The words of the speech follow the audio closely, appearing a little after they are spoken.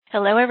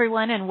Hello,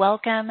 everyone, and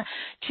welcome to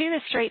the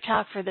Straight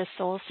Talk for the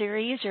Soul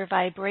series, your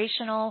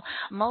vibrational,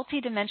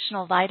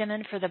 multidimensional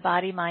vitamin for the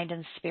body, mind,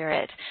 and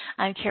spirit.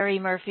 I'm Carrie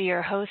Murphy,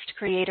 your host,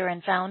 creator,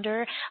 and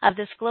founder of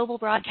this global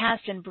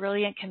broadcast and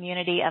brilliant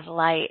community of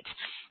light.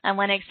 I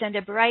want to extend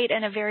a bright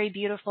and a very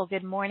beautiful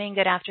good morning,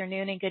 good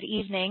afternoon, and good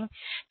evening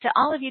to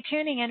all of you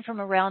tuning in from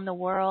around the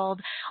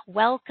world.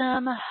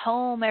 Welcome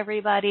home,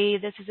 everybody.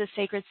 This is a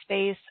sacred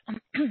space.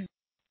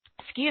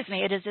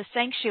 It is a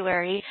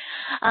sanctuary,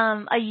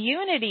 a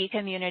unity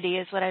community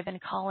is what I've been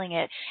calling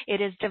it.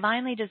 It is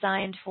divinely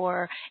designed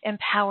for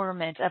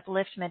empowerment,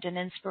 upliftment, and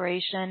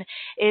inspiration.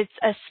 It's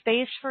a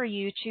space for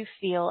you to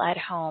feel at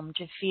home,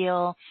 to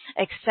feel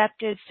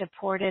accepted,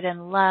 supported,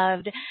 and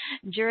loved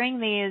during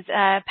these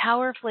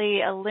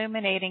powerfully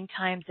illuminating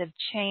times of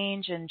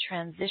change and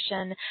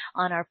transition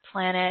on our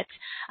planet.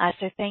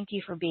 So thank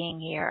you for being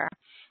here.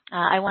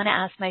 I want to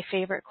ask my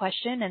favorite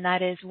question, and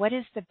that is, what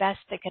is the best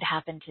that could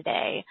happen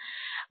today?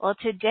 Well,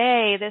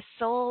 today, the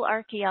soul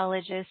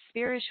archaeologist,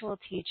 spiritual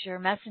teacher,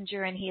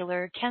 messenger, and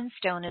healer, Ken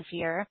Stone, is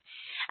here.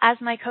 As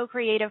my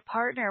co-creative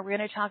partner, we're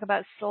going to talk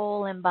about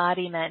soul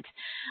embodiment,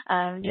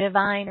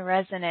 divine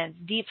resonance,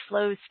 deep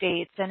flow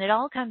states, and it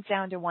all comes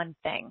down to one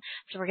thing.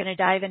 So we're going to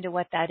dive into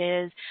what that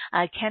is.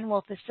 Ken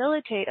will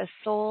facilitate a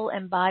soul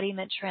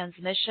embodiment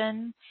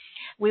transmission.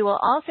 We will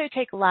also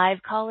take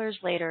live callers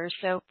later,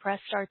 so press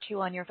star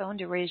 2 on your phone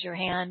to raise your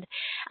hand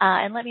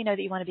and let me know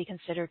that you want to be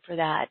considered for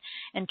that.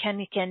 And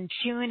Ken can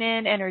tune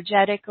in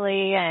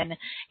energetically, and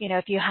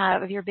if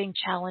you're being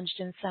challenged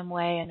in some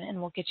way, and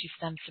we'll get you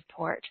some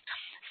support.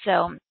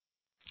 So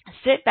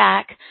sit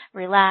back,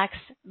 relax,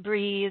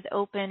 breathe,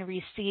 open,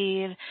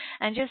 receive,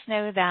 and just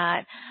know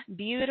that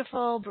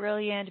beautiful,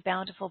 brilliant,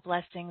 bountiful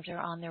blessings are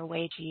on their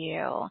way to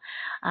you.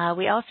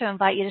 We also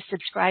invite you to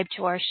subscribe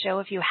to our show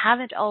if you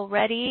haven't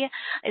already.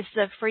 It's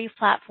a free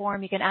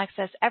platform. You can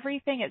access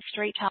everything at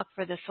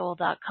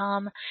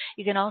straighttalkforthesoul.com.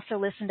 You can also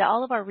listen to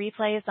all of our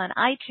replays on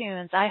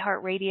iTunes,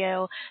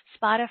 iHeartRadio,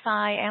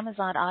 Spotify,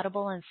 Amazon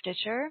Audible, and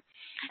Stitcher.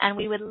 And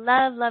we would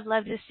love, love,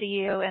 love to see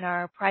you in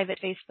our private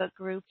Facebook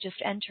group.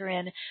 Just enter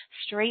in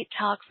Straight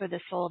Talk for the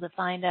Soul to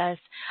find us,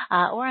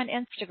 or on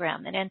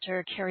Instagram and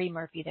enter Carrie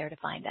Murphy there to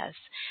find us.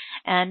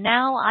 And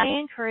now I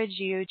encourage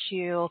you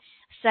to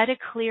set a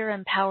clear,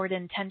 empowered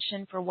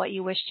intention for what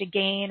you wish to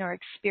gain or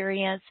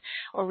experience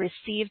or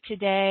receive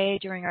today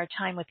during our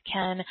time with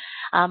Ken.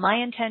 My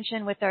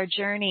intention with our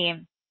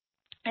journey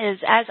is,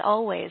 as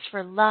always,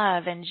 for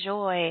love and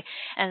joy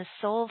and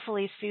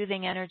soulfully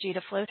soothing energy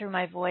to flow through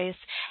my voice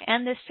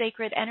and this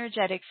sacred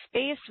energetic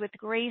space with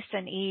grace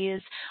and ease,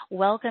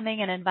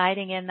 welcoming and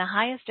inviting in the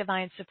highest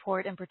divine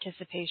support and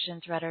participation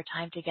throughout our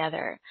time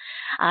together.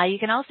 You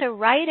can also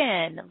write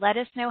in. Let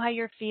us know how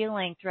you're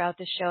feeling throughout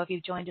the show if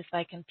you've joined us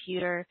by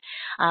computer.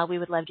 We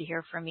would love to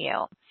hear from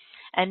you.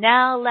 And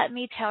now let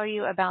me tell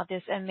you about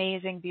this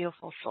amazing,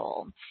 beautiful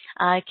soul.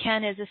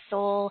 Ken is a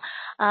soul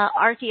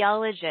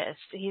archaeologist.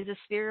 He's a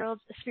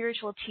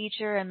spiritual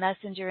teacher, a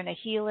messenger, and a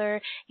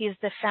healer. He's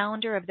the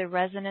founder of the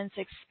Resonance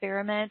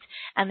Experiment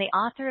and the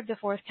author of the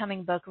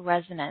forthcoming book,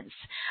 Resonance,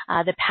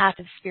 The Path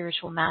of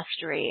Spiritual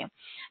Mastery.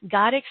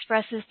 God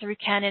expresses through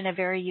Ken in a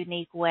very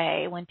unique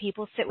way. When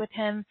people sit with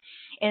him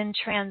in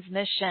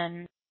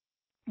transmission,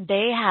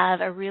 they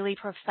have a really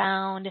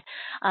profound,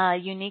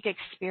 unique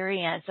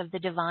experience of the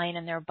divine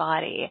in their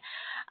body.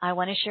 I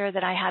want to share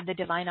that I had the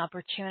divine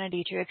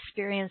opportunity to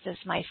experience this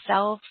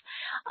myself.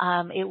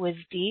 It was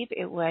deep,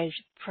 it was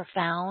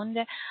profound,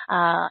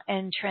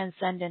 and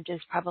transcendent is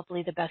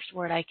probably the best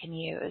word I can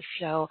use.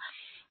 So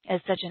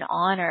it's such an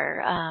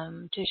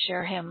honor to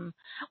share him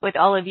with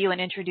all of you and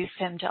introduce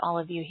him to all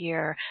of you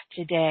here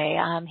today.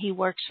 He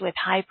works with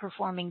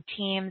high-performing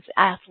teams,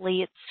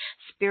 athletes,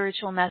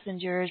 spiritual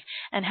messengers,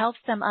 and helps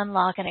them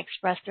unlock and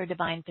express their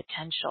divine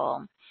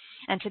potential.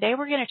 And today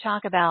we're going to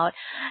talk about,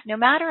 no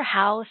matter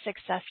how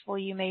successful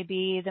you may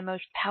be, the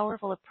most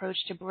powerful approach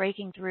to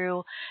breaking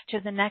through to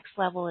the next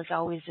level is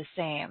always the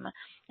same.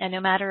 And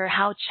no matter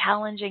how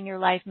challenging your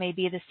life may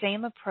be, the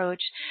same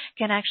approach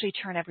can actually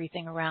turn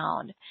everything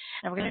around.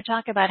 And we're going to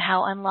talk about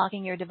how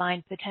unlocking your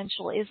divine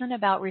potential isn't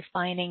about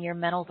refining your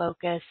mental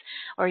focus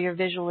or your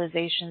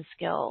visualization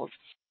skills.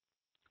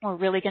 We're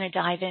really going to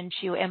dive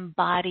into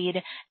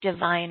embodied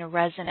divine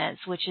resonance,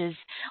 which is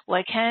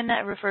what Ken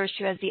refers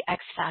to as the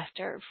X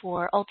factor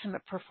for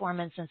ultimate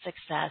performance and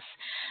success.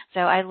 So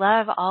I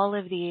love all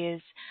of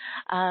these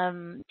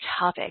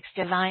topics: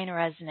 divine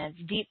resonance,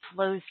 deep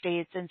flow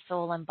states, and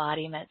soul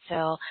embodiment.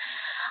 So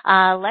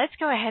let's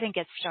go ahead and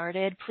get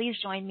started. Please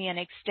join me in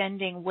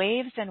extending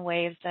waves and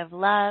waves of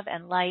love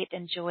and light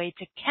and joy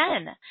to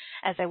Ken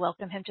as I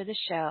welcome him to the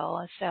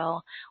show.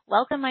 So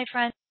welcome, my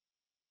friend.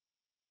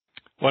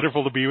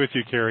 Wonderful to be with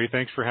you, Carrie.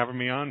 Thanks for having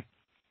me on.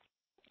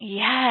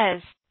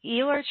 Yes,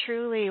 you are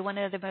truly one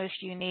of the most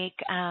unique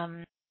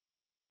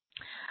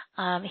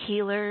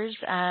healers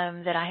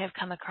that I have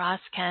come across,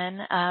 Ken.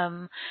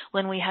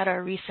 When we had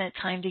our recent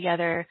time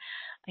together,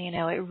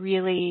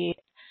 it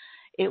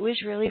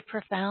was really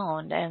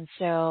profound. And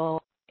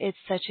so it's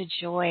such a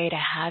joy to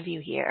have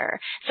you here,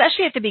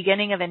 especially at the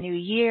beginning of a new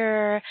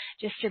year.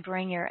 Just to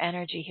bring your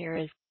energy here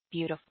is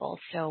beautiful.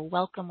 So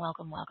welcome,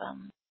 welcome,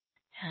 welcome.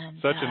 And,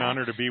 such an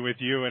honor to be with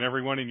you and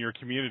everyone in your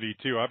community,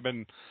 too. I've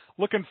been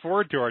looking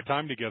forward to our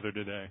time together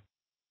today.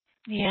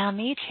 Yeah,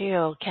 me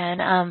too,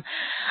 Ken.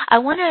 I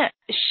want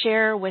to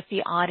share with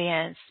the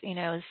audience,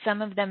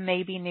 some of them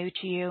may be new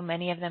to you,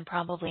 many of them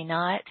probably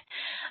not,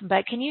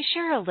 but can you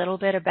share a little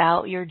bit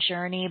about your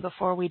journey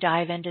before we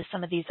dive into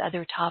some of these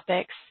other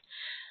topics,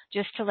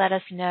 just to let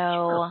us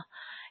know,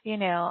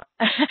 Sure.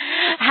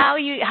 how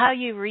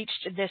you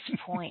reached this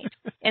point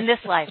in this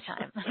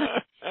lifetime?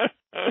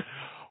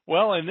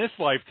 Well, in this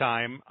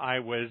lifetime, I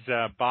was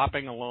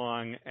bopping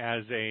along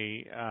as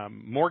a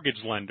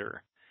mortgage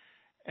lender.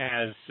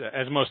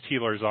 As most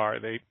healers are,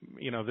 this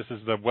is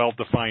the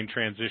well-defined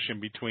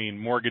transition between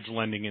mortgage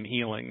lending and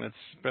healing that's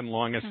been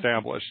long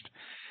established.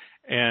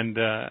 And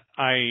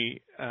I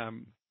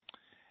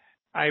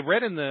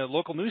read in the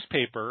local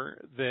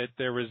newspaper that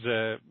there was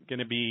going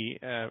to be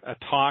a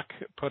talk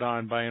put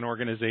on by an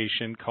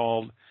organization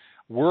called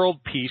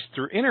World Peace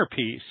Through Inner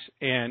Peace,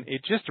 and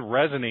it just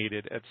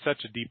resonated at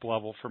such a deep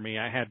level for me.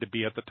 I had to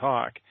be at the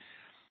talk,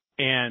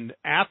 and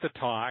at the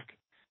talk,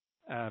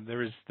 there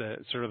was the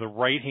sort of the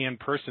right-hand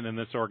person in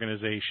this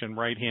organization,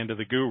 right hand to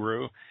the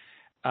guru,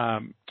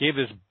 gave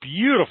this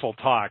beautiful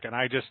talk. And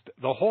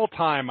the whole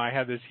time I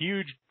had this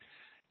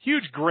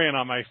huge grin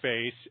on my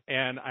face.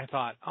 And I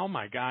thought, oh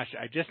my gosh,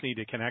 I just need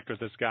to connect with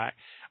this guy.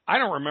 I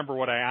don't remember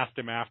what I asked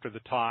him after the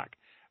talk,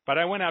 but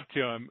I went up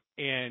to him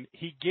and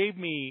he gave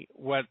me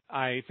what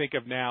I think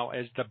of now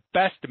as the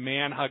best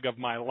man hug of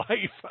my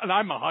life. And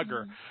I'm a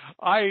hugger.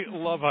 I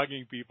love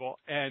hugging people.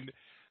 And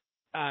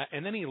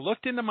then he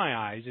looked into my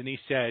eyes and he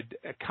said,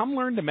 come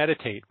learn to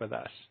meditate with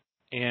us.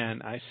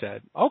 And I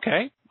said,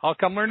 okay, I'll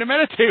come learn to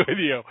meditate with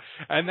you.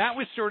 And that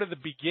was sort of the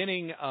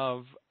beginning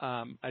of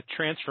a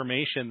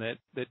transformation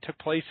that took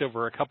place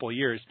over a couple of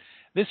years.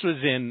 This was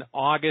in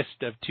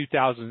August of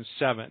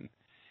 2007.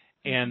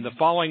 And the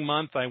following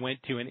month, I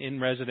went to an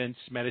in-residence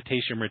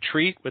meditation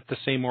retreat with the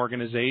same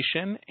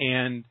organization.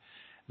 And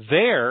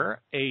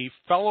there, a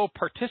fellow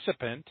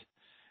participant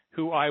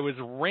who I was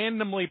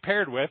randomly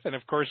paired with, and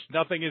of course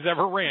nothing is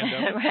ever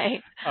random,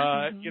 right.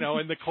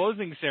 In the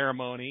closing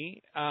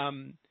ceremony,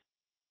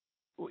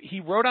 he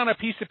wrote on a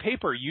piece of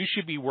paper, you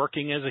should be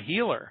working as a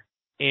healer.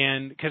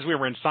 And because we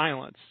were in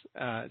silence,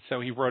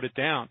 so he wrote it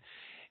down.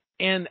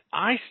 And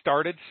I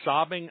started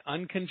sobbing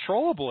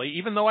uncontrollably,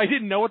 even though I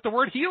didn't know what the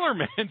word healer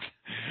meant.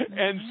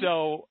 And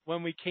so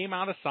when we came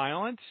out of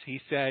silence,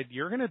 he said,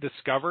 you're going to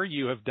discover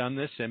you have done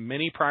this in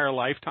many prior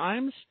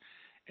lifetimes,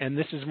 and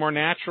this is more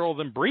natural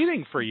than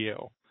breathing for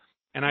you.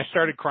 And I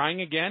started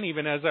crying again,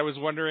 even as I was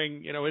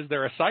wondering, is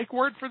there a psych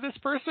ward for this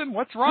person?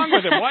 What's wrong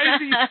with him? Why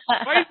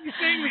is he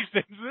saying these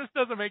things? This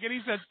doesn't make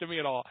any sense to me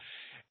at all.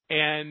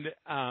 And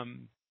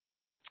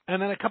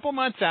then a couple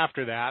months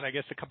after that, I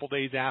guess a couple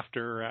days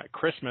after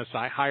Christmas,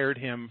 I hired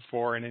him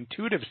for an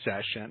intuitive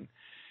session.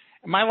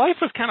 My life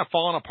was kind of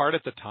falling apart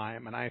at the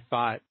time, and I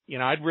thought,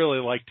 I'd really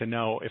like to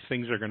know if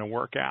things are going to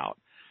work out.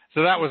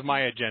 So that was my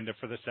agenda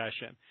for the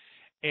session.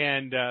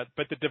 And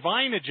but the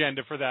divine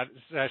agenda for that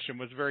session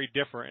was very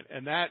different,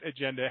 and that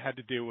agenda had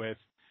to do with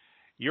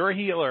you're a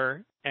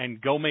healer and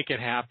go make it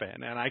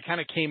happen. And I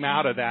kind of came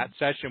out of that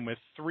session with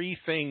three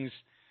things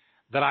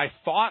that I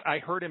thought I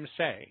heard him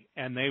say,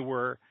 and they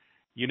were,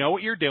 you know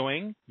what you're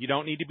doing, you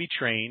don't need to be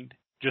trained,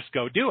 just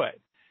go do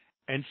it.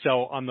 And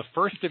so on the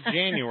 1st of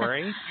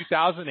January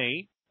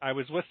 2008, I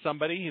was with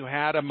somebody who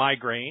had a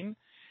migraine.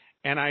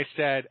 And I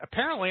said,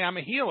 apparently I'm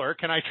a healer.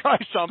 Can I try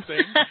something?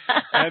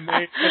 And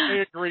they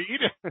agreed.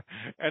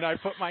 And I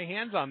put my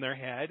hands on their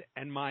head,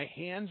 and my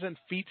hands and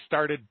feet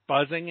started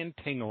buzzing and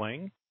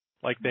tingling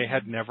like they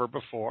had never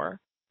before.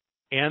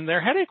 And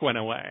their headache went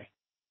away.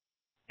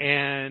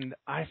 And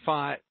I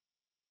thought,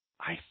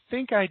 I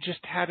think I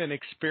just had an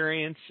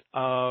experience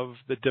of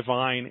the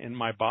divine in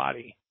my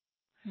body.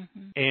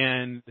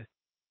 And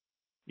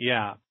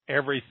yeah,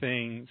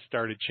 everything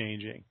started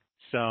changing.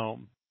 So,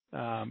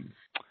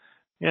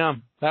 yeah,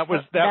 that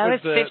was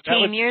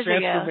 15 years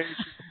ago.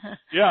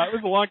 Yeah, it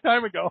was a long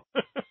time ago.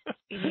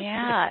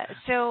 Yeah.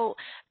 So,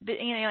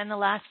 in the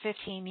last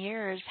 15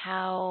 years,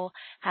 how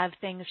have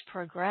things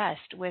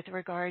progressed with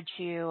regard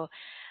to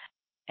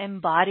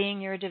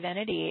embodying your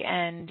divinity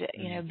and,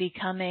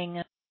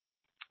 becoming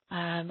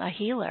a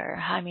healer?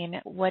 I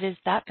mean, what has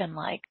that been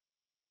like?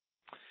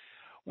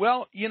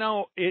 Well,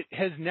 it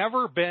has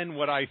never been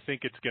what I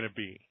think it's going to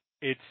be.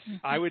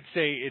 I would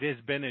say it has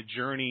been a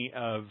journey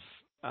of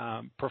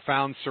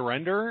profound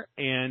surrender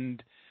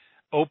and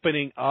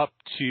opening up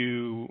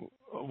to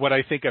what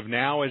I think of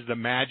now as the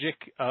magic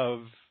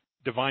of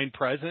divine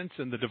presence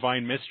and the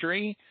divine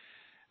mystery,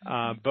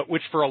 but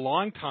which for a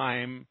long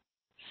time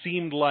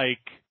seemed like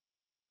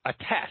a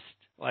test.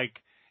 Like,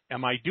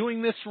 am I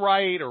doing this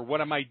right, or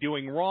what am I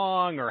doing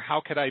wrong, or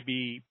how could I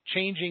be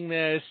changing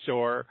this?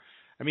 Or,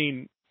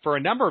 for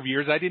a number of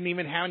years, I didn't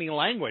even have any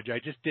language. I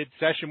just did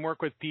session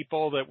work with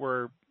people that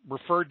were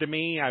referred to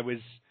me. It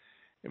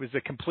was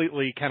a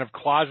completely kind of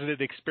closeted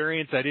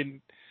experience. I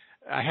didn't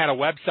I had a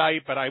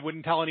website, but I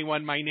wouldn't tell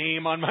anyone my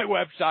name on my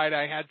website.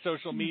 I had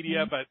social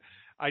media, but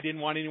I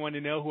didn't want anyone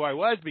to know who I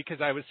was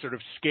because I was sort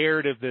of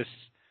scared of this,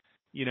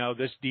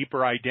 this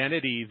deeper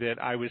identity that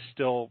I was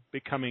still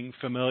becoming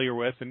familiar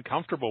with and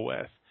comfortable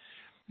with.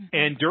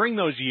 And during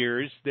those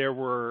years, there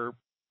were,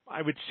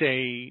 I would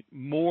say,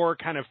 more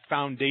kind of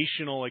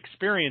foundational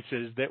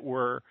experiences that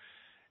were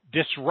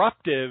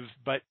disruptive,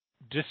 but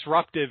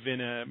disruptive in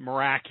a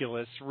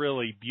miraculous,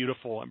 really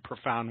beautiful and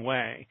profound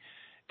way.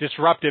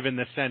 Disruptive in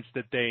the sense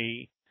that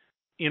they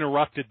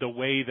interrupted the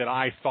way that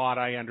I thought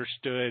I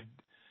understood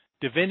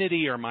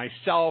divinity or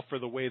myself or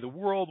the way the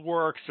world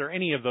works or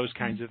any of those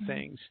kinds of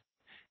things.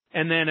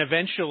 And then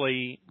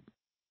eventually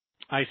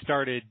I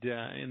started,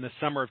 in the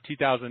summer of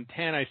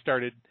 2010, I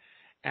started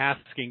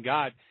asking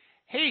God,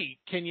 hey,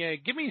 can you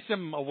give me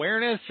some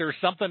awareness or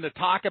something to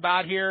talk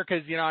about here?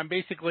 Because, I'm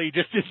basically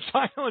just in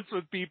silence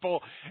with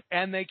people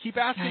and they keep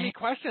asking me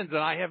questions and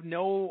I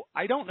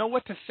don't know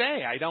what to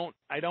say. I don't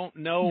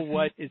know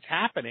what is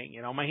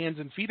happening. My hands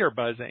and feet are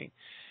buzzing.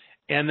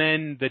 And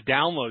then the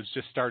downloads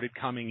just started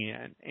coming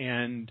in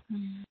and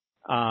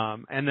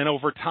then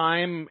over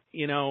time,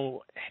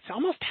 it's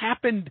almost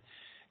happened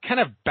kind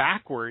of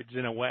backwards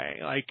in a way.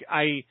 Like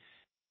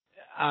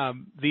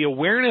the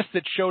awareness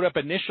that showed up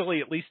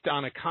initially, at least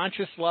on a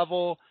conscious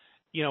level,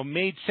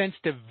 made sense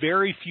to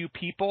very few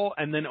people.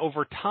 And then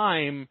over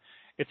time,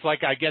 it's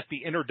like I get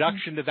the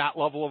introduction to that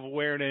level of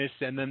awareness,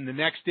 and then the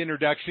next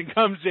introduction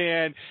comes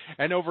in.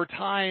 And over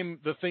time,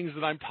 the things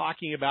that I'm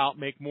talking about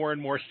make more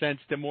and more sense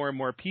to more and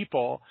more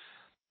people.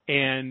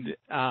 And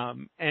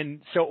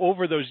so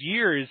over those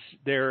years,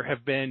 there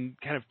have been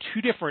kind of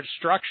two different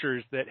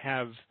structures that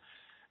have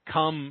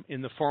come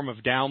in the form of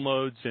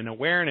downloads and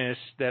awareness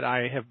that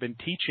I have been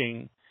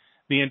teaching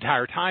the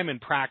entire time and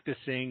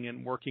practicing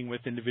and working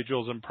with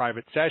individuals in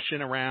private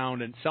session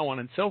around and so on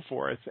and so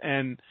forth.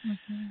 And,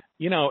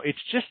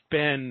 it's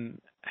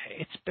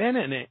been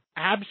an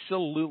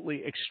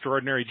absolutely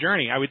extraordinary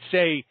journey. I would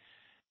say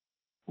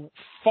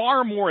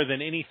far more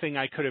than anything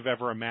I could have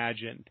ever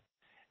imagined.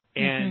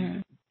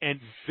 And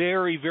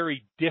very,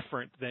 very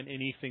different than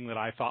anything that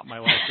I thought my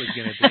life was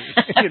going to be,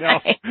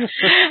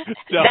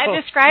 So, that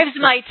describes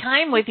my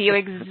time with you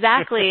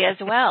exactly as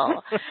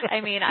well. I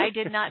mean, I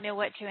did not know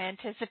what to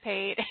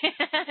anticipate.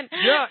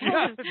 Yeah,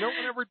 no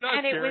one ever does,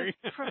 and it Carrie.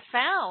 was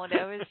profound.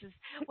 It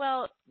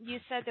was you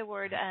said the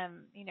word,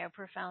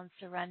 profound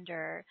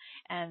surrender,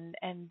 and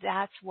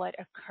that's what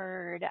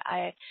occurred.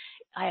 I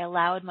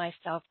allowed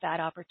myself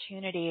that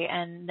opportunity,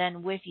 and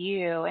then with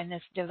you in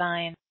this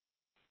divine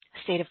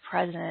state of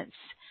presence,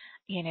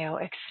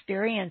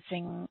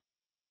 experiencing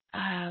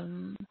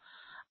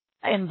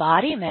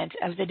embodiment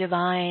of the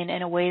divine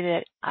in a way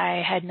that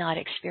I had not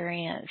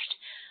experienced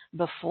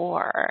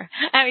before.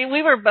 I mean,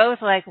 we were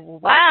both like,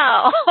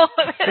 wow,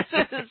 this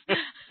is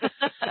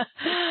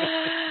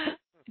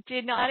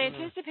did not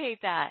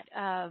anticipate that.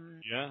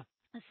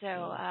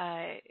 So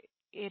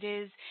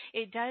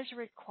it does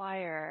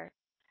require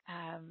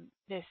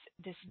this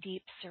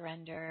deep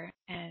surrender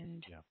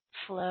and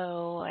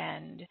flow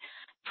and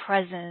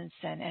presence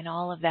and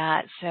all of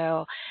that.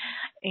 So,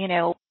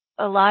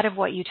 a lot of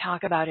what you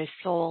talk about is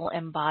soul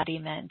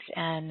embodiment.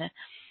 And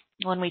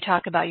when we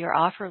talk about your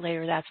offer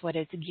later, that's what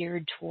it's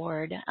geared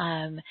toward.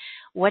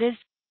 What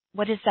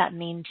does that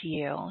mean to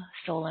you,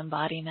 soul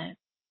embodiment?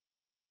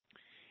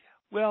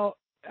 Well,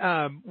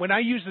 when I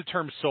use the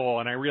term soul,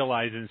 and I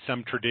realize in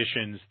some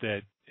traditions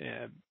that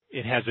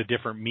it has a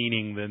different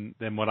meaning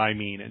than what I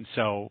mean. And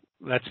so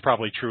that's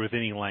probably true with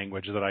any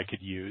language that I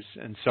could use.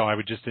 And so I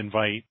would just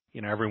invite,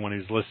 everyone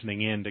who's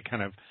listening in to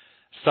kind of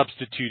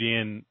substitute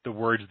in the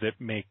words that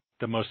make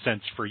the most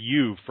sense for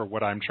you for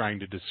what I'm trying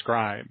to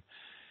describe.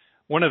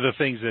 One of the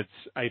things that's,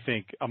 I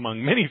think,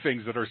 among many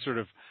things that are sort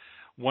of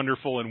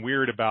wonderful and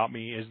weird about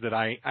me is that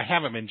I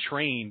haven't been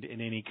trained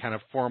in any kind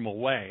of formal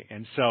way.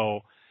 And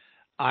so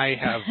I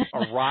have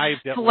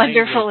arrived at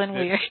wonderful and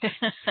weird.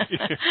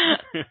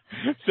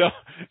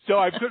 So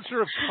I've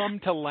sort of come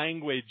to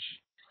language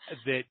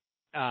that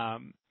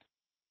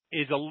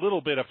is a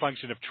little bit a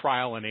function of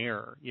trial and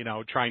error,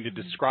 trying to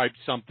describe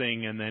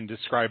something and then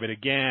describe it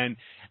again.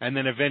 And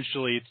then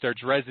eventually it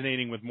starts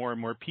resonating with more and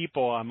more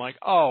people. I'm like,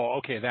 oh,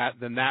 okay,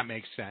 then that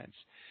makes sense.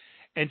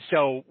 And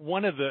so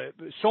one of the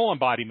soul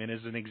embodiment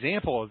is an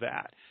example of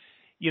that.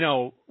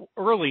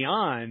 Early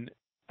on,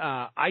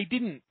 I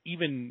didn't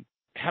even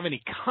have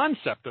any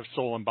concept of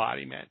soul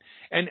embodiment.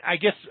 And I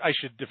guess I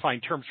should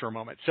define terms for a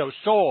moment. So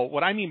soul,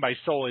 what I mean by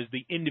soul is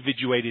the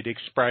individuated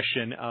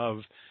expression of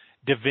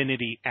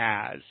divinity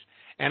as.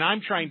 And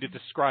I'm trying to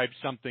describe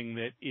something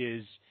that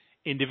is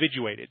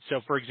individuated.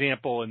 So for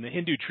example, in the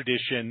Hindu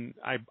tradition,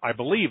 I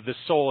believe the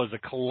soul is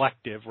a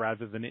collective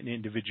rather than an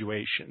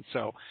individuation.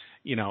 So,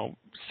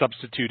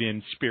 substitute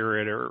in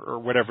spirit or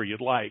whatever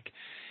you'd like.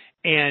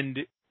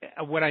 And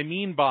what I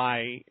mean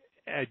by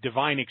a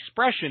divine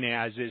expression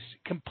as is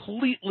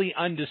completely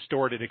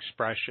undistorted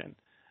expression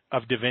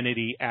of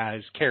divinity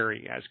as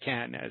Carrie, as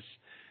Ken, as,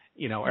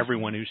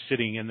 everyone who's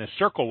sitting in this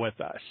circle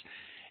with us.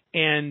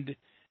 And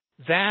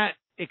that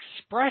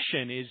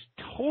expression is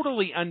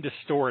totally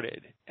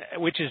undistorted,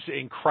 which is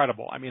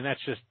incredible. I mean,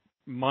 that's just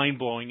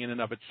mind-blowing in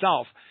and of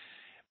itself.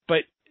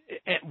 But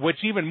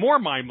what's even more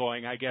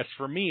mind-blowing, I guess,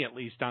 for me, at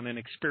least on an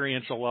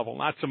experiential level,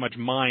 not so much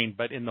mind,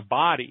 but in the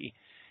body,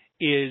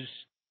 is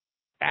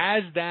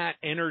as that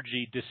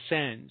energy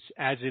descends,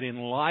 as it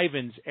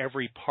enlivens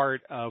every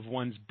part of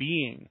one's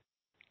being,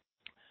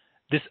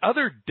 this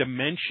other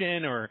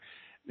dimension or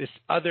this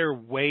other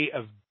way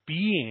of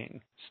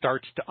being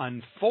starts to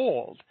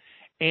unfold,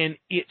 and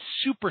it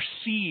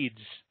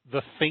supersedes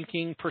the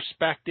thinking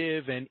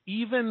perspective and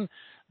even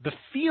the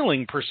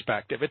feeling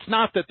perspective. It's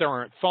not that there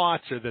aren't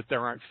thoughts or that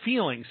there aren't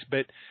feelings,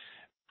 but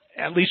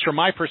at least from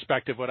my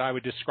perspective, what I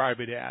would describe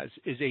it as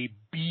is a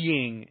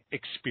being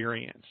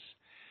experience.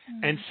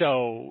 Mm-hmm. And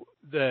so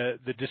the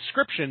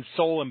description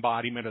soul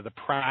embodiment, or the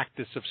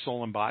practice of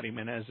soul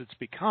embodiment as it's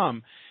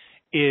become,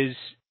 is,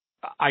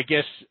 I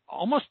guess,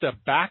 almost a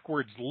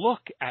backwards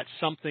look at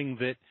something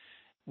that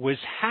was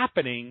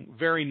happening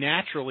very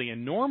naturally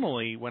and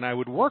normally when I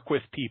would work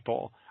with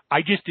people.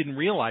 I just didn't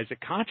realize it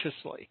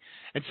consciously.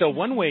 And so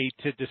one way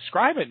to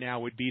describe it now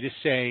would be to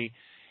say,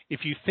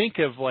 if you think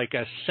of like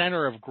a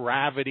center of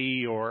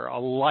gravity or a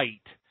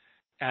light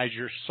as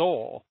your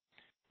soul,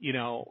 you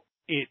know,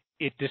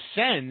 it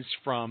descends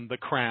from the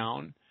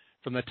crown,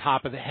 from the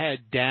top of the head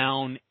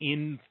down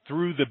in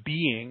through the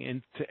being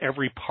into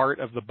every part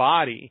of the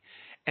body.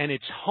 And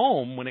its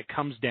home, when it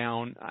comes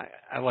down,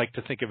 I like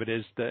to think of it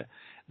as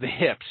the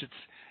hips. It's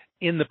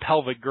in the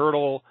pelvic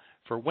girdle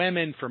for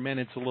women. For men,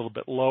 it's a little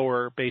bit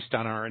lower based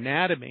on our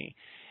anatomy.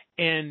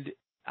 And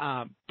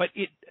but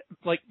it,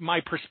 like,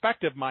 my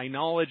perspective, my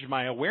knowledge,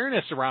 my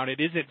awareness around it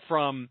isn't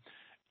from,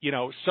 you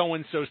know,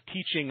 so-and-so's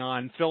teaching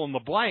on fill in the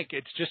blank.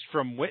 It's just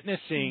from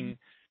witnessing,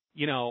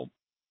 you know,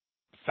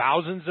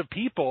 thousands of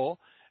people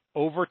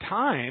over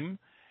time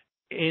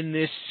in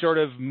this sort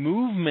of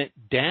movement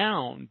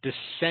down,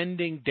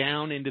 descending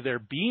down into their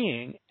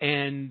being,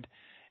 and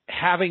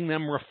having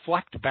them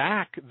reflect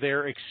back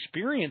their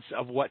experience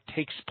of what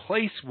takes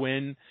place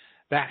when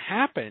that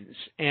happens.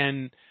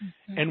 And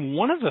and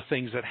one of the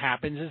things that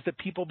happens is that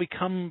people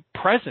become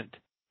present,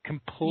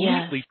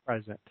 completely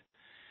present.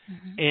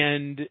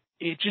 And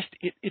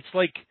it's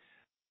like,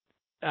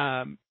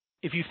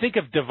 if you think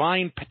of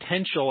divine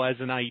potential as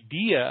an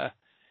idea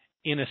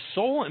in a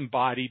soul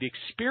embodied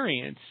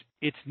experience,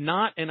 it's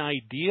not an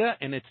idea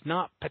and it's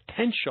not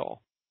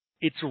potential.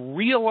 It's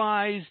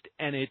realized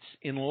and it's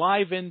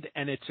enlivened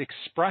and it's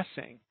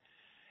expressing.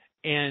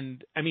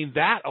 And I mean,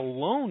 that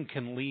alone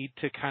can lead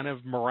to kind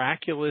of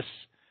miraculous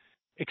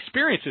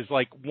experiences.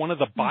 Like, one of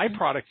the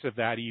byproducts of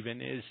that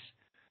even is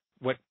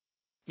what,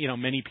 you know,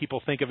 many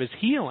people think of as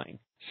healing.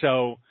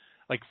 So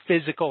like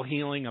physical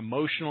healing,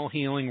 emotional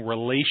healing,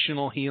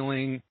 relational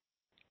healing,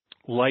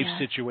 life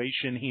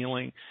situation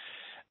healing.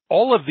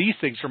 All of these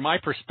things, from my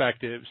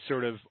perspective,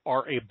 sort of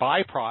are a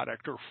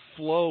byproduct or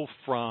flow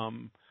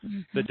from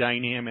the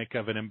dynamic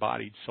of an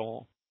embodied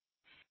soul.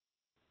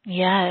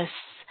 Yes.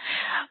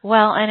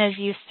 Well, and as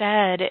you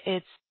said,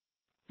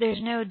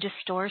 there's no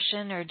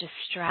distortion or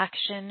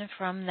distraction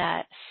from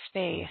that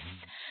space.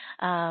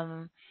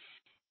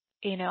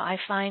 You know, I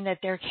find that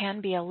there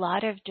can be a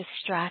lot of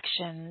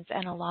distractions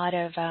and a lot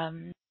of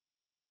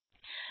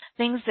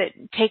things that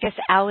take us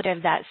out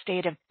of that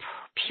state of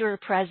pure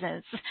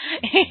presence,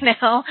 you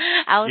know,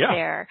 out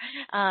there.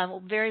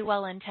 Very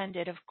well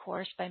intended, of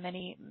course, by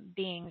many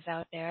beings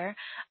out there.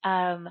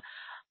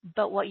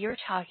 But what you're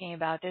talking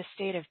about, this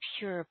state of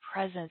pure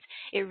presence,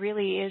 it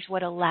really is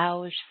what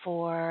allows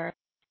for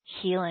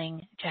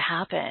healing to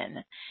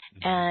happen.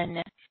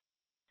 And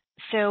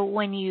so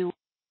when you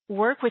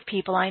work with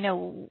people, I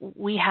know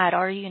we had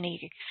our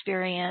unique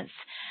experience.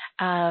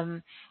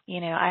 You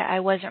know,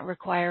 I wasn't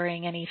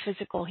requiring any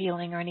physical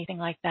healing or anything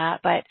like that,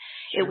 but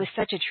it was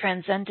such a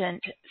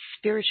transcendent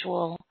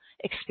spiritual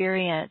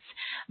experience.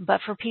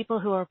 But for people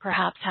who are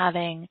perhaps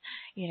having,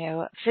 you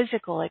know,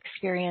 physical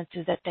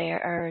experiences that they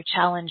are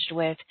challenged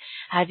with,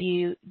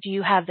 do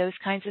you have those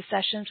kinds of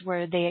sessions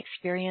where they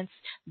experience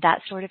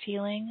that sort of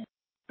healing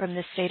from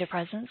this state of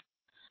presence?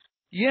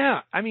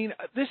 Yeah, I mean,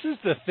 this is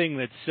the thing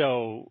that's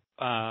so,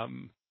 I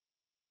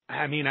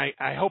mean,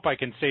 I hope I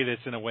can say this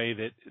in a way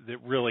that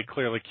really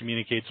clearly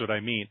communicates what I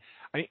mean.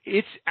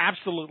 It's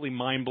absolutely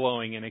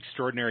mind-blowing and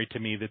extraordinary to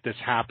me that this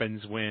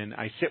happens when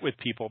I sit with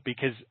people,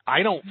 because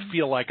I don't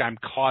feel like I'm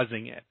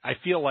causing it. I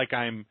feel like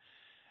I'm,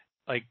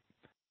 like,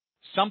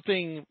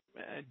 something,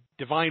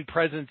 divine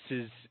presence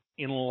is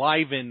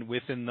enlivened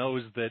within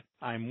those that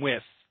I'm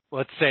with.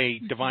 Let's say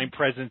divine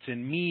presence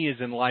in me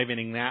is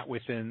enlivening that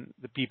within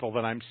the people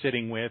that I'm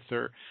sitting with,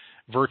 or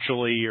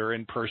virtually or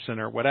in person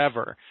or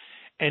whatever.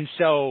 And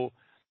so,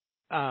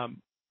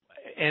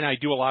 and I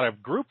do a lot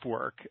of group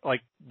work.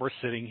 Like, we're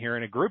sitting here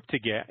in a group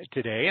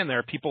today, and there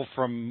are people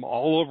from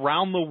all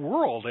around the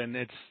world, and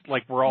it's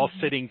like we're all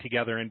sitting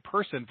together in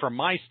person from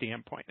my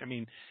standpoint. I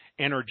mean,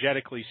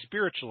 energetically,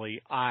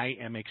 spiritually, I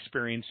am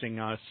experiencing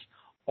us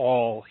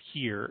all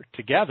here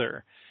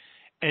together.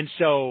 And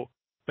so,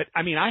 but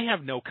I mean, I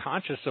have no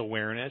conscious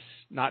awareness,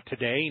 not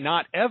today,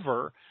 not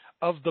ever,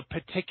 of the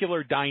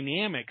particular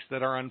dynamics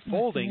that are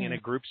unfolding in a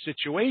group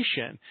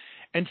situation.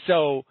 And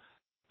so,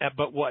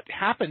 but what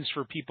happens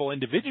for people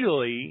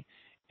individually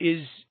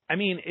is, I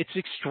mean, it's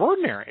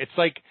extraordinary. It's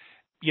like,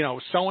 you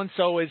know,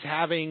 so-and-so is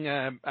having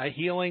a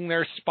healing,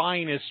 their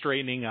spine is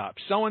straightening up.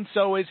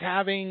 So-and-so is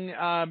having,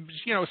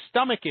 you know,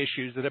 stomach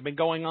issues that have been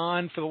going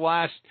on for the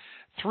last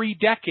 3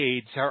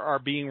 decades are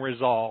being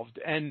resolved.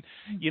 And,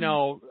 you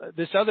know,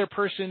 this other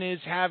person is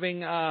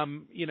having,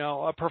 you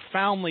know, a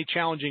profoundly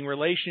challenging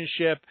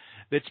relationship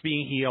that's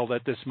being healed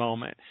at this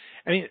moment.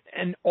 I mean,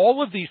 and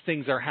all of these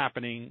things are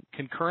happening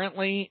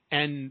concurrently,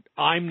 and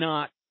I'm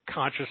not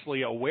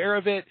consciously aware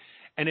of it.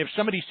 And if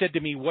somebody said to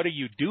me, "What are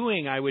you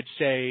doing?" I would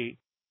say,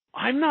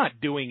 I'm not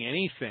doing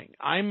anything.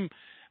 I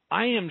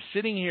am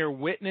sitting here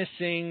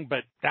witnessing,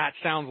 but that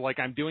sounds like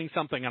I'm doing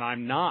something, and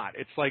I'm not.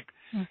 It's like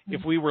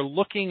if we were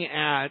looking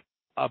at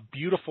a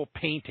beautiful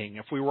painting,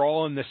 if we were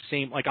all in the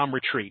same, like on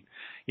retreat,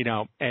 you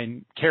know,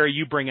 and Carrie,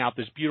 you bring out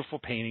this beautiful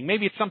painting.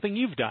 Maybe it's something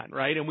you've done,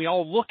 right? And we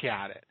all look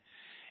at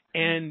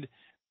it.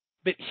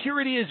 But here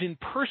it is in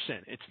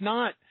person. It's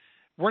not,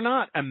 we're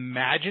not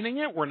imagining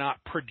it. We're not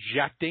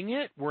projecting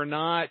it. We're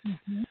not,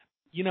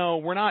 you know,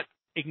 we're not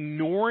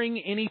ignoring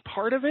any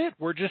part of it.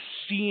 We're just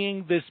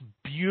seeing this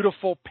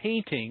beautiful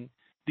painting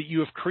that you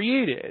have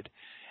created.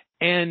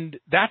 And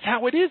that's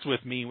how it is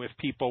with me, with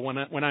people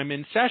when I'm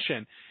in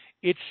session.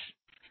 It's,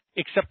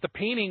 except the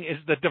painting is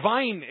the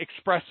divine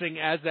expressing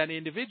as that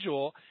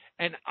individual,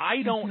 and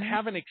I don't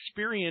have an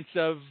experience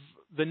of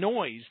the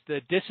noise,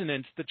 the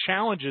dissonance, the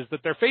challenges that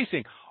they're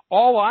facing.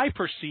 All I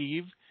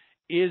perceive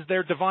is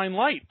their divine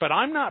light, but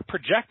I'm not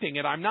projecting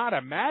it. I'm not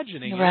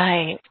imagining it.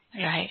 Right.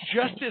 It's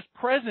just as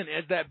present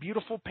as that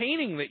beautiful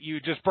painting that you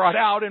just brought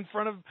out in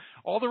front of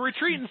all the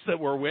retreatants that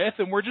we're with,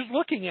 and we're just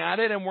looking at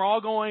it, and we're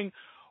all going,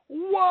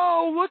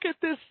 "Whoa, look at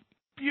this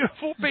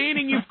beautiful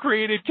painting you've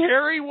created,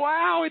 Carrie.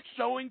 Wow, it's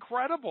so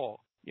incredible."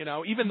 You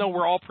know, even though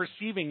we're all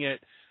perceiving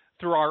it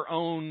through our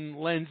own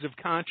lens of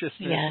consciousness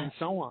and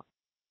so on.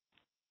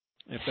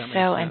 If that makes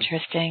so sense.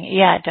 Interesting.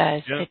 Yeah, it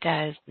does. Yeah. It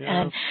does.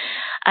 Yeah. And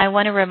I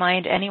want to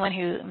remind anyone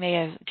who may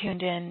have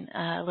tuned in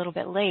a little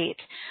bit late,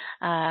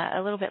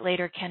 a little bit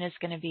later, Ken is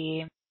going to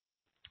be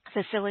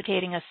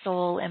facilitating a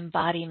soul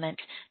embodiment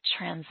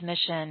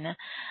transmission.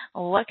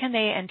 What can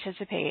they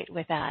anticipate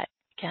with that,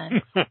 Ken?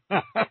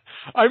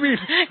 I mean,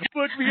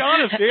 look, the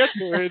honest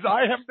answer is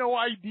I have no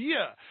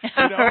idea.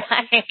 You know,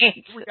 Right.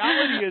 the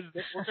reality is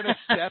that we're going to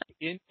step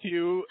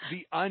into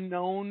the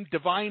unknown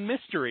divine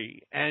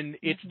mystery, and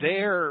it's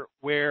there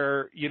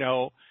where, you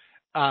know,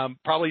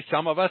 probably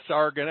some of us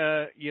are going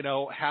to, you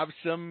know, have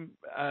some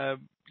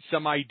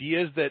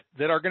ideas that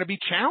are going to be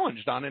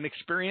challenged on an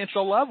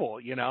experiential level,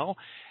 you know.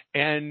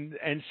 And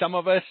some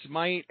of us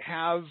might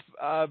have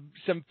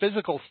some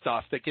physical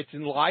stuff that gets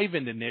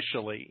enlivened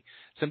initially,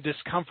 some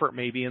discomfort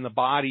maybe in the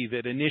body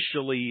that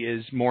initially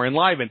is more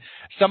enlivened.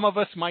 Some of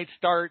us might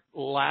start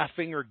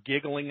laughing or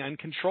giggling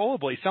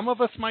uncontrollably. Some of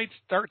us might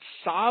start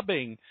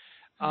sobbing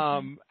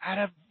at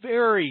a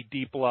very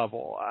deep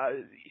level.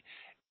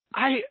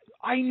 I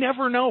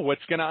never know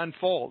what's going to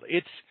unfold.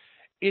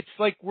 It's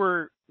like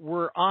we're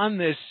on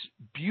this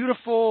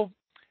beautiful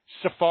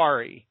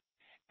safari,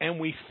 and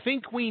we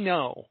think we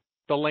know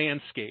the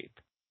landscape,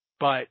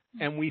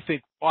 and we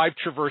think, "Oh, I've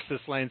traversed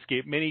this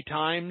landscape many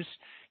times.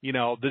 You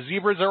know, the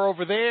zebras are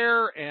over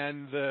there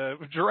and the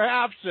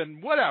giraffes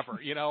and whatever,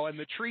 you know, and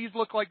the trees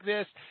look like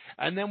this."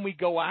 And then we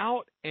go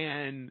out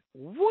and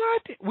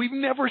what? We've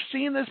never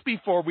seen this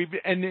before.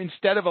 And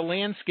instead of a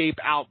landscape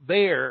out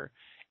there,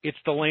 it's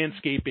the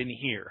landscape in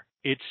here.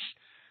 It's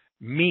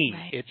me.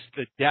 Right. It's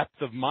the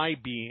depth of my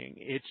being.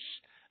 It's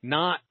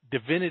not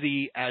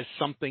divinity as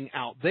something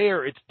out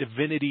there. It's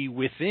divinity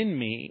within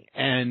me.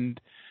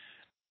 And,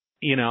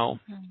 you know,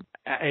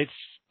 it's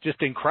just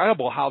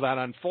incredible how that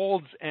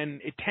unfolds. And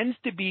it tends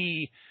to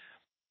be,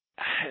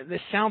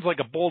 this sounds like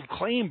a bold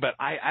claim, but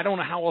I don't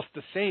know how else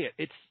to say it.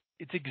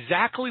 It's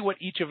exactly what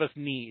each of us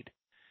need.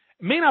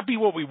 It may not be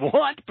what we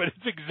want, but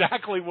it's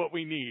exactly what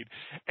we need.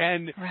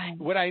 And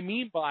what I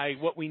mean by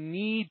what we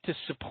need to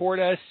support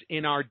us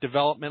in our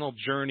developmental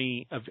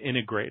journey of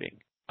integrating,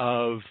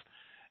 of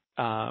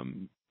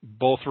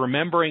both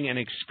remembering and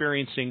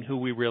experiencing who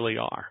we really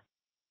are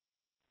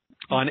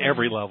on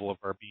every level of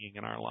our being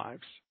in our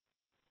lives.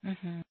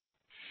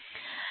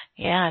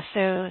 Yeah,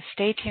 so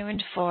stay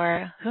tuned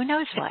for who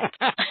knows what.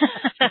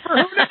 For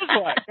who knows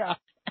what, yeah.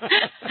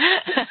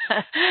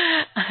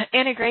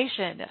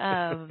 Integration,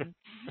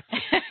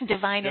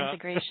 divine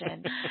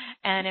integration,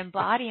 and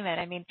embodiment.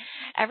 I mean,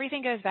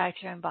 everything goes back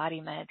to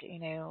embodiment. You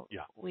know,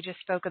 we just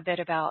spoke a bit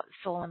about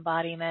soul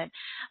embodiment,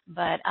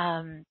 but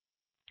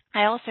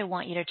I also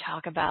want you to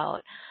talk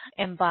about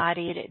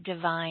embodied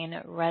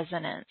divine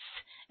resonance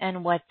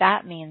and what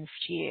that means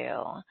to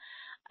you.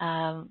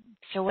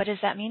 So what does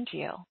that mean to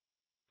you?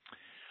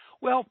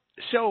 Well,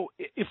 so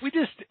if we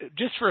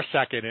just for a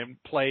second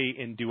and play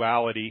in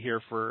duality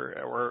here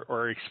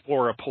or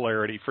explore a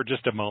polarity for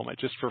just a moment,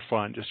 just for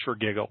fun, just for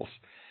giggles.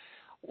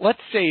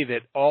 let's say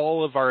that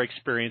all of our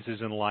experiences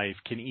in life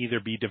can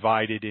be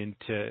divided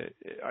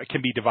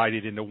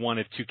into one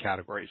of two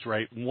categories,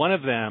 right? One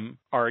of them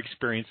are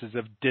experiences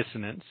of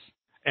dissonance,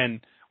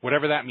 and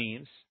whatever that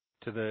means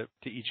to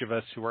each of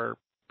us who are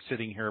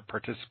sitting here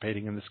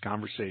participating in this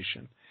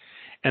conversation.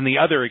 And the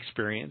other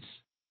experience,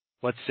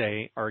 let's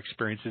say, are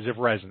experiences of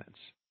resonance.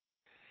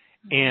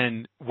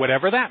 And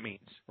whatever that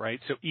means, right?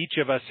 So each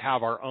of us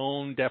have our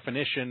own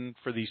definition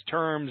for these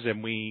terms,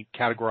 and we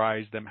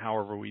categorize them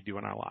however we do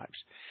in our lives.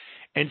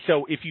 And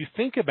so if you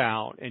think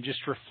about and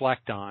just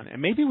reflect on,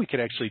 and maybe we could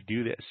actually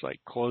do this, like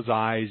close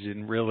eyes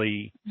and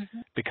really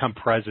become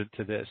present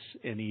to this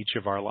in each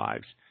of our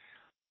lives.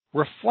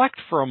 Reflect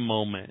for a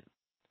moment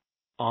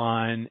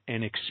on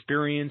an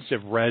experience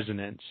of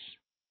resonance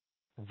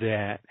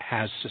that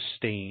has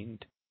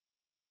sustained,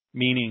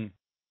 meaning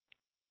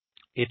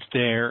it's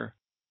there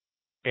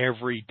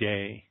every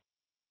day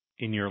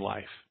in your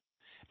life.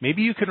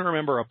 Maybe you can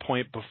remember a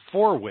point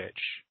before which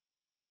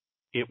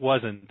it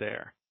wasn't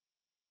there,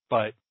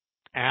 but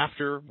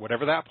after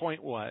whatever that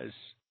point was,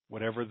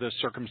 whatever the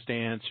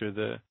circumstance or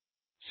the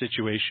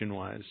situation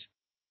was,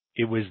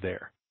 it was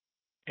there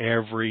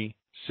every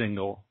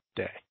single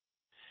day.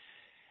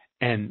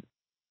 And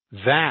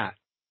that,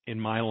 in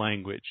my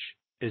language,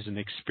 is an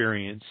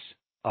experience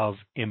of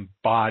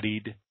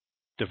embodied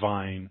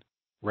divine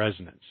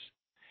resonance.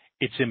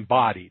 It's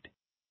embodied.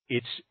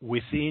 It's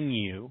within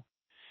you.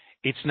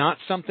 It's not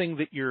something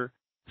that you're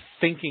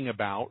thinking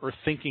about or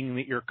thinking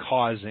that you're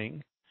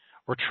causing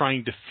or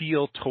trying to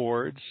feel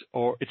towards,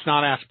 or it's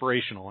not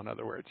aspirational, in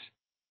other words.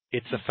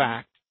 It's a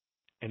fact,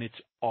 and it's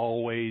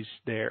always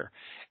there.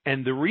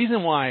 And the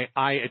reason why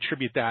I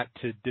attribute that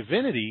to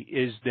divinity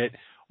is that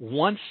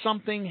once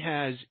something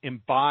has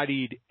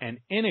embodied and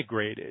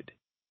integrated,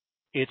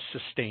 it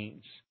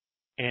sustains,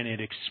 and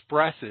it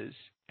expresses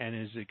and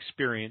is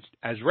experienced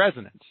as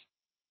resonance.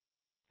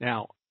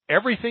 Now,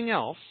 everything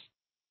else,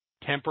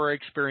 temporary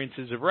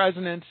experiences of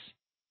resonance,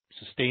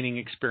 sustaining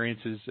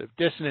experiences of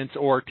dissonance,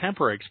 or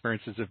temporary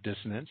experiences of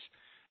dissonance,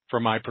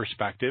 from my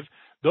perspective,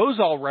 those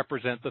all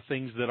represent the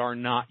things that are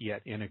not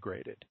yet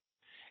integrated.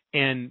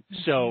 And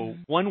so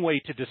one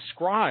way to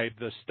describe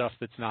the stuff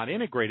that's not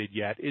integrated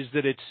yet is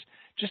that it's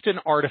just an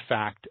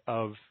artifact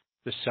of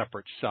the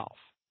separate self,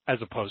 as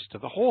opposed to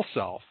the whole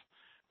self,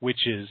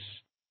 which is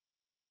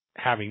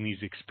having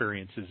these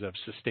experiences of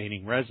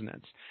sustaining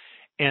resonance.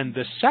 And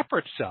the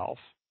separate self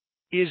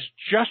is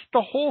just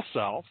the whole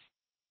self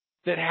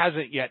that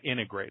hasn't yet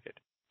integrated.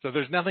 So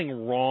there's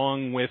nothing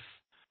wrong with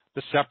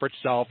the separate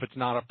self. It's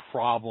not a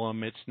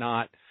problem. It's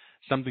not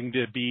something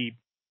to be,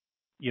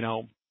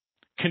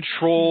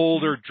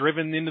 controlled or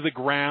driven into the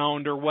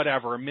ground or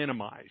whatever,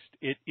 minimized.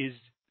 It is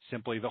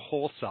simply the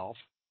whole self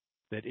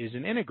that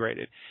isn't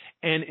integrated.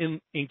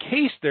 And in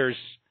case there's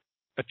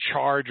a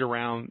charge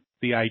around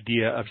the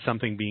idea of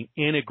something being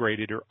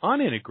integrated or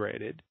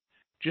unintegrated,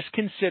 just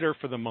consider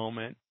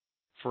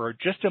for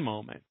just a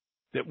moment,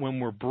 that when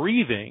we're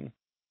breathing,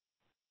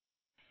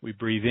 we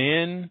breathe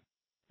in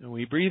and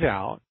we breathe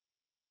out.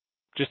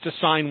 Just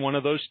assign one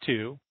of those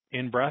two,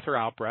 in-breath or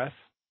out-breath.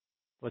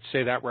 Let's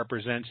say that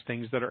represents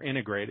things that are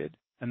integrated,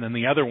 and then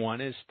the other one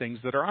is things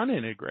that are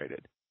unintegrated.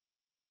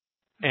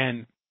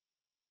 And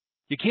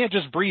you can't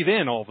just breathe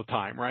in all the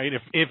time, right?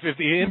 If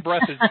the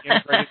in-breath is the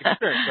integrated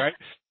experience, right?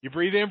 You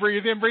breathe in,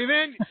 breathe in, breathe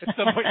in. At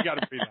some point, you got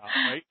to breathe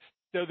out, right?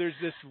 So there's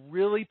this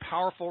really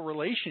powerful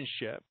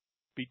relationship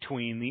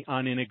between the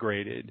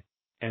unintegrated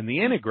and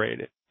the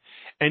integrated.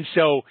 And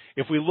so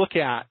if we look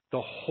at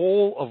the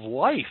whole of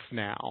life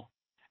now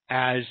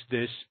as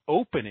this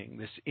opening,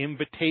 this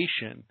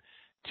invitation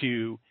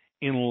to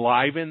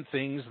enliven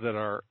things that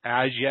are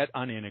as yet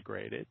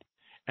unintegrated,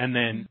 and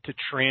then to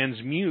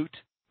transmute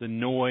the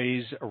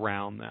noise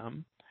around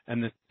them,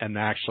 and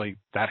actually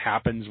that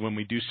happens when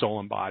we do soul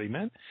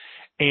embodiment,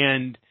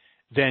 and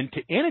then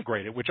to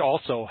integrate it, which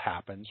also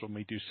happens when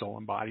we do soul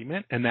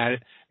embodiment, and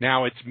that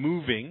now it's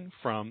moving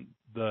from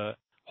the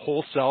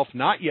whole self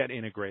not yet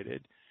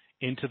integrated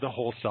into the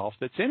whole self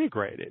that's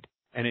integrated.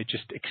 And it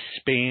just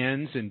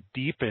expands and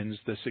deepens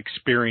this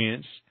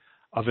experience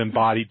of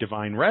embodied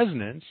divine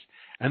resonance.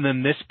 And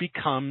then this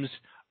becomes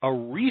a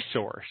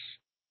resource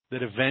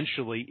that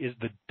eventually is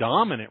the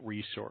dominant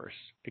resource,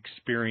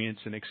 experience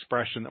and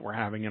expression that we're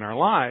having in our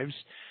lives.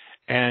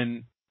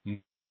 And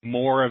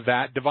more of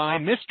that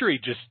divine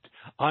mystery just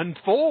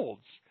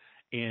unfolds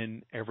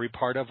in every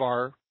part of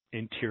our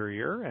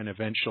interior, and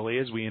eventually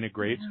as we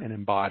integrate and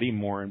embody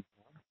more and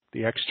more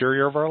the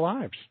exterior of our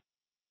lives.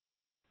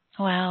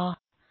 Wow.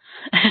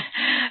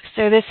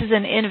 So this is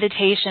an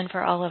invitation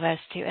for all of us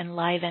to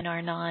enliven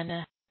our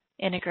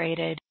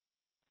non-integrated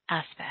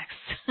aspects.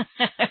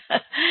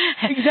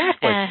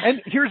 Exactly.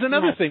 And here's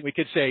another thing we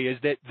could say is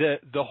that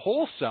the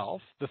whole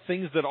self, the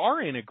things that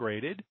are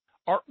integrated,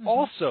 are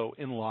also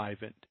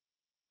enlivened,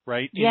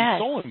 right? Yes. In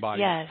soul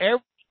embodiment. Yes.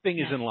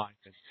 Everything is enlivened.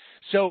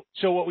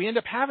 So what we end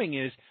up having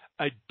is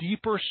a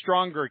deeper,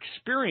 stronger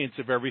experience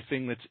of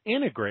everything that's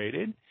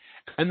integrated.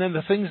 And then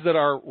the things that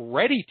are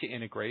ready to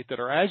integrate, that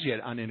are as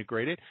yet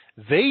unintegrated,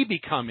 they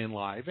become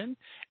enlivened.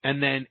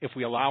 And then if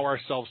we allow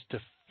ourselves to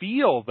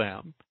feel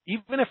them,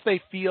 even if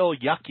they feel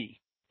yucky,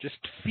 just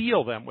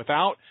feel them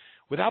without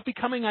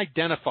becoming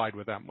identified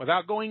with them,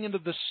 without going into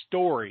the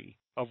story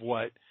of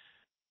what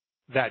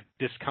that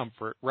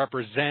discomfort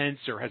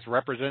represents or has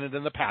represented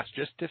in the past,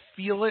 just to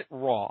feel it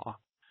raw,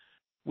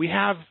 we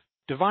have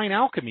divine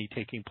alchemy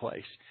taking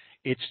place.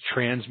 It's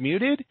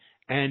transmuted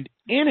and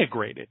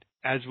integrated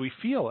as we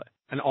feel it.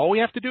 And all we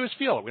have to do is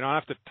feel it. We don't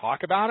have to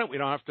talk about it. We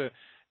don't have to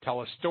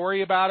tell a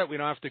story about it. We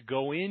don't have to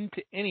go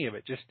into any of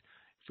it. If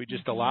we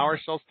just allow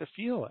ourselves to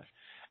feel it.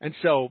 And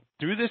so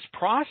through this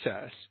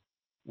process,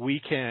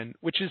 we can,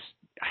 which is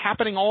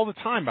happening all the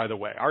time, by the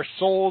way, our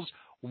souls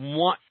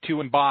want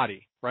to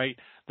embody, right?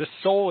 The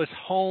soul is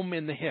home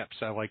in the hips,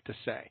 I like to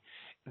say.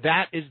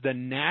 That is the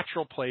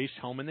natural place,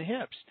 home in the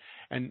hips.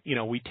 And,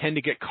 we tend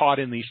to get caught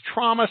in these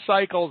trauma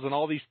cycles and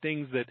all these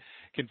things that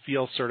can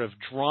feel sort of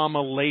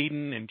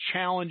drama-laden and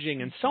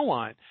challenging and so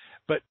on.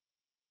 But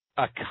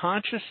a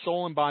conscious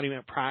soul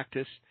embodiment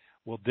practice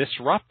will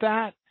disrupt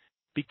that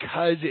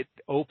because it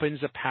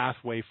opens a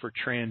pathway for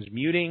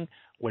transmuting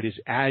what is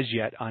as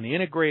yet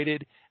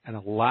unintegrated and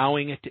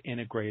allowing it to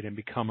integrate and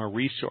become a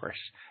resource.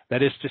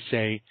 That is to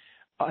say,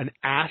 an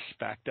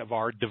aspect of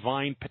our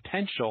divine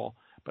potential.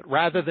 But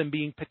rather than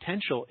being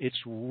potential, it's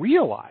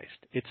realized.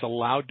 It's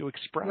allowed to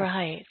express.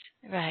 Right.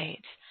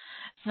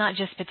 It's not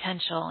just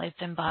potential, it's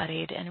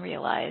embodied and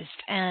realized.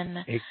 And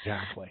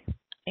exactly.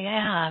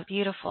 Yeah,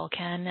 beautiful,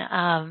 Ken.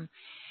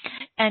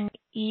 And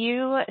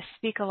you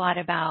speak a lot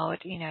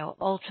about,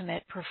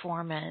 ultimate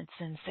performance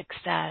and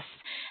success.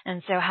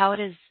 And so how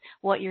does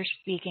what you're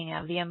speaking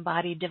of, the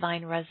embodied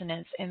divine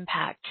resonance,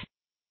 impact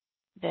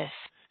this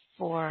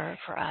for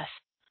us?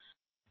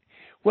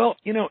 Well,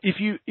 if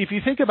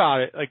you think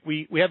about it, like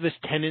we have this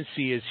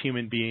tendency as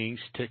human beings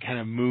to kind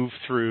of move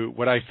through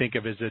what I think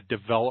of as a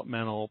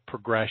developmental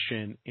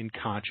progression in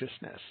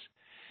consciousness.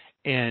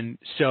 And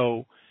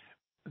so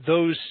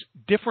those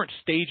different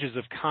stages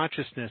of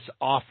consciousness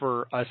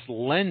offer us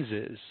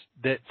lenses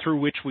that through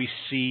which we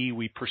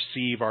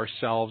perceive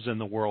ourselves and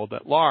the world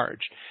at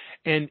large.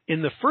 And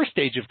in the first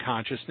stage of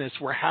consciousness,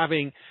 we're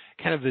having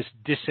kind of this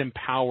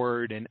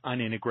disempowered and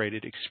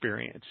unintegrated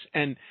experience.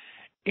 And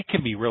it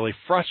can be really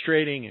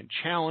frustrating and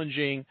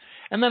challenging.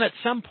 And then at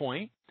some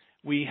point,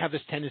 we have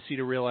this tendency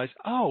to realize,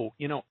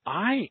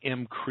 I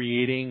am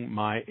creating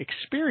my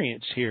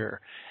experience here.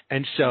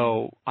 And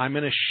so I'm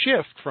going to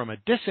shift from a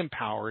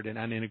disempowered and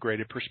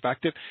unintegrated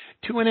perspective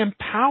to an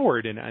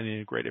empowered and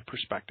unintegrated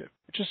perspective,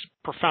 which is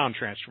profound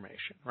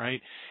transformation,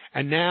 right?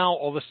 And now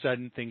all of a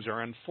sudden things are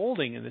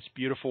unfolding in this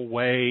beautiful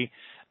way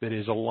that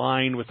is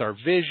aligned with our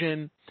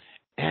vision.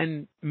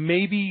 And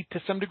maybe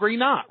to some degree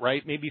not,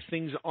 right? Maybe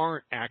things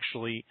aren't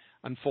actually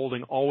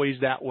unfolding always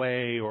that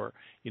way, or,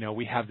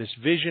 we have this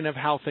vision of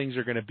how things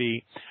are going to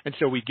be. And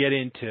so we get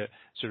into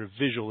sort of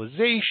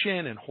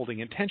visualization and holding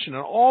intention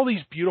and all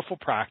these beautiful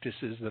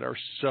practices that are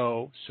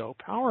so, so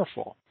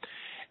powerful.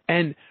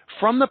 And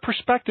from the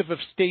perspective of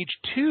stage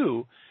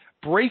 2,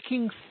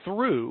 breaking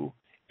through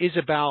is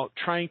about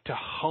trying to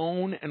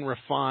hone and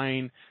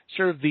refine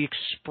sort of the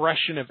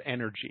expression of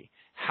energy.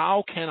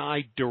 How can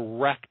I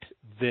direct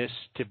this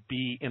to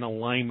be in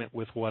alignment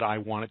with what I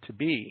want it to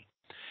be?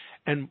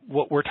 And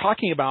what we're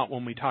talking about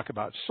when we talk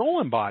about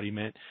soul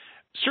embodiment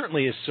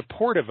certainly is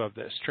supportive of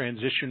this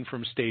transition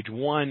from stage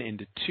 1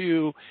 into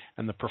 2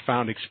 and the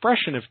profound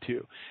expression of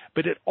 2.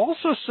 But it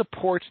also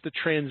supports the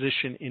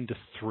transition into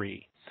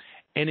 3.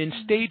 And in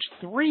stage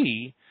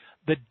 3,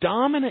 the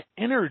dominant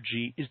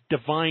energy is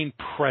divine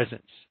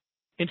presence.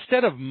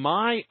 Instead of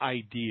my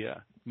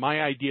idea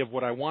of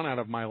what I want out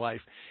of my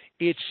life,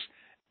 it's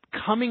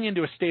coming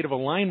into a state of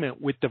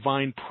alignment with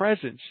divine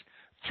presence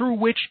through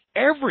which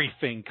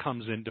everything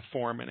comes into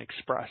form and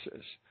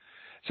expresses.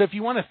 So if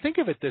you want to think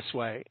of it this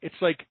way, it's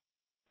like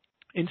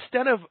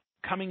instead of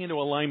coming into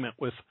alignment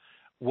with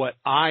what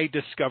I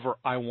discover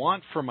I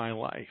want for my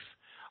life,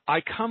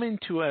 I come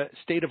into a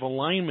state of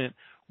alignment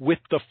with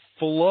the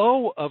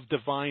flow of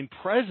divine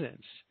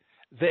presence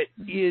that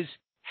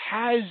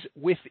has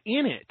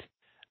within it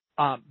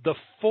the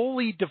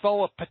fully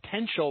developed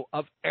potential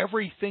of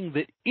everything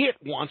that it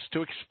wants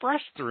to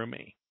express through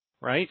me,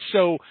 right?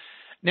 So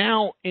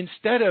now,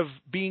 instead of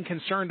being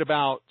concerned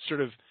about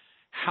sort of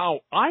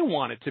how I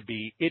want it to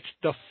be, it's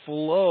the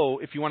flow,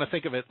 if you want to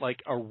think of it like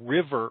a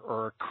river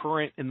or a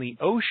current in the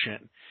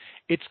ocean.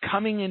 It's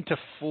coming into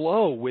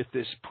flow with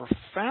this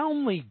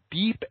profoundly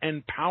deep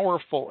and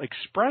powerful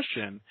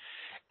expression.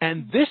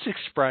 And this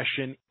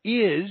expression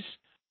is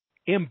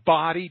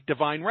embodied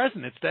divine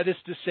resonance. That is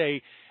to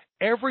say,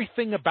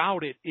 everything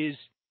about it is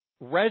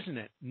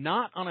resonant,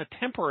 not on a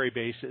temporary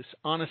basis,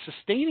 on a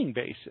sustaining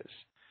basis.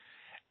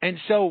 And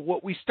so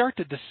what we start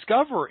to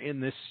discover in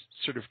this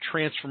sort of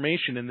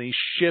transformation, in these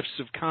shifts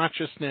of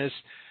consciousness,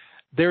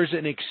 there's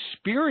an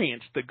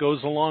experience that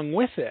goes along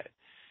with it.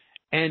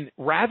 And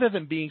rather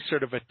than being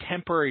sort of a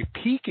temporary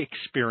peak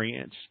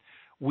experience,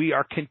 we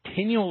are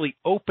continually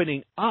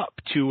opening up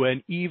to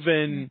an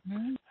even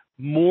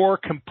more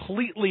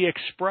completely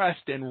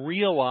expressed and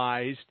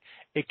realized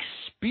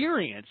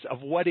experience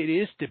of what it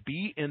is to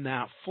be in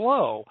that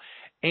flow.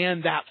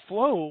 And that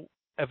flow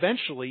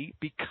eventually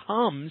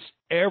becomes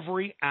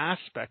every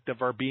aspect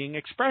of our being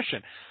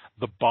expression,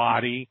 the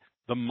body,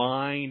 the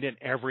mind, and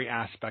every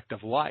aspect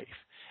of life.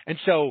 And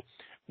so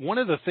one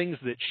of the things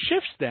that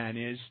shifts then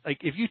is, like,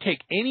 if you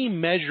take any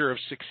measure of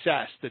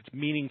success that's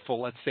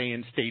meaningful, let's say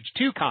in stage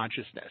 2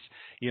 consciousness,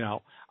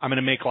 I'm going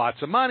to make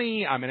lots of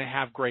money, I'm going to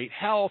have great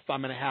health,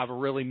 I'm going to have a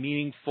really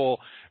meaningful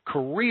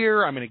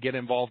career, I'm going to get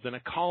involved in a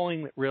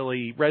calling that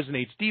really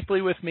resonates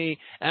deeply with me,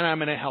 and I'm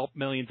going to help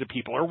millions of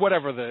people, or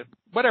whatever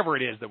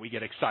it is that we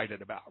get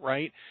excited about,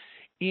 right?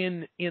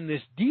 In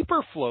this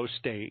deeper flow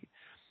state,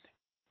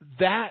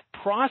 that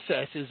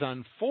process is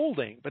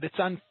unfolding, but it's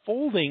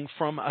unfolding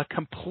from a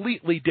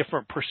completely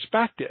different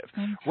perspective.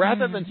 Mm-hmm.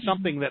 Rather than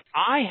something that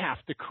I have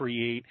to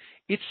create,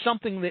 it's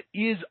something that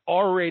is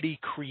already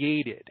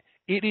created.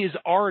 It is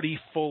already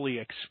fully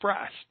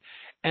expressed.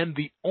 And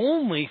the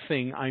only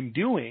thing I'm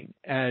doing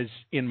as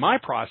in my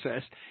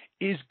process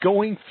is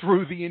going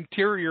through the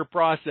interior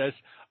process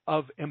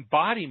of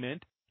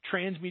embodiment,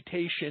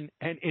 transmutation,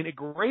 and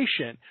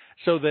integration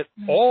so that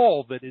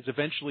all that is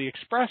eventually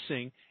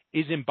expressing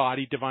is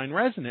embodied divine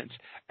resonance.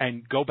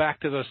 And go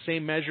back to those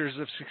same measures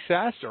of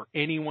success or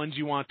any ones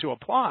you want to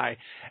apply.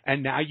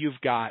 And now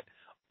you've got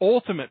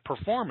ultimate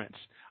performance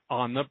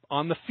on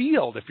the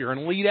field. If you're an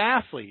elite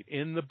athlete,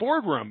 in the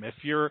boardroom, if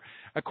you're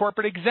a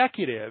corporate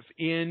executive,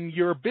 in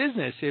your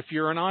business, if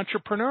you're an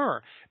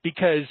entrepreneur,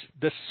 because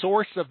the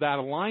source of that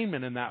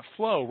alignment and that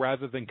flow,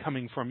 rather than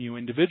coming from you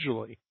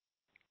individually,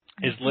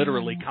 is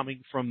literally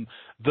coming from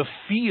the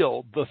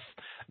field,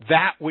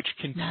 that which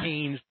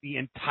contains the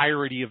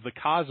entirety of the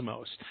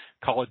cosmos.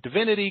 Call it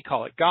divinity,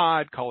 call it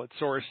God, call it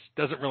source.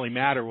 Doesn't really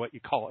matter what you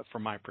call it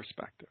from my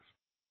perspective.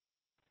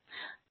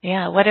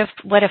 Yeah, what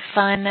a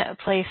fun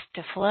place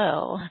to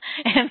flow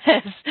in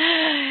this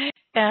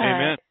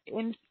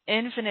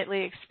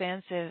infinitely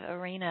expansive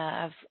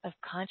arena of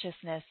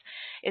consciousness.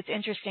 It's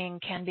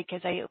interesting, Ken,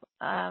 because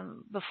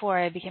before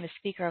I became a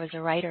speaker, I was a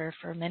writer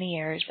for many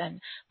years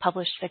and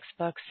published 6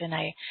 books, and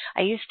I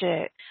used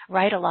to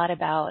write a lot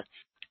about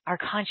our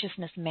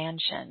consciousness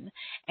mansion,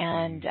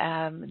 and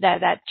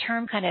that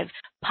term kind of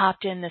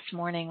popped in this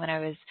morning when I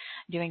was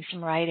doing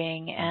some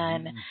writing,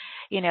 and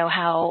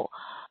how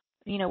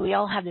we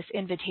all have this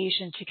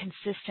invitation to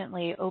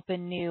consistently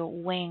open new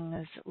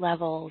wings,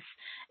 levels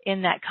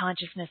in that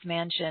consciousness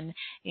mansion,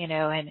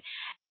 and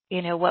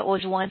what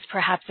was once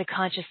perhaps a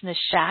consciousness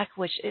shack,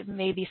 which it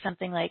may be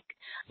something like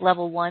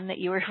level 1 that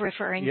you were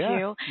referring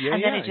to,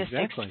 and then it just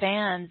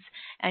expands,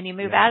 and you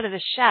move out of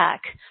the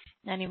shack,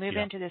 and you move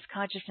into this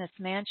consciousness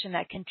mansion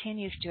that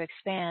continues to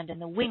expand,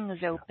 and the wings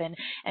open,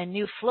 and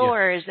new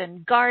floors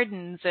and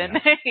gardens, and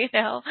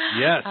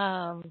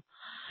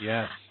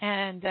Yes.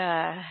 And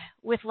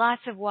with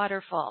lots of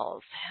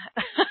waterfalls.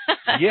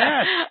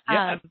 Yes.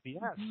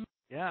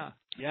 Yeah.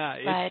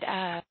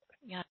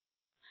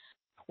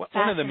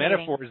 One of the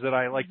metaphors that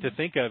I like to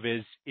think of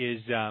is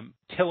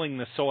tilling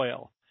the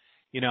soil.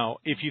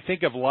 If you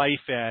think of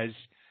life as,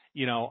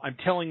 I'm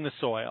tilling the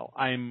soil,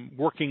 I'm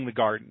working the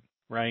garden,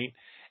 right?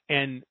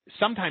 And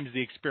sometimes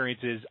the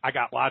experience is I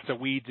got lots of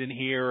weeds in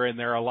here, and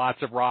there are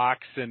lots of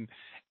rocks and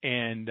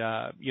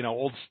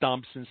old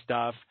stumps and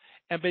stuff.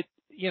 But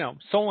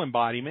soul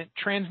embodiment,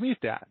 transmute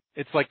that.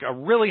 It's like a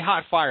really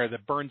hot fire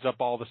that burns up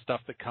all the stuff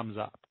that comes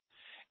up.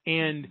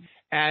 And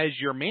as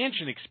your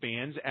mansion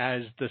expands,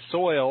 as the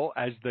soil,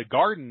 as the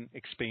garden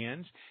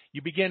expands,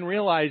 you begin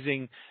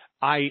realizing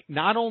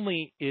not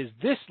only is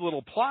this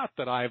little plot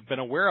that I've been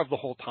aware of the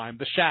whole time,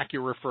 the shack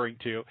you're referring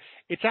to,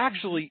 it's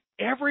actually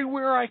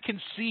everywhere I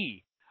can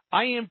see.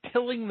 I am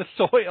tilling the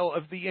soil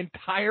of the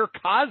entire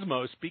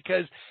cosmos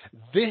because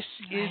this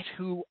is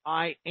who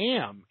I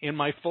am in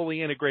my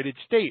fully integrated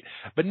state.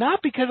 But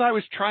not because I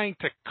was trying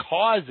to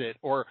cause it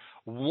or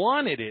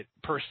wanted it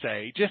per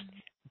se. Just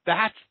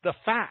that's the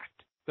fact.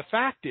 The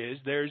fact is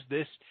there's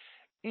this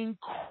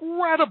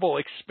incredible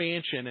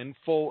expansion and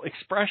full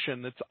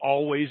expression that's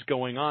always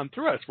going on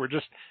through us. We're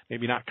just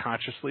maybe not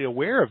consciously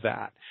aware of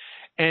that.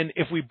 And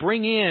if we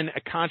bring in a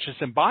conscious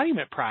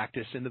embodiment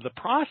practice into the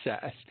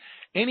process,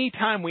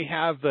 anytime we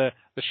have the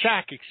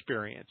shack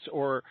experience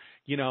or,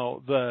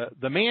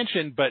 the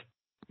mansion, but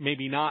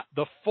maybe not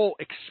the full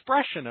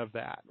expression of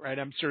that, right?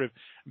 I'm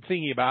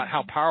thinking about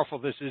how powerful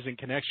this is in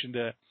connection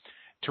to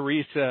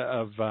Teresa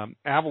of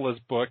Avila's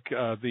book,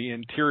 The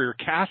Interior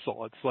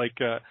Castle. It's like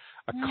a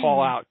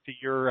call out to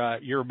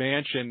your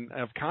mansion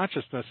of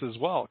consciousness as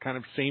well, kind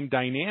of same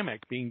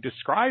dynamic being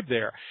described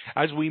there.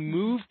 As we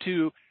move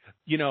to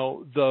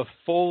the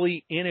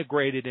fully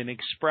integrated and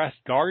expressed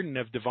garden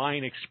of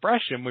divine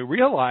expression, we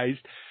realize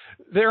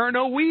there are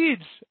no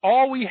weeds.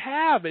 All we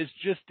have is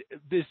just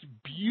this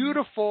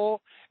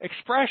beautiful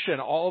expression,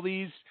 all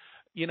these,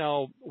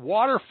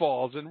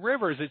 waterfalls and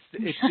rivers. It's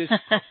this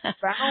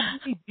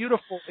profoundly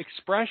beautiful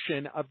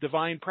expression of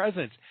divine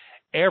presence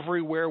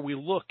everywhere we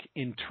look,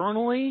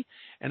 internally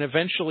and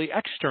eventually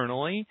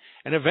externally.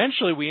 And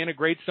eventually we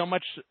integrate so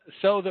much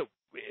so that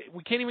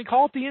we can't even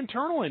call it the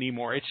internal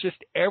anymore. It's just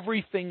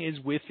everything is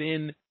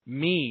within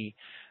me.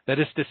 That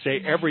is to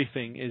say,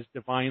 everything is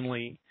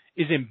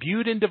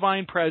imbued in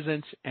divine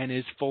presence and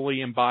is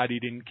fully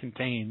embodied and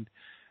contained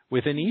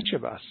within each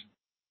of us.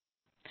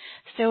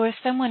 So if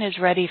someone is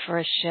ready for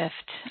a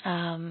shift,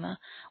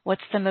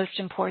 what's the most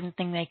important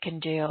thing they can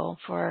do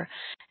for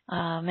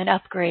an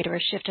upgrade or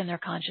a shift in their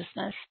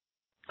consciousness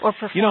or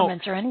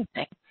performance or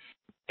anything?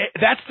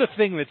 That's the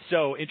thing that's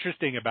so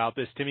interesting about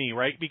this to me,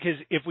 right? Because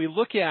if we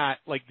look at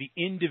like the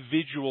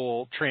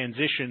individual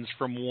transitions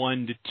from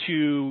 1 to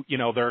 2,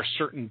 there are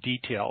certain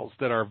details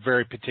that are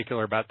very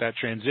particular about that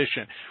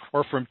transition.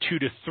 Or from 2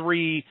 to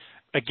 3,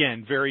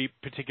 again, very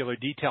particular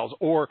details.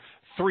 Or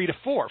 3 to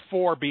 4,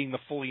 4 being the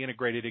fully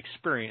integrated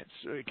experience.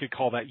 We could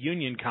call that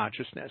union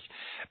consciousness.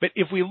 But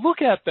if we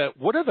look at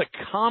what are the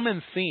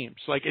common themes?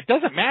 Like, it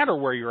doesn't matter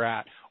where you're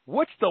at.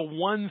 What's the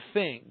one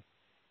thing?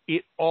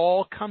 It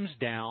all comes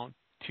down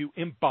to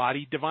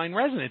embodied divine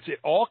resonance. It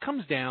all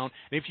comes down,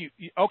 and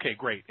okay,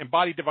 great,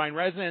 embodied divine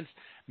resonance,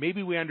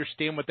 maybe we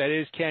understand what that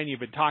is, Ken, you've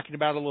been talking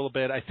about it a little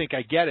bit, I think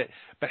I get it,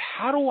 but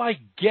how do I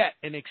get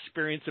an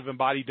experience of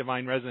embodied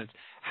divine resonance?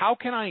 How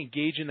can I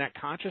engage in that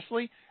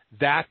consciously?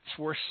 That's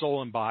where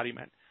soul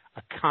embodiment,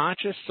 a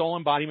conscious soul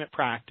embodiment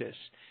practice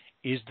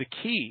is the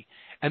key.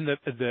 And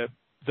the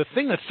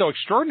thing that's so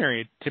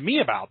extraordinary to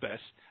me about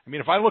this, I mean,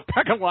 if I look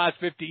back on the last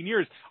 15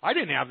 years, I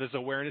didn't have this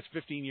awareness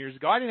 15 years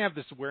ago. I didn't have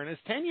this awareness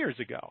 10 years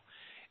ago.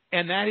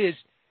 And that is,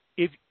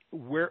 if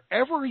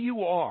wherever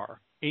you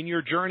are in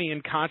your journey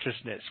in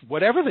consciousness,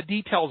 whatever the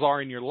details are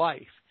in your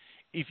life,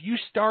 if you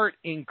start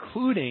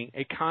including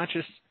a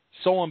conscious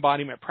soul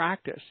embodiment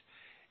practice,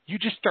 you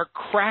just start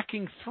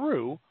cracking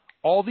through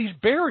all these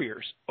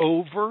barriers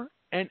over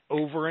and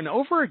over and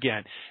over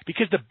again.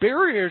 Because the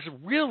barriers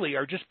really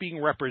are just being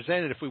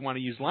represented, if we want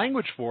to use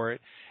language for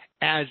it,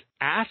 as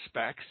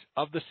aspects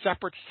of the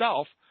separate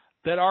self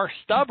that are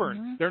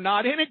stubborn. They're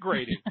not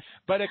integrated.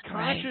 But a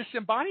conscious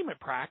embodiment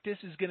practice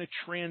is going to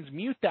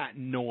transmute that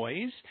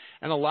noise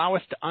and allow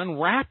us to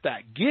unwrap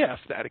that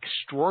gift, that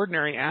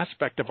extraordinary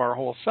aspect of our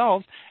whole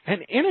selves,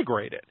 and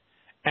integrate it.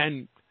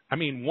 And, I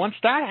mean, once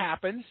that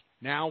happens,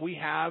 now we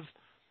have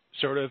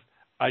sort of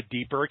a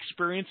deeper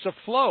experience of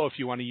flow, if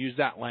you want to use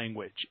that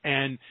language.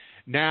 And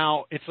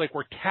now it's like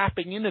we're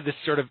tapping into this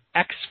sort of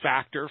X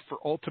factor for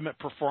ultimate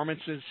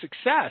performance and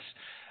success.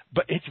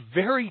 But it's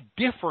very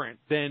different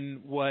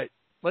than what,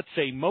 let's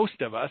say,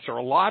 most of us or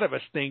a lot of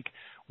us think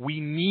we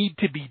need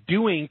to be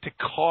doing to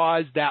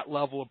cause that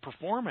level of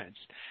performance.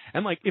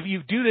 And like if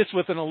you do this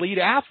with an elite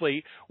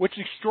athlete, what's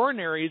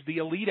extraordinary is the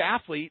elite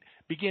athlete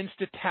begins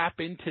to tap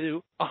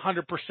into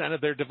 100%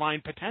 of their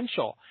divine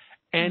potential.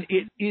 And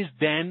it is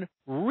then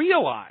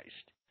realized.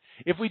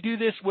 If we do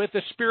this with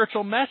a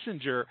spiritual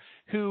messenger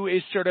who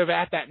is sort of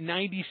at that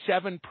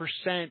 97%,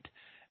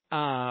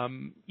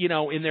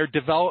 in their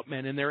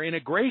development and their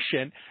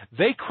integration,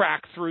 they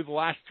crack through the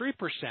last 3%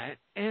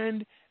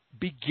 and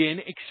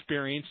begin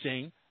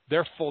experiencing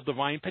their full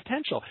divine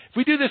potential. If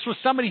we do this with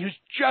somebody who's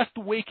just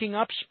waking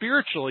up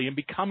spiritually and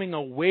becoming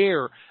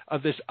aware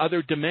of this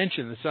other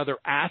dimension, this other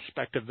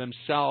aspect of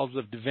themselves,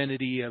 of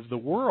divinity, of the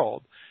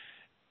world,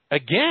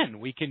 again,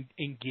 we can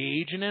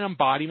engage in an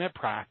embodiment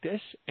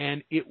practice,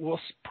 and it will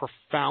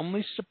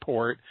profoundly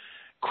support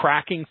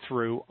cracking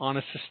through on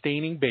a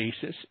sustaining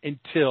basis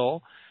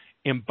until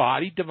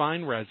embodied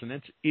divine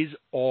resonance is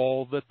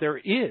all that there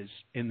is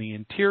in the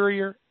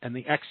interior and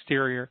the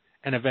exterior,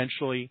 and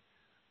eventually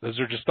those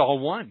are just all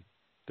one.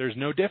 There's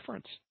no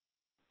difference.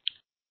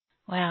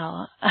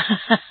 Wow.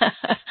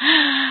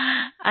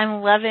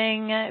 I'm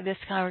loving this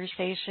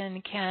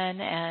conversation,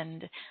 Ken,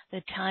 and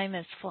the time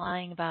is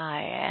flying by.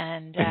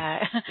 And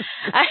I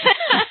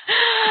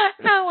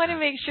want to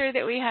make sure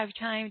that we have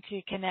time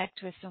to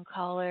connect with some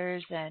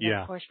callers and,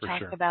 of course,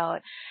 talk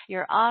about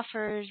your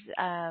offers,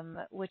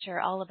 which are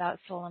all about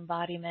soul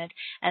embodiment,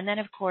 and then,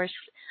 of course,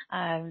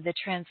 the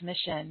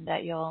transmission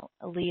that you'll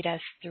lead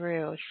us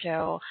through.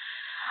 So,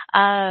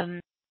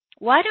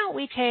 why don't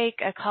we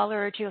take a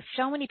caller or two?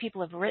 So many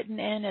people have written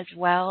in as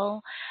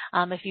well.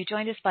 If you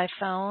joined us by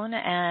phone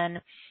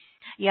and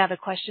you have a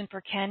question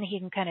for Ken, he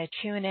can kind of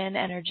tune in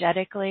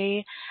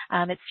energetically.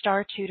 It's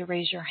 *2 to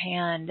raise your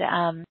hand.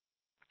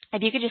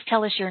 If you could just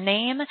tell us your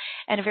name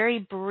and a very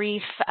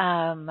brief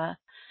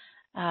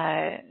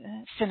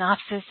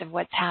synopsis of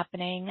what's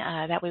happening.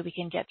 That way we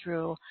can get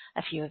through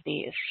a few of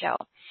these. So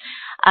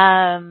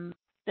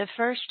the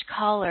first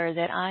caller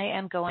that I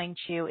am going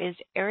to is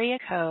area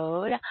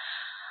code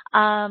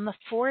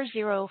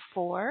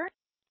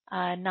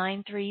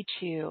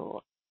 404-932.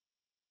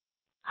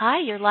 Hi,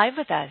 you're live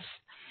with us.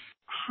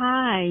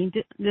 Hi,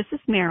 this is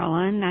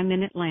Marilyn. I'm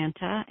in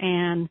Atlanta,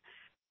 and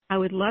I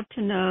would love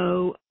to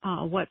know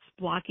what's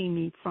blocking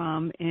me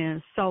from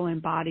is soul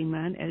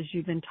embodiment, as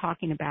you've been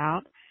talking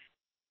about.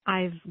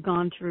 I've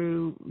gone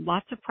through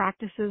lots of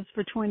practices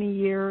for 20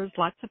 years,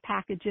 lots of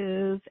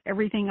packages,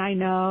 everything I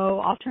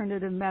know,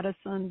 alternative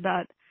medicine,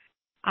 but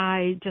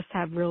I just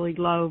have really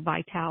low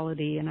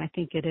vitality, and I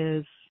think it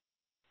is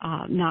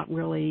not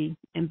really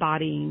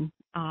embodying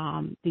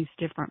these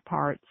different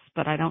parts,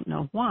 but I don't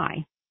know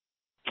why.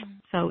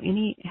 So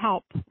any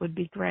help would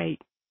be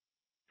great.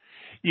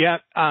 Yeah,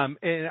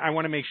 and I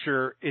want to make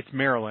sure it's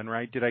Marilyn,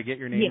 right? Did I get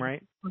your name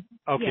right?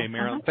 Okay, Yes,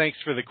 Marilyn, thanks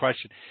for the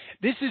question.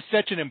 This is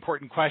such an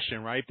important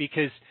question, right?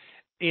 Because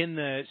in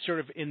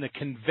the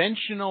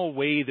conventional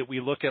way that we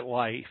look at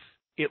life,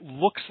 it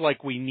looks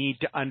like we need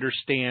to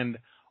understand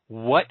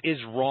what is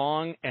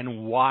wrong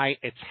and why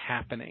it's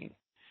happening.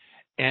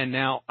 And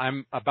now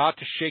I'm about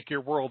to shake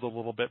your world a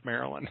little bit,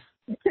 Marilyn.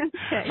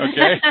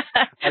 Okay.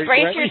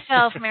 Brace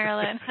yourself,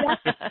 Marilyn.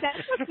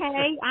 That's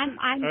okay. I'm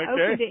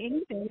open to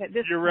anything at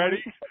this You're point.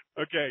 ready?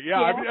 Okay.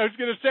 Yeah. I was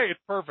going to say it's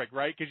perfect,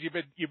 right? Because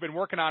you've been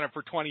working on it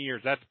for 20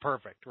 years. That's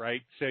perfect,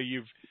 right? So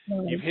you've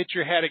hit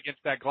your head against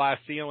that glass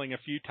ceiling a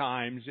few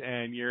times,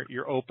 and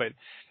you're open.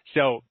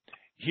 So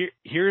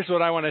here's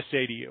what I want to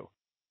say to you.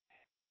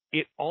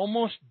 It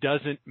almost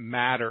doesn't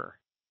matter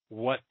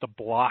what the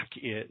block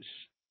is,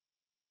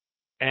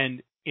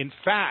 and in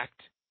fact,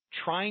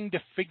 trying to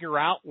figure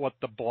out what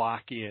the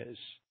block is,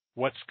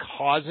 what's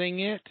causing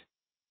it,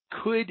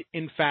 could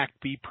in fact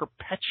be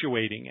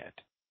perpetuating it.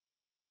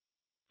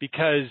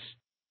 Because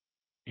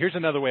here's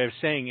another way of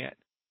saying it.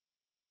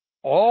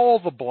 All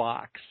the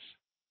blocks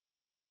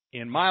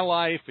in my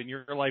life, in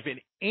your life, in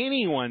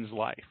anyone's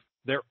life,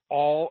 they're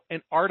all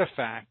an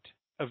artifact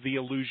of the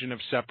illusion of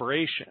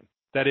separation.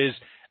 That is,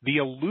 the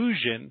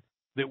illusion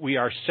that we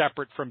are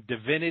separate from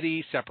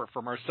divinity, separate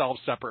from ourselves,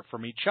 separate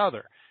from each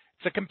other.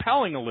 It's a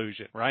compelling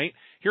illusion, right?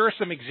 Here are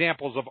some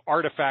examples of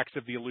artifacts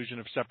of the illusion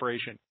of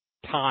separation.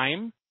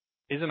 Time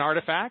is an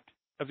artifact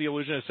of the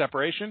illusion of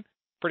separation.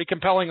 Pretty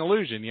compelling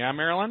illusion, yeah,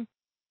 Marilyn?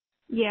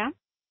 Yeah.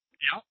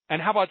 Yeah.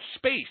 And how about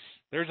space?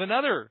 There's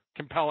another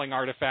compelling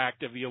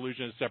artifact of the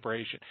illusion of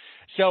separation.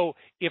 So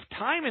if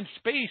time and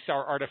space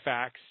are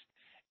artifacts,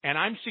 and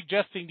I'm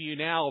suggesting to you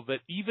now that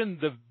even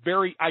the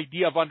very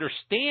idea of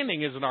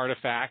understanding is an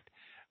artifact,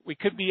 we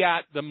could be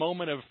at the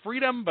moment of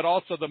freedom, but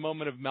also the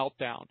moment of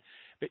meltdown.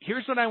 But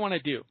here's what I want to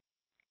do.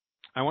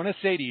 I want to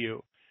say to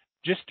you,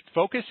 just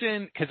focus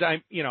in, because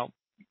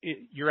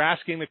you're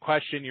asking the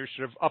question, you're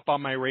sort of up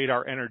on my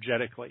radar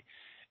energetically.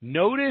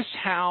 Notice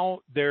how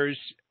there's,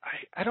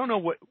 I don't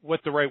know what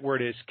the right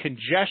word is,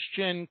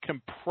 congestion,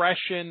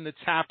 compression that's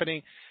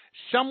happening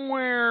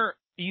somewhere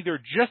either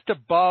just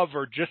above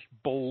or just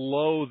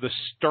below the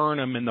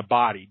sternum in the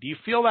body. Do you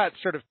feel that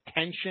sort of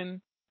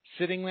tension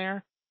sitting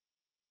there?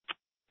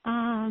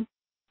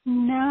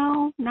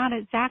 No, not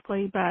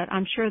exactly, but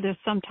I'm sure there's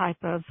some type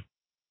of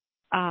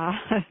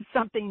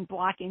something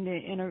blocking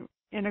the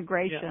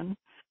integration.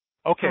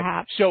 Yeah. Okay,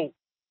 perhaps. So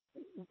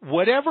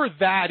whatever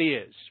that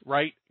is,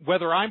 right,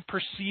 whether I'm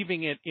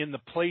perceiving it in the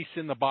place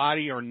in the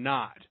body or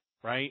not,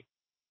 right,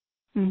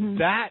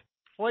 that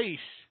place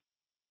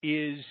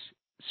is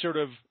sort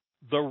of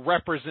the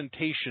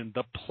representation,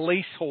 the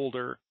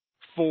placeholder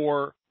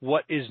for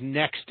what is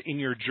next in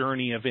your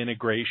journey of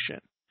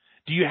integration.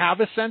 Do you have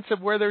a sense of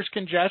where there's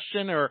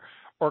congestion or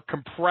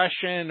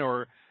compression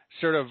or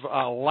sort of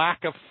a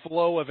lack of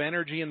flow of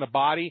energy in the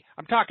body?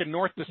 I'm talking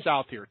north to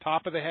south here,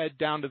 top of the head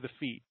down to the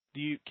feet.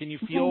 Can you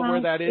feel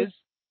where that is?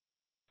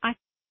 I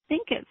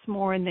think it's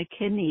more in the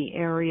kidney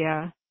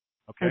area.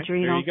 Okay,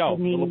 adrenal, there you go,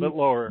 kidney, a little bit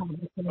lower.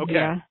 Okay.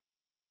 Yeah.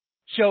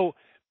 So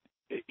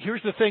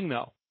here's the thing,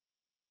 though.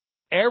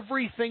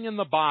 Everything in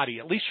the body,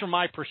 at least from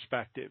my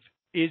perspective,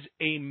 is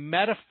a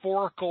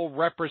metaphorical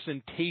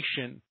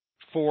representation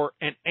for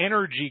an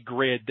energy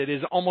grid that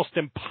is almost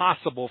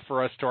impossible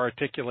for us to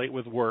articulate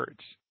with words,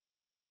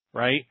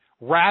 right?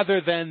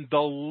 Rather than the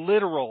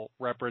literal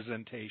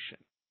representation,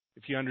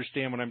 if you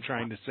understand what I'm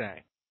trying to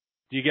say.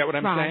 Do you get what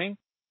I'm saying?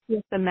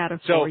 It's a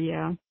metaphor, so,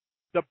 yeah.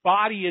 The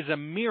body is a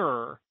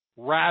mirror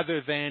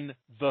rather than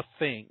the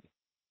thing,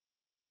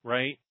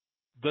 right?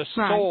 The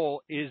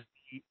soul is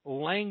the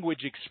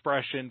language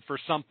expression for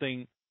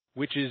something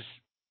which is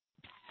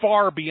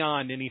far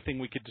beyond anything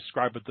we could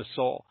describe with the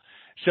soul.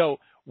 So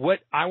what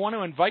I want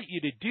to invite you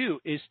to do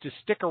is to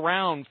stick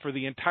around for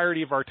the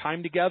entirety of our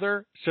time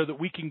together so that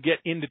we can get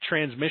into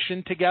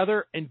transmission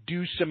together and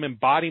do some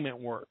embodiment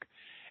work.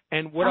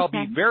 And what I'll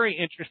be very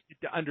interested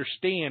to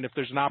understand, if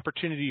there's an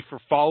opportunity for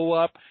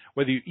follow-up,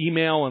 whether you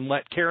email and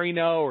let Carrie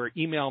know or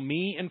email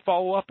me and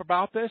follow up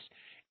about this,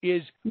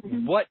 is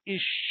what is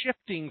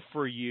shifting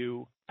for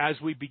you as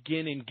we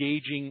begin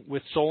engaging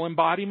with soul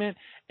embodiment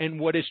and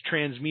what is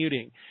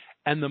transmuting.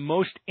 And the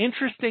most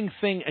interesting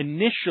thing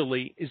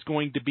initially is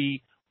going to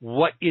be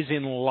what is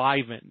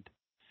enlivened,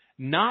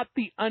 not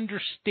the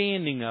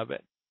understanding of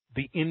it,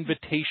 the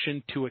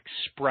invitation to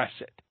express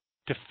it,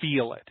 to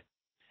feel it.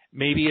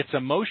 Maybe it's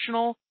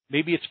emotional,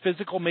 maybe it's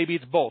physical, maybe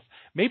it's both.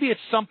 Maybe it's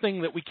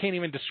something that we can't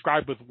even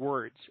describe with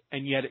words,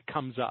 and yet it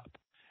comes up.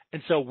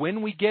 And so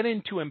when we get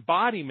into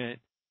embodiment,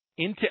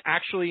 into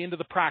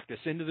the practice,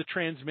 into the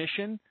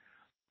transmission,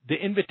 the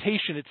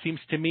invitation, it seems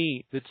to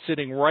me, that's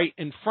sitting right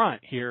in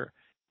front here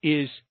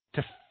is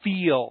to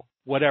feel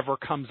whatever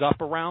comes up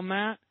around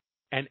that.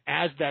 And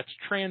as that's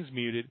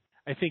transmuted,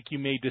 I think you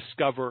may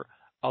discover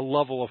a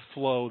level of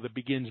flow that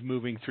begins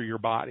moving through your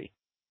body.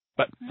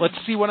 But let's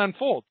see what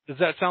unfolds. Does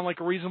that sound like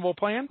a reasonable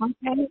plan?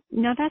 Okay.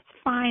 No, that's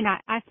fine.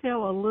 I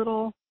feel a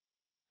little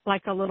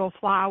like a little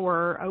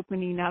flower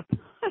opening up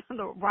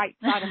the right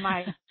side of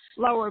my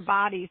lower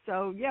body.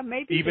 So yeah,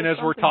 maybe even as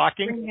we're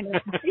talking.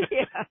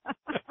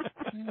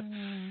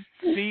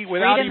 See,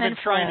 without Freedom even and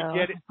trying flow.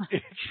 to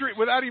get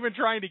without even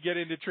trying to get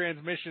into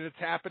transmission, it's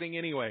happening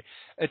anyway.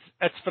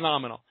 That's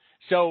phenomenal.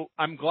 So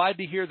I'm glad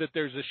to hear that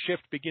there's a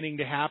shift beginning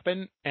to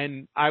happen,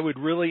 and I would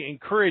really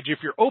encourage, if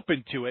you're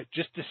open to it,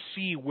 just to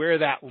see where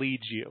that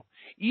leads you.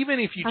 Even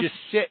if you just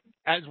sit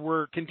as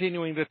we're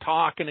continuing to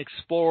talk and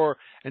explore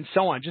and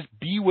so on, just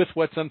be with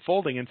what's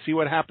unfolding and see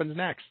what happens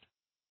next.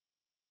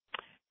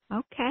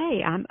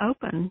 Okay, I'm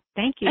open.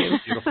 Thank you.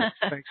 Beautiful.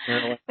 Thanks,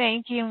 Marilyn.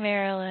 Thank you,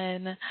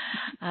 Marilyn.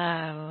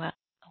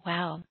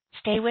 Wow.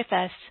 Stay with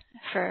us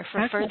for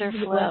further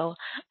flow.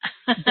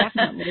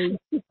 Definitely.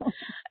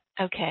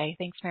 Okay.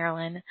 Thanks,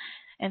 Marilyn.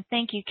 And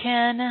thank you,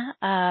 Ken.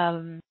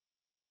 That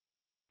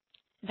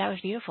was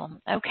beautiful.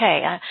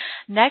 Okay.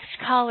 Next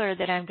caller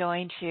that I'm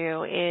going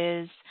to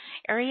is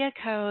area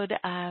code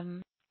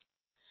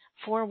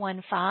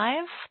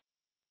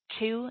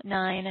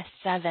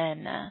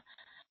 415297.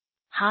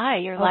 Hi,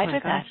 you're live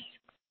with us.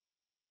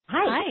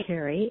 Hi,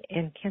 Terry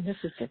and Ken. This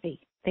is Vivi.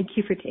 Thank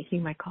you for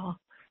taking my call.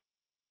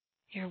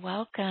 You're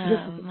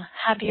welcome.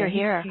 Happy you're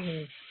here.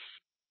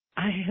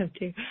 I am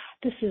too.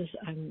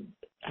 I'm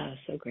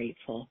so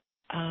grateful.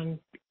 I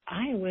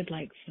would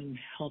like some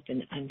help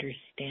in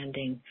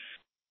understanding.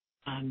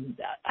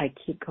 I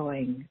keep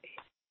going,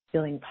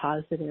 feeling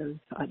positive.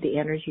 The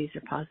energies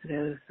are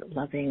positive,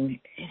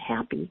 loving, and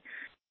happy.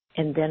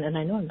 And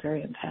I know I'm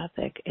very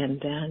empathic, and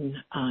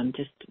then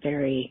just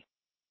very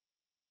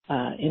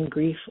in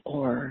grief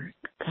or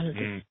kind of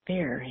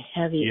despair,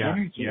 heavy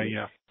energy.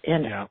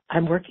 And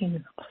I'm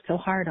working so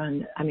hard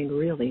on,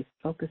 really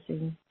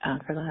focusing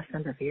for the last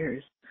number of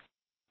years.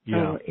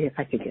 So if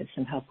I could get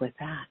some help with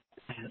that.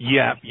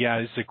 Yeah,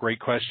 this is a great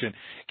question.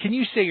 Can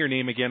you say your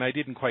name again? I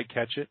didn't quite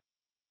catch it.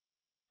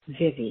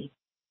 Vivi.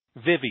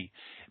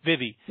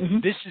 Mm-hmm.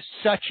 This is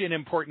such an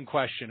important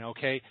question,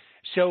 okay?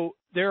 So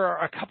there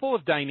are a couple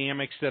of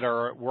dynamics that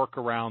are at work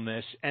around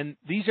this, and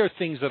these are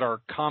things that are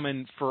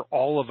common for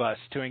all of us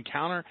to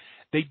encounter.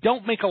 They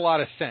don't make a lot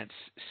of sense,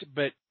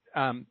 but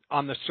on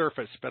the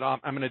surface, but I'm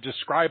going to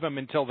describe them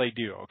until they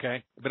do,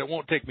 okay? But it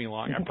won't take me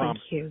long, I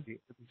promise. Thank you.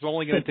 It's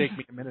only going to take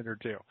me a minute or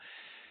two.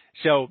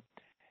 So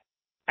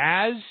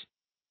as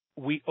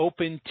we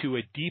open to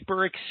a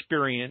deeper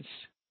experience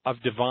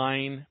of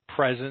divine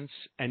presence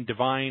and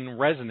divine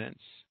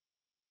resonance,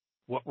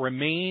 what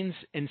remains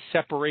in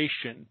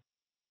separation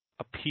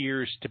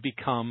appears to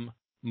become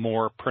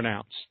more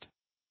pronounced.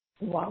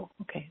 Wow.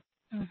 Okay.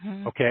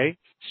 Mm-hmm. Okay?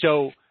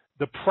 So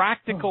the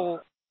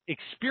practical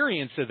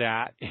experience of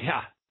that,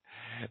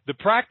 the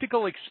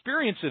practical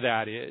experience of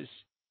that is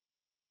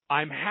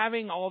I'm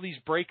having all these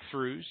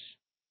breakthroughs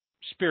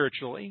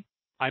spiritually.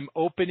 I'm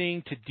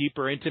opening to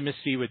deeper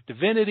intimacy with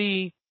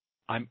divinity.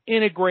 I'm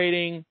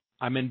integrating.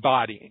 I'm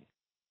embodying,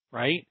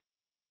 right?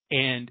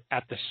 And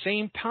at the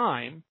same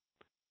time,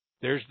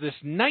 there's this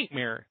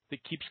nightmare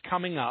that keeps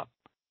coming up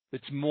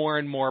that's more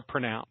and more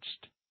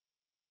pronounced.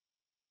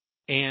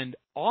 And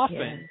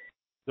often,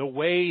 the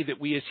way that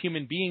we as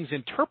human beings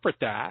interpret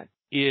that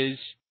is,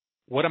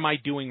 what am I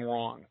doing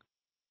wrong?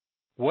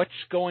 What's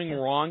going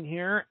wrong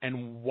here,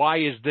 and why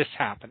is this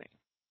happening?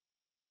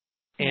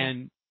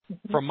 And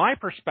from my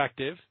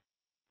perspective,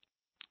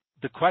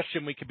 the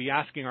question we could be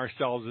asking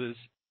ourselves is,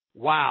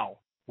 wow,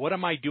 what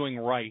am I doing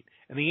right?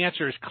 And the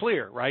answer is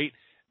clear, right?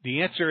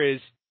 The answer is,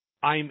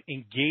 I'm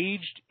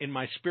engaged in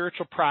my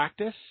spiritual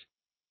practice,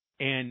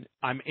 and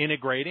I'm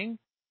integrating,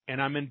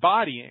 and I'm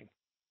embodying.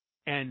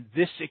 And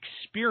this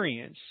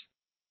experience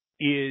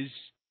is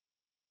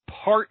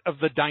part of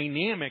the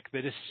dynamic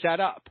that is set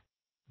up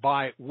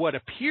by what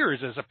appears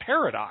as a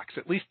paradox,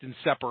 at least in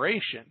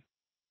separation.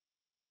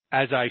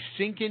 As I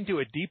sink into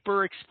a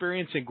deeper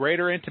experience and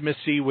greater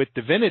intimacy with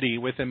divinity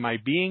within my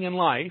being and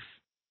life,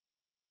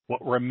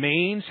 what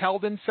remains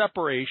held in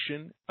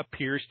separation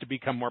appears to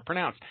become more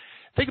pronounced.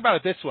 Think about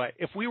it this way.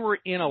 If we were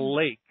in a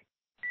lake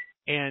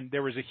and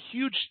there was a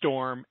huge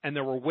storm and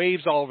there were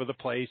waves all over the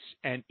place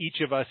and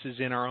each of us is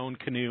in our own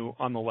canoe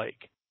on the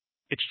lake,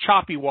 it's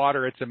choppy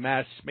water, it's a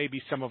mess,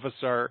 maybe some of us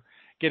are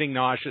getting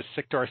nauseous,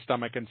 sick to our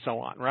stomach, and so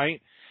on,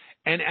 right?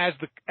 And as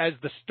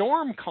the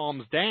storm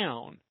calms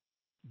down,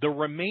 the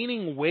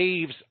remaining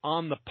waves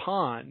on the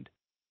pond,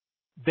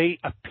 they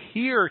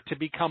appear to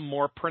become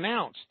more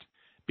pronounced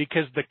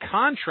because the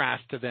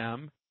contrast to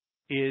them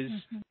is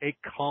a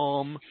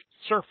calm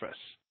surface.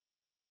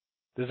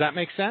 Does that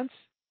make sense?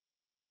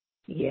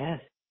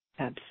 Yes,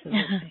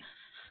 absolutely.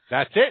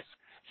 That's it.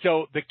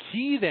 So the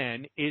key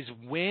then is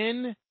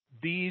when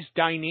these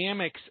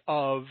dynamics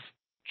of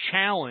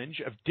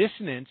challenge, of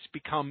dissonance,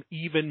 become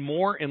even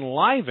more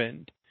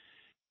enlivened,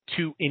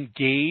 to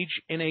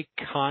engage in a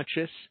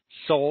conscious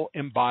soul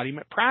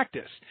embodiment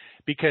practice.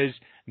 Because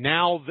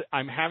now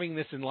I'm having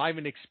this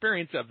enlivened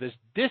experience of this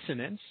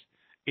dissonance,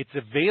 it's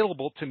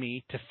available to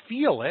me to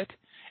feel it,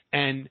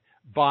 and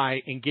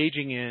by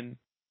engaging in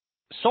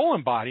soul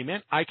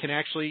embodiment, I can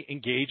actually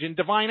engage in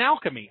divine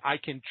alchemy. I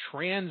can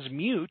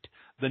transmute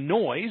the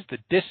noise, the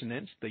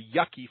dissonance, the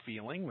yucky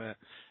feeling, the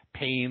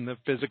pain, the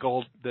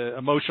physical, the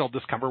emotional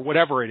discomfort,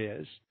 whatever it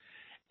is,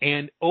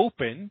 and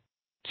open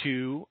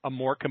to a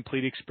more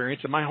complete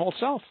experience of my whole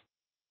self.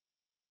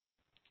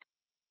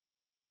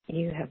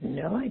 You have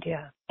no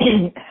idea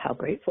how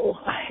grateful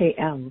I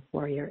am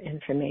for your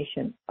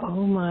information.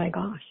 Oh my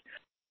gosh.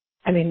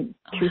 I mean,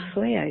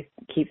 truthfully, I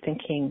keep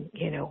thinking,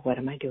 what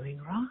am I doing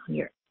wrong?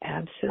 You're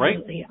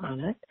absolutely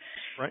on it.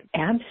 Right.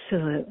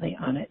 Absolutely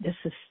on it. This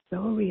is so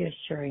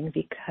reassuring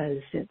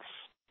because it's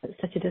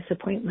such a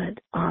disappointment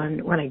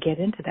when I get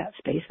into that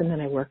space and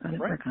then I work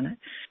on it.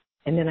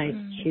 And then I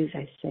choose,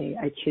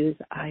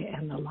 I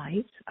am the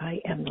light, I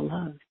am the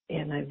love.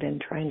 And I've been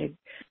trying to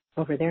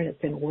over there and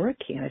it's been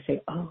working. I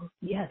say, oh,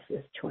 yes,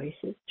 it's choice,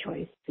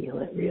 feel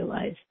it,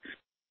 realize.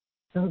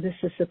 So this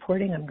is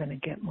supporting. I'm going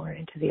to get more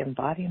into the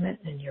embodiment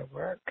in your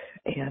work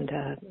and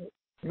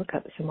look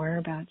up some more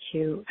about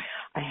you.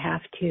 I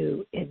have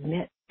to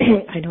admit,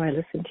 I know I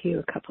listened to you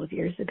a couple of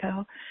years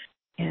ago,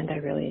 and I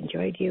really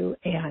enjoyed you,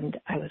 and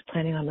I was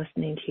planning on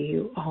listening to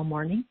you all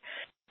morning,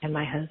 and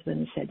my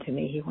husband said to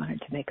me he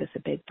wanted to make us a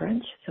big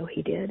brunch, so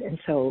he did, and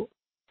so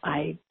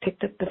I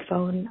picked up the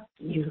phone.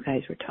 You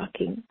guys were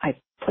talking. I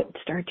put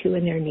star 2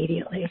 in there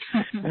immediately,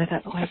 and I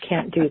thought, I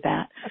can't do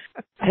that.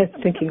 I was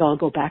thinking I'll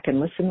go back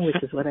and listen,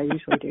 which is what I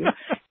usually do.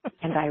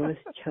 And I was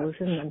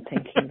chosen. I'm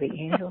thinking the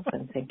angels.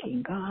 I'm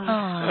thinking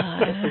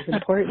God. This is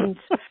important.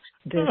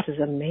 This is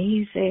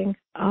amazing.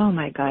 Oh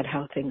my God,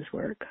 how things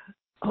work.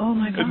 Oh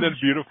my God. Isn't that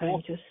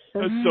beautiful?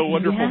 That's so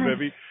wonderful, yes.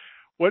 Vivi.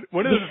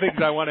 One of the things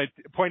I want to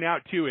point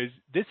out too is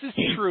this is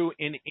true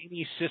in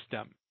any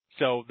system.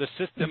 So the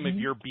system of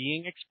your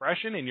being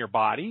expression in your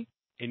body,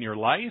 in your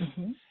life,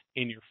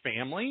 in your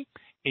family,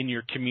 in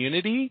your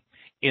community,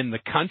 in the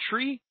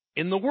country,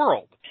 in the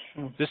world.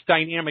 This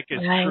dynamic is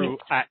true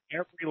at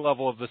every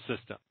level of the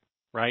system,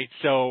 right?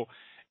 So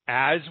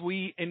as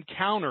we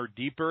encounter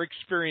deeper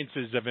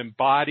experiences of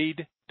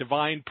embodied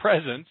divine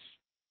presence,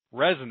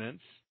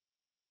 resonance,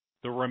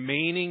 the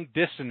remaining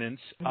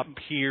dissonance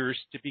appears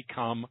to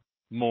become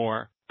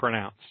more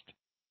pronounced.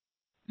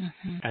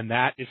 And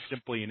that is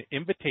simply an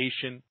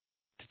invitation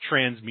to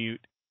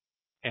transmute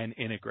and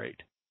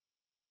integrate.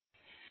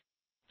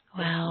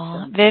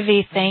 Well,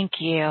 Vivi, thank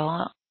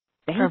you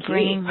for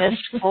bringing this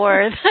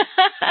forth. Oh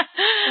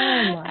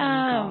my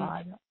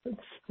God.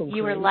 So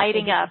you were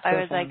lighting up. I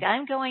was like,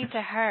 I'm going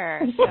to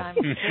her. So I'm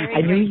very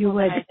I knew you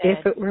would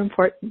if it were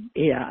important.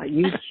 Yeah,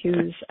 you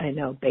choose, I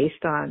know,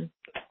 based on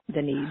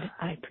the need.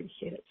 I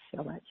appreciate it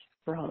so much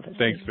for all of us.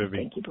 Thanks, Vivi.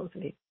 Thank you, both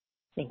of you.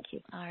 Thank you.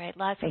 All right.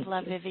 Lots of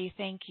love, Vivi.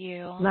 Thank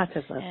you. Lots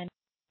of love. And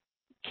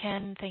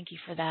Ken, thank you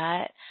for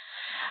that.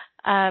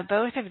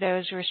 Both of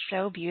those were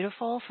so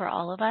beautiful for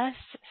all of us.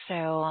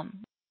 So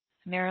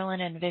Marilyn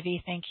and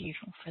Vivi, thank you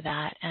for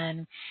that.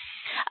 And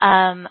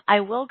I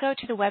will go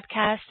to the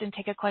webcast and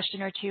take a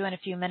question or two in a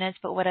few minutes,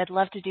 but what I'd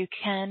love to do,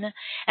 Ken,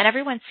 and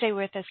everyone stay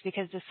with us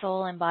because the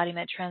soul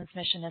embodiment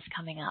transmission is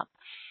coming up.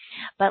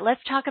 But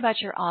let's talk about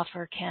your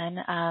offer,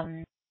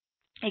 Ken.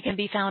 It can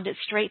be found at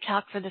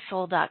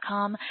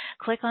straighttalkforthesoul.com.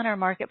 Click on our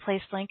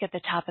marketplace link at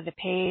the top of the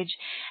page,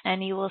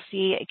 and you will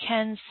see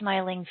Ken's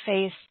smiling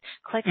face.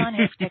 Click on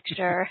his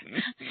picture,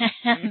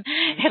 and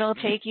it'll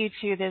take you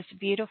to this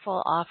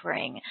beautiful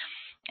offering.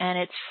 And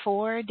it's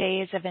 4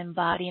 days of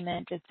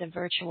embodiment. It's a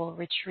virtual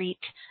retreat,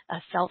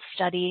 a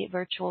self-study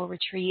virtual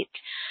retreat.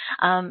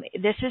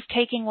 This is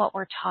taking what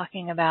we're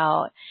talking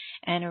about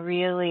and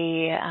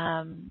really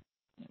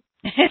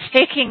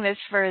taking this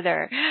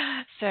further.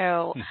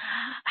 So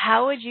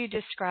how would you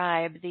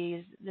describe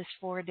this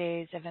 4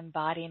 days of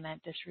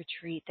embodiment, this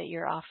retreat that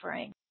you're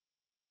offering?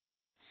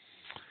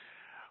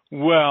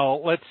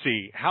 Well, let's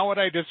see. How would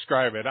I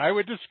describe it? I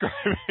would describe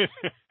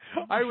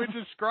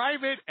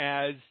it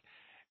as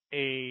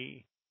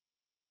a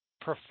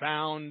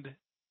profound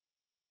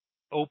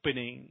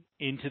opening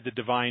into the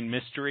divine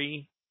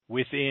mystery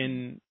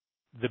within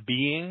the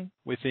being,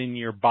 within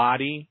your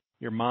body,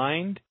 your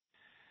mind.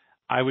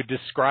 I would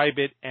describe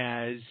it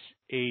as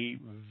a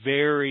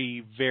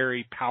very,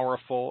 very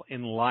powerful,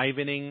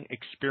 enlivening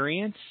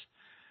experience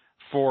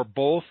for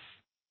both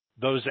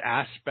those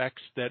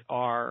aspects that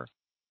are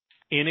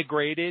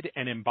integrated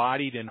and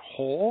embodied and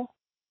whole,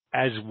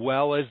 as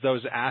well as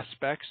those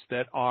aspects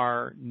that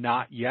are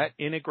not yet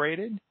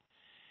integrated.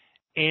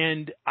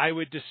 And I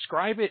would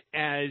describe it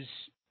as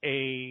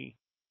an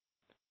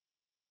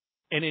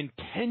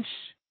intense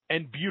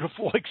and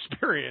beautiful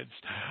experience.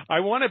 I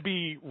want to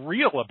be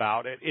real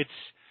about it. It's,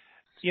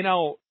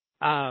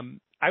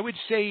 I would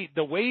say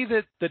the way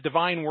that the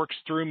divine works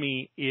through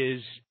me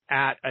is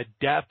at a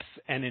depth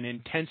and an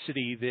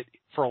intensity that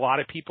for a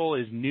lot of people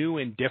is new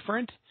and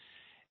different,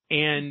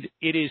 and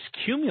it is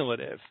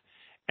cumulative.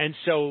 And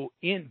so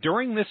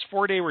during this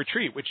 4-day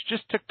retreat, which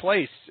just took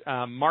place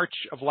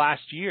March of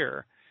last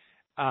year,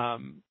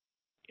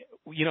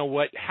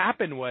 what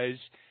happened was,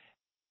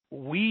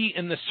 we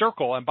in the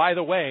circle, and by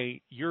the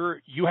way,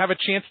 you have a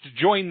chance to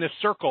join this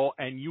circle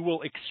and you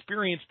will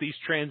experience these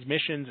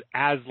transmissions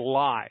as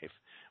live.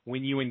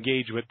 when you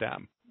engage with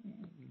them.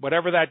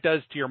 Whatever that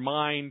does to your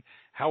mind,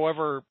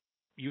 however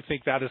you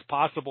think that is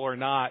possible or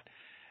not,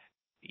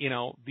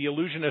 the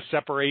illusion of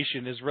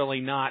separation is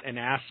really not an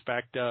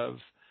aspect of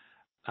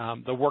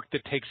the work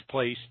that takes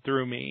place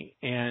through me.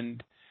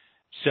 And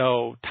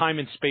so time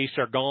and space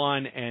are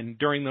gone, and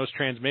during those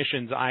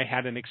transmissions, I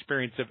had an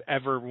experience of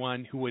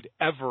everyone who would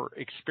ever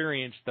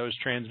experience those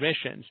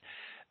transmissions.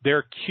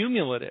 They're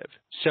cumulative.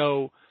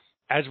 So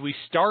as we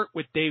start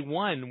with day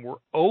one, we're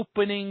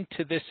opening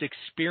to this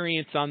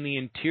experience on the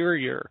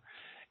interior.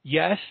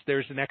 Yes,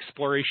 there's an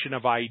exploration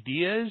of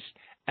ideas,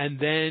 and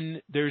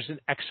then there's an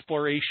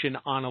exploration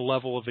on a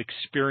level of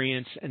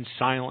experience and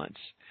silence.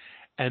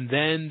 And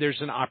then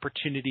there's an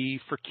opportunity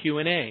for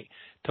Q&A,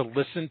 to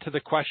listen to the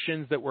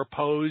questions that were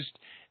posed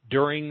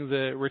during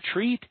the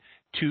retreat,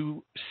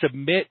 to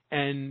submit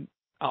and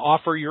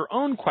offer your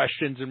own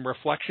questions and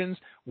reflections,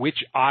 which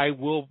I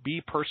will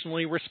be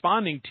personally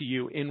responding to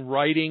you in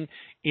writing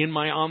in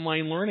my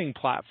online learning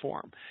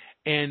platform.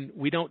 And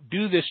we don't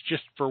do this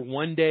just for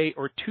 1 day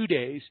or 2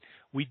 days.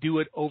 We do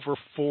it over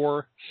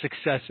 4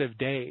 successive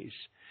days.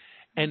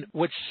 And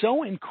what's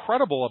so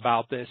incredible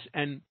about this,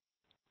 and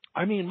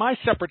I mean, my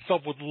separate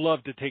self would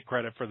love to take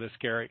credit for this,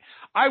 Carrie.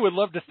 I would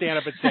love to stand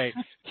up and say,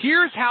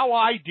 here's how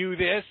I do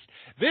this.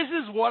 This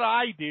is what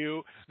I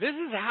do. This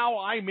is how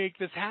I make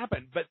this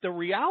happen. But the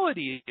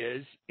reality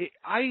is,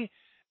 I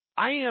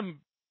am,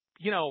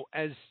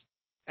 as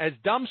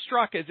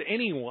dumbstruck as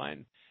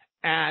anyone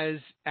as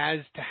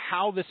to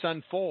how this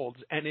unfolds.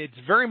 And it's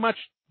very much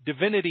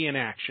divinity in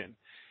action.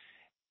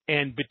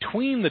 And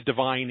between the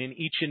divine and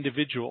each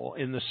individual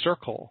in the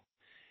circle,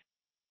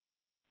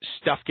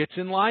 stuff gets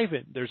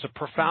enlivened. There's a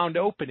profound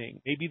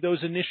opening. Maybe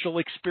those initial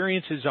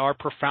experiences are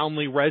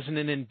profoundly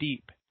resonant and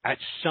deep. At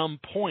some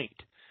point,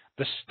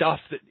 the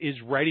stuff that is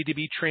ready to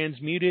be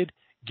transmuted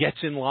gets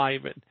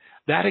enlivened.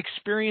 That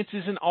experience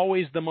isn't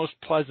always the most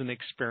pleasant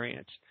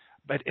experience,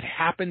 but it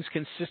happens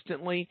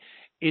consistently.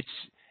 It's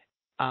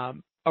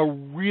a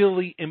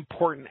really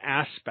important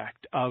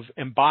aspect of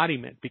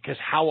embodiment, because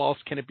how else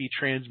can it be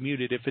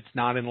transmuted if it's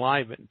not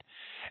enlivened?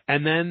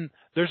 And then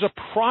there's a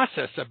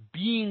process of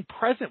being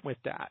present with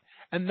that.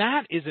 And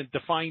that isn't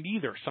defined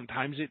either.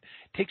 Sometimes it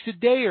takes a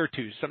day or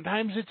two.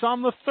 Sometimes it's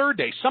on the 3rd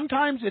day.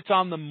 Sometimes it's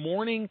on the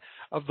morning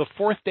of the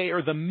 4th day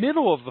or the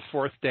middle of the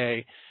 4th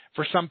day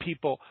for some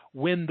people,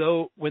 when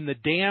the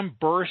dam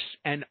bursts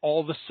and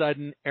all of a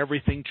sudden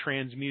everything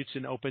transmutes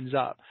and opens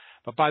up.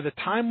 But by the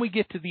time we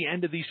get to the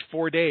end of these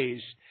 4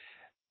 days,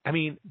 I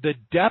mean, the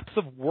depth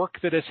of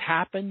work that has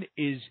happened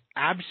is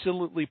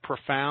absolutely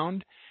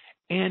profound.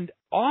 And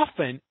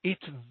often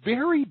it's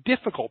very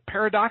difficult.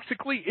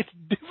 Paradoxically, it's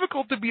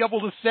difficult to be able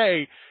to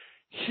say,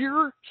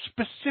 here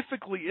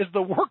specifically is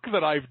the work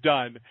that I've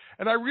done.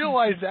 And I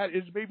realize that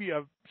is maybe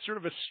a sort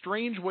of a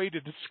strange way to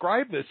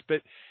describe this,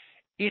 but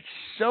it's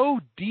so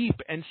deep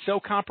and so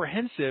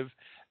comprehensive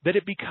that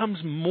it becomes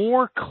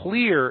more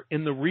clear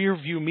in the rear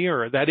view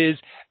mirror. That is,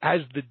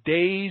 as the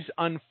days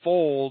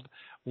unfold,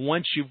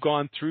 once you've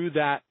gone through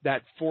that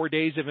 4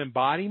 days of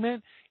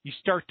embodiment, you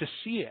start to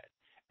see it.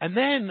 And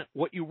then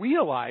what you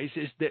realize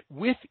is that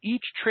with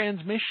each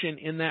transmission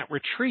in that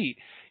retreat,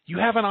 you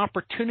have an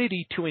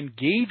opportunity to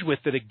engage with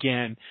it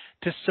again,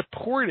 to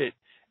support it,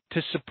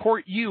 to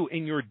support you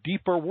in your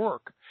deeper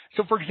work.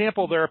 So, for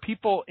example, there are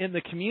people in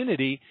the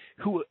community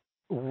who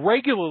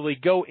regularly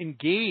go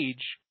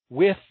engage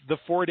with the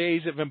 4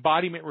 days of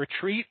embodiment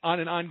retreat on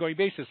an ongoing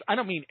basis. I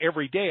don't mean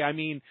every day. I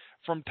mean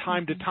from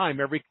time to time,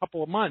 every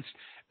couple of months,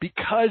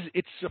 because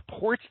it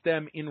supports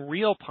them in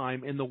real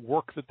time in the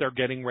work that they're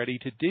getting ready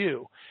to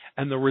do.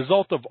 And the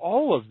result of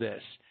all of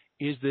this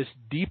is this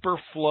deeper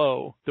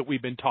flow that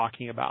we've been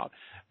talking about,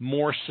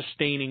 more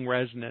sustaining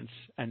resonance,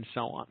 and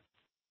so on.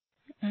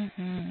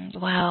 Mm-hmm.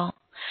 Wow.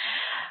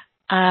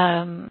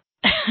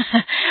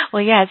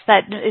 Well, yeah,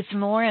 it's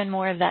more and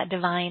more of that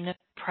divine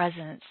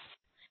presence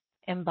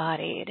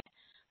embodied,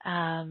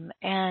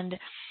 and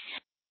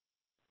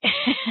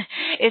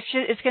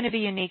it's going to be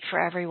unique for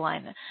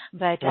everyone,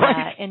 but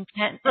Right.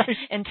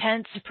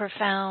 intense,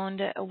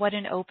 profound. What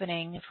an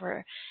opening,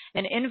 for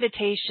an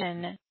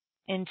invitation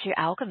into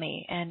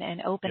alchemy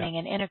and opening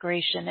and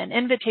integration, an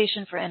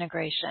invitation for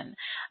integration.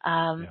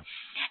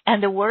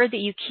 And the word that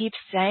you keep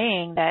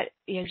saying that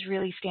is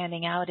really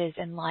standing out is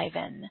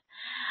enliven.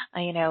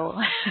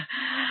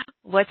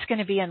 What's going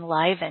to be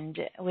enlivened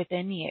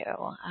within you?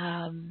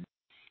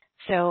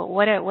 So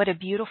what a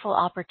beautiful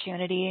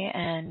opportunity.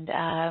 And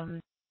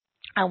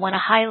I want to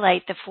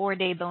highlight the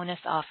 4-day bonus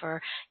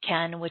offer,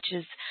 Ken, which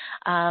is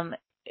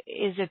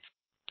a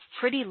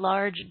pretty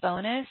large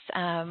bonus.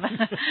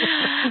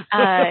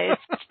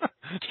 It's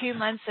 2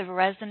 months of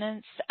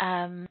resonance.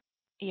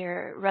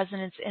 Your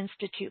Resonance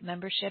Institute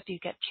membership, you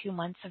get 2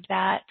 months of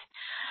that.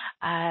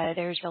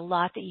 There's a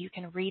lot that you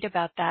can read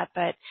about that,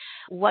 but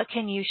what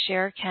can you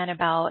share, Ken,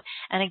 about,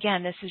 and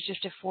again, this is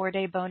just a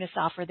 4-day bonus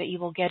offer that you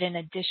will get in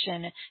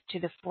addition to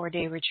the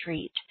 4-day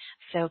retreat.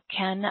 So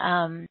Ken,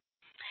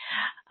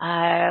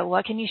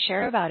 what can you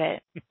share about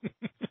it?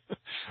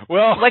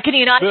 Well, what can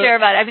you not share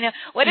about it? I mean,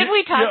 what did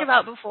we talk yeah,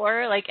 about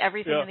before? Like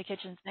everything yeah. in the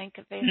kitchen sink,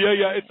 basically?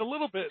 Yeah, it's a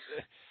little bit.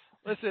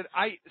 Listen,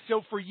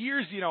 so for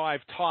years,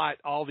 I've taught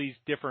all these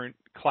different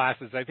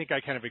classes. I think I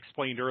kind of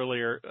explained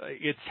earlier,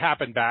 it's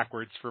happened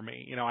backwards for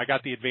me. I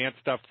got the advanced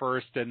stuff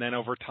first, and then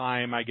over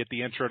time I get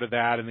the intro to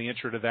that and the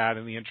intro to that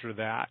and the intro to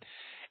that.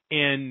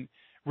 And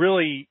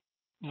really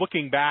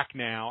looking back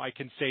now, I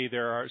can say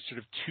there are sort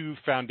of two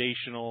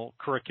foundational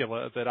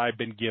curricula that I've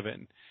been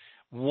given.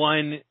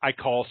 One I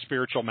call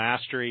spiritual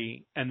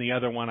mastery, and the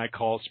other one I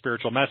call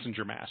spiritual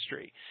messenger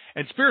mastery.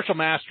 And spiritual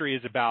mastery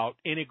is about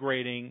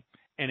integrating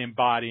and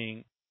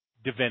embodying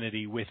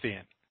divinity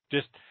within.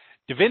 Just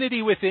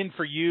divinity within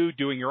for you,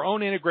 doing your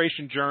own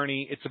integration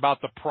journey. It's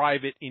about the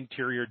private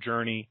interior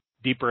journey,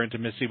 deeper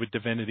intimacy with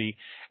divinity,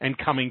 and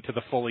coming to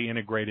the fully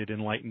integrated,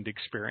 enlightened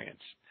experience.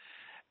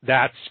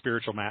 That's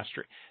spiritual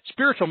mastery.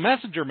 Spiritual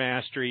messenger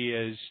mastery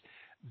is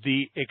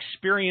the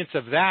experience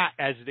of that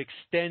as it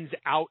extends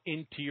out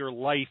into your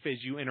life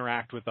as you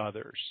interact with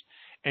others.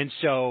 And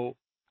so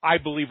I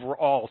believe we're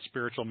all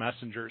spiritual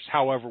messengers,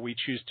 however we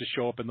choose to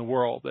show up in the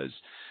world as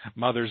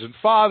mothers and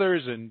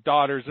fathers and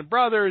daughters and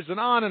brothers and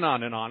on and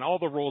on and on, all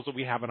the roles that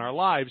we have in our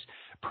lives,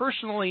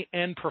 personally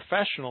and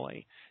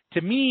professionally.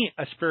 To me,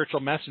 a spiritual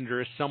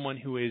messenger is someone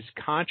who is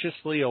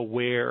consciously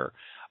aware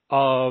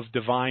of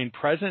divine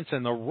presence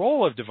and the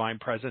role of divine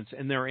presence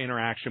in their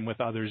interaction with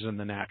others in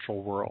the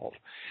natural world.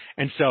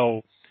 And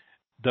so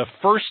the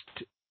first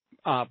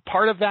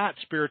part of that,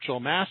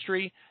 spiritual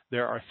mastery,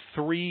 there are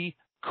three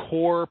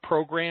core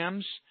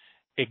programs: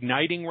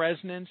 igniting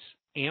resonance,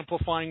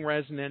 amplifying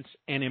resonance,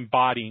 and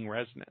embodying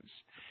resonance.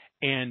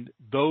 And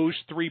those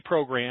three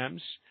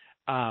programs,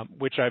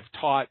 which I've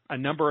taught a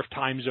number of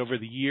times over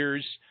the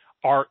years,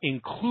 are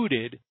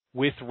included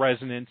with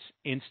Resonance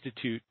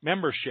Institute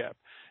membership.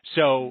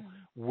 So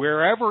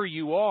wherever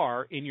you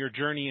are in your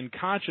journey in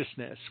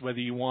consciousness, whether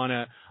you want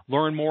to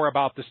learn more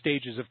about the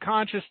stages of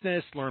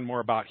consciousness, learn more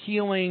about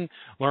healing,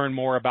 learn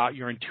more about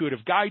your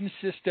intuitive guidance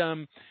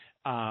system,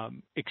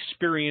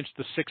 experience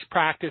the 6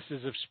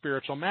 practices of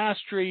spiritual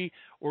mastery,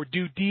 or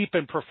do deep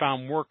and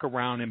profound work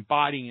around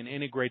embodying and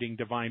integrating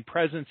divine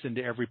presence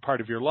into every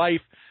part of your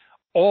life,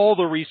 all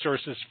the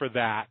resources for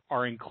that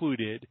are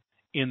included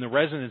in the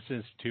Resonance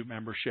Institute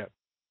membership,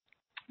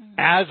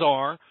 as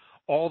are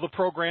all the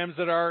programs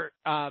that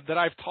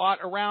I've taught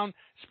around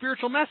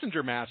spiritual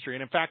messenger mastery.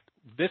 And in fact,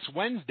 this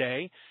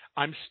Wednesday,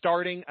 I'm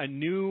starting a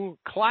new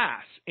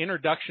class,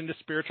 Introduction to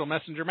Spiritual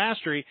Messenger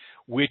Mastery,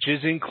 which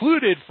is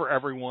included for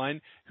everyone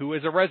who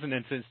is a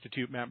Resonance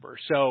Institute member.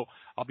 So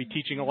I'll be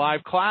teaching a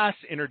live class,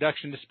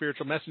 Introduction to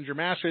Spiritual Messenger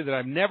Mastery, that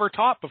I've never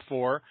taught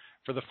before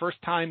for the first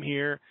time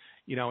here,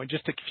 in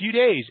just a few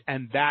days.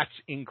 And that's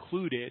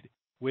included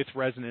with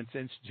Resonance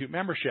Institute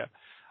membership.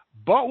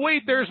 But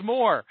wait, there's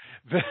more.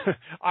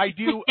 I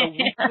do a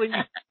weekly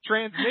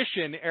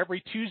transmission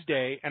every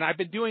Tuesday, and I've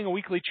been doing a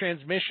weekly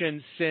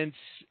transmission since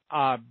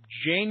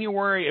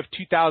January of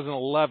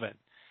 2011.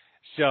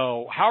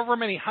 So however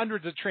many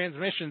hundreds of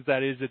transmissions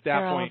that is at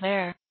that point. They're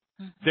all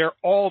there. They're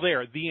all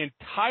there. The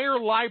entire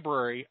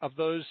library of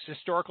those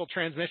historical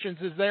transmissions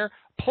is there.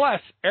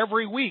 Plus,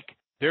 every week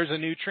there's a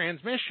new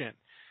transmission.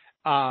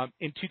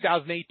 In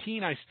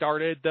 2018, I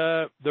started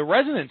the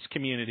Resonance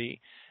Community.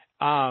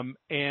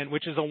 And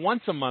which is a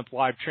once a month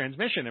live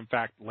transmission. In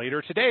fact,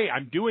 later today,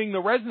 I'm doing the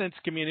Resonance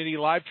Community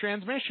live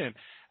transmission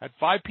at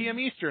 5 p.m.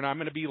 Eastern. I'm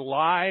going to be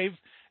live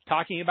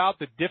talking about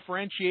the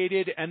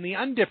differentiated and the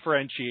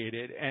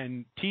undifferentiated,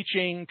 and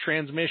teaching,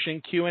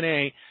 transmission,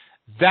 Q&A.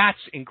 That's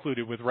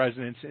included with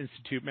Resonance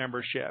Institute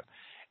membership.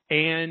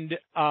 And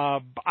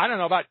I don't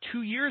know, about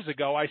 2 years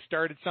ago, I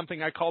started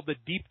something I called the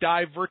Deep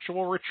Dive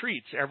Virtual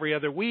Retreats. Every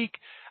other week,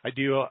 I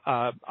do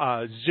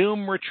a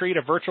Zoom retreat,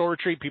 a virtual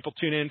retreat. People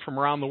tune in from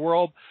around the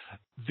world.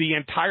 The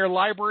entire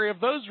library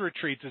of those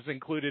retreats is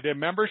included in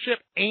membership,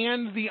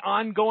 and the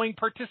ongoing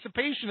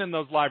participation in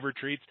those live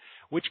retreats,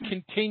 which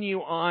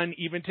continue on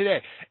even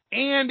today.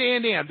 And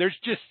there's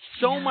just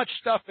so much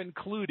stuff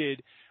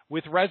included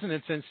with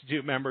Resonance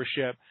Institute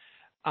membership.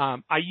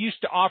 I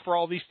used to offer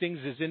all these things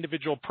as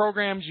individual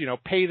programs,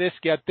 pay this,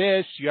 get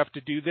this, you have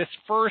to do this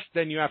first,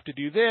 then you have to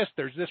do this,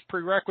 there's this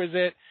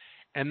prerequisite.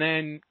 And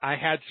then I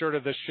had sort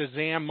of the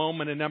Shazam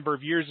moment a number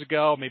of years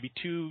ago, maybe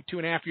two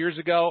and a half years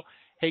ago.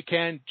 Hey,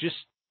 Ken, just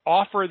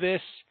offer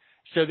this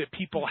so that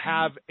people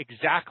have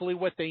exactly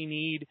what they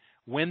need,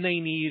 when they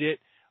need it,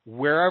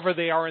 wherever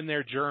they are in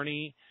their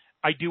journey.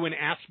 I do an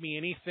Ask Me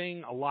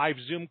Anything, a live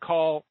Zoom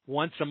call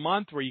once a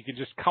month where you can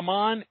just come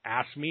on,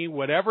 ask me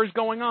whatever's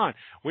going on.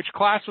 Which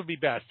class would be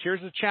best?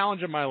 Here's a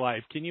challenge in my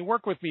life. Can you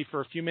work with me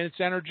for a few minutes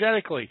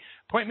energetically?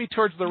 Point me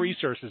towards the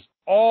resources.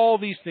 All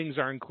these things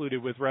are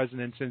included with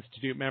Resonance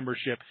Institute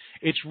membership.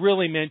 It's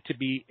really meant to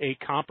be a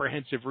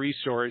comprehensive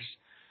resource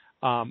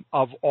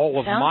of all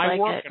of my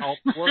work and all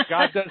the work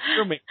God does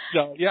through me.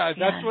 So, yeah,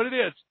 that's what it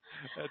is.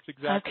 That's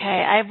exactly Okay.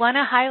 I want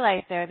to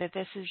highlight there that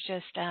this is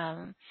just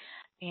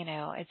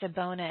it's a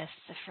bonus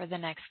for the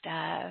next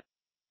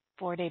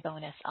 4-day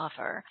bonus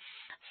offer.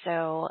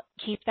 So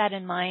keep that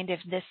in mind if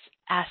this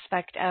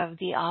aspect of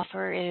the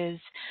offer is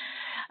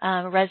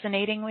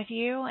resonating with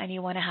you and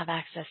you want to have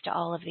access to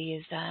all of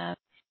these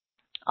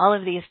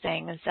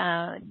things.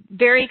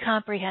 Very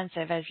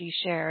comprehensive, as you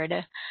shared,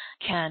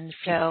 Ken.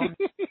 So,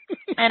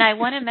 and I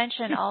want to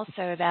mention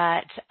also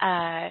that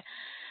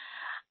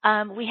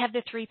we have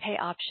the 3-pay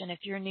option. If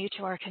you're new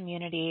to our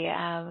community,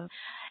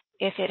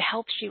 if it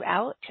helps you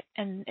out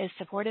and is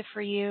supportive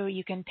for you,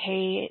 you can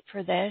pay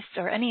for this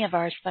or any of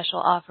our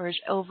special offers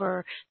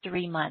over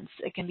 3 months.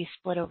 It can be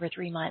split over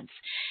 3 months.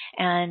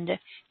 And,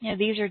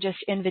 these are just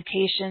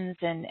invitations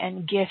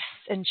and gifts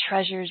and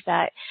treasures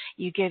that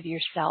you give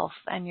yourself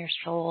and your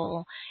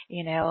soul.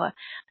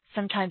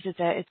 Sometimes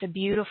it's a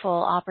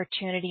beautiful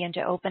opportunity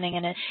into opening,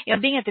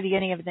 and being at the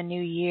beginning of the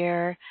new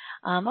year,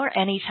 or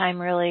any time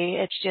really,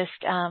 it's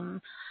just,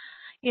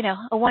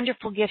 a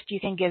wonderful gift you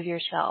can give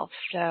yourself.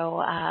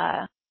 So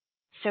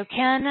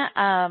Ken,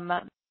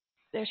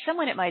 there's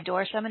someone at my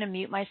door, so I'm going to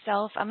mute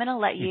myself. I'm going to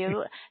let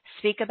you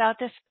speak about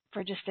this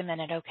for just a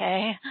minute,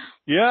 okay?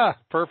 Yeah,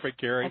 perfect,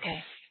 Carrie.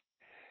 Okay.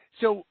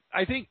 So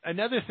I think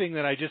another thing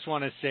that I just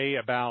want to say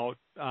about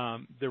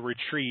the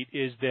retreat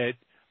is that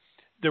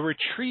the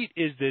retreat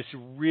is this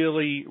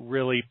really,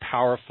 really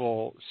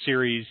powerful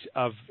series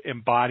of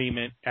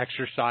embodiment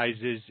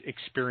exercises,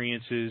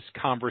 experiences,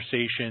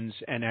 conversations,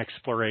 and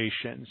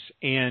explorations.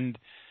 And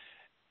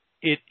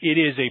it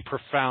is a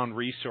profound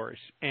resource.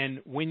 And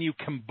when you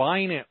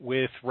combine it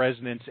with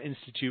Resonance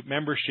Institute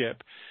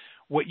membership,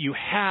 what you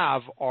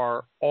have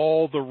are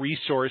all the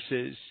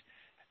resources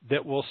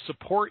that will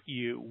support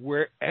you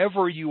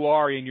wherever you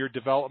are in your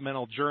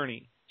developmental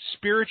journey,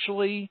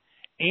 spiritually,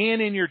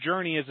 and in your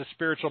journey as a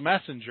spiritual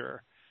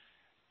messenger,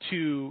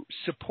 to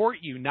support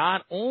you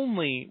not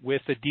only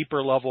with a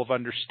deeper level of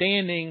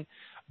understanding,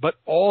 but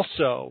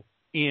also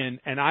in,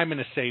 and I'm going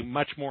to say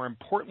much more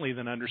importantly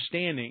than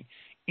understanding,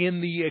 in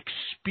the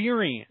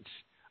experience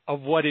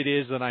of what it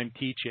is that I'm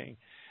teaching.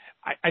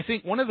 I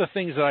think one of the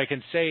things that I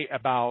can say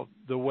about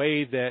the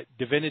way that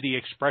divinity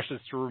expresses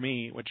through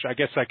me, which I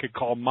guess I could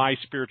call my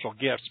spiritual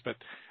gifts, but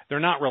they're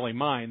not really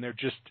mine, they're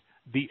just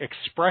the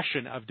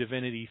expression of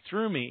divinity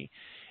through me,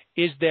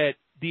 is that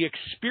the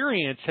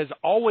experience has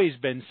always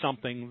been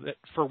something that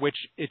for which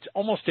it's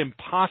almost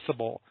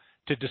impossible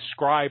to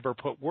describe or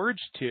put words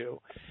to.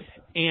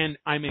 And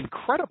I'm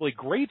incredibly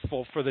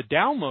grateful for the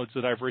downloads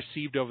that I've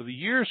received over the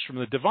years from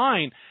the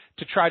divine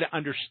to try to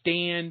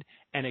understand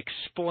and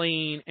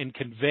explain and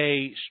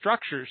convey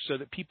structures so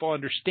that people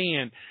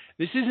understand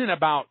this isn't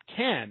about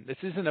Ken.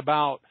 This isn't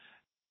about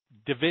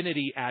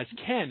divinity as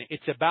Ken.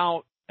 It's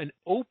about an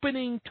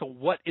opening to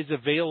what is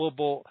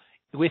available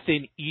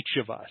within each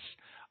of us,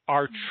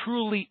 our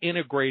truly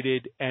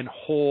integrated and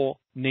whole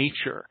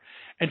nature.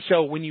 And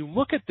so when you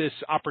look at this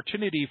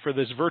opportunity for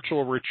this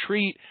virtual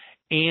retreat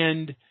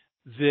and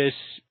this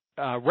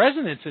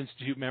Resonance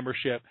Institute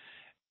membership,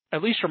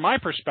 at least from my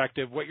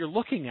perspective, what you're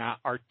looking at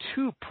are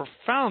two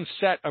profound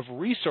set of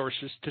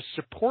resources to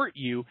support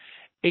you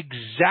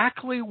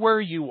exactly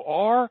where you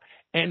are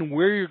and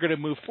where you're going to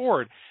move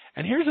forward.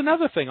 And here's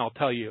another thing I'll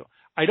tell you.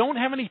 I don't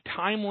have any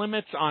time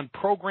limits on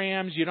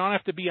programs. You don't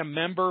have to be a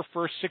member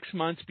for 6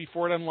 months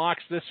before it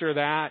unlocks this or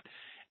that.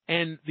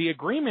 And the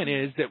agreement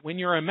is that when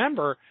you're a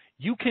member,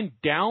 you can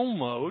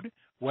download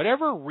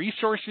whatever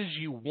resources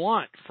you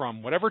want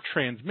from whatever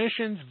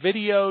transmissions,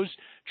 videos,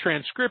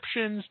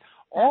 transcriptions,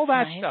 all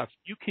that stuff.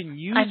 You can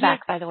use I'm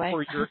back, it by the way.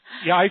 for your.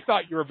 Yeah, I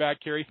thought you were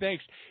back, Carrie.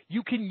 Thanks.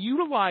 You can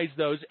utilize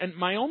those, and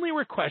my only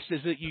request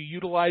is that you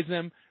utilize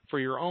them for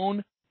your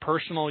own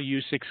personal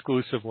use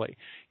exclusively.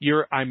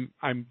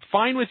 I'm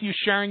fine with you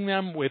sharing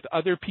them with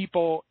other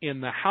people in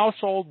the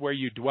household where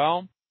you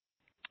dwell,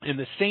 in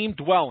the same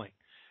dwelling,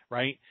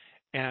 right?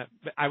 And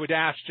I would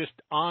ask just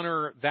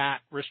honor that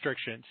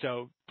restriction.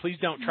 So please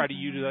don't try to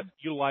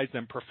utilize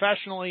them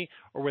professionally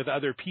or with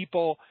other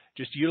people.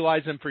 Just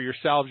utilize them for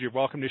yourselves. You're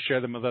welcome to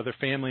share them with other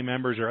family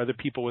members or other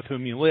people with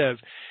whom you live.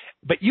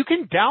 But you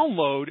can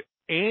download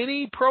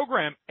any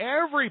program,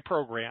 every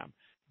program,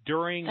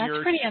 during That's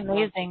your... pretty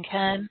amazing,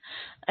 Ken.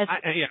 It's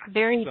yeah,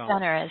 very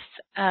generous.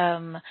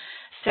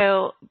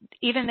 So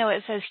even though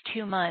it says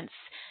 2 months,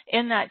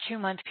 in that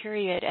 2-month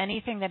period,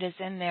 anything that is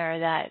in there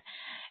that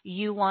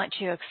you want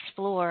to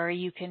explore,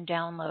 you can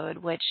download,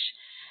 which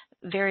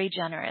very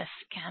generous,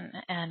 Ken.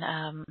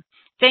 And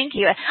thank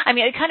you. I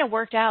mean, it kind of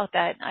worked out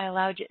that I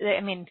allowed you.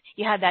 I mean,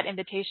 you had that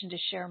invitation to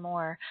share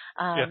more.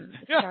 Yeah.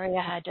 Sorry,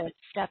 I had to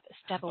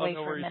step away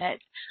for a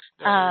minute.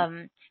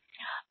 No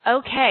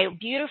Okay,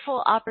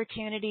 beautiful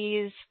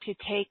opportunities to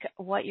take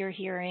what you're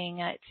hearing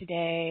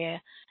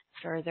today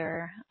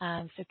further.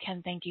 So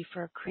Ken, thank you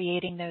for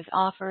creating those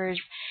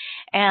offers.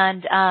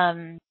 And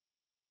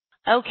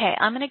okay,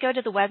 I'm going to go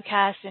to the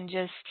webcast and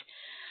just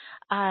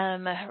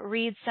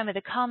read some of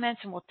the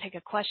comments, and we'll take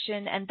a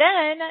question, and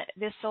then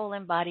this soul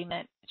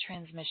embodiment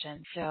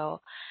transmission.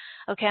 So,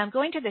 okay, I'm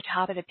going to the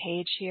top of the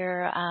page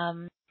here.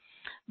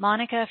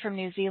 Monica from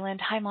New Zealand.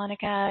 Hi,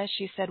 Monica.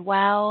 She said,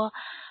 wow,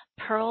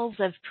 Pearls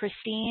of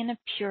pristine,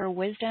 pure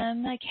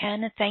wisdom.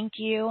 Ken, thank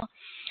you.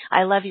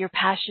 I love your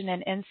passion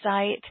and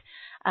insight.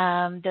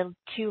 The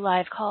 2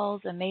 live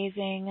calls,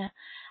 amazing.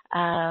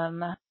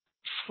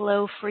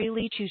 Flow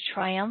freely to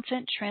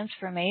triumphant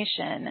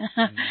transformation.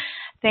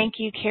 Thank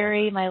you,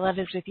 Carrie. My love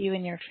is with you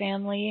and your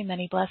family.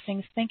 Many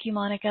blessings. Thank you,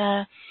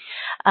 Monica.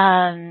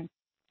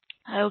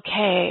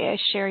 Okay,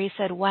 Sherry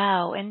said,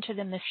 wow, into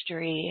the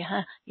mystery.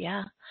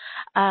 Yeah.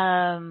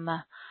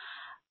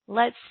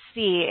 Let's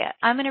see.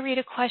 I'm going to read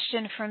a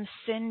question from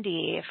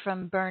Cindy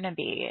from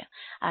Burnaby.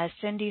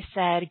 Cindy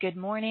said, good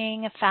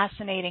morning,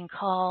 fascinating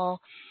call.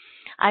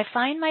 I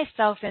find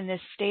myself in this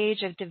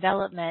stage of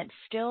development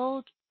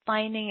still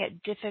finding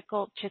it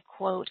difficult to,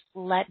 quote,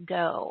 let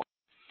go.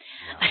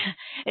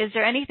 Yeah. Is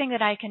there anything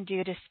that I can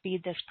do to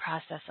speed this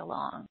process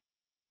along?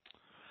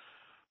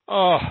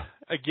 Oh,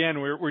 again,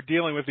 we're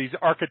dealing with these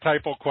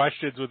archetypal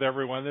questions with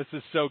everyone. This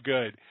is so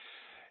good.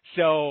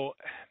 So,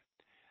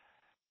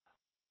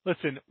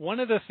 listen, one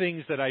of the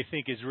things that I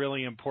think is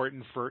really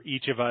important for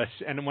each of us,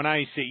 and when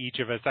I say each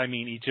of us, I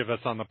mean each of us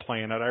on the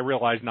planet. I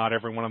realize not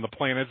everyone on the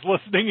planet is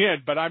listening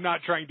in, but I'm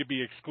not trying to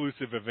be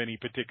exclusive of any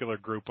particular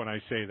group when I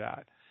say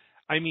that.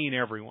 I mean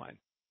everyone.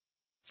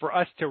 For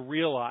us to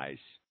realize,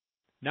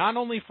 not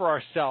only for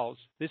ourselves,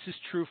 this is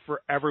true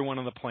for everyone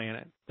on the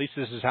planet. At least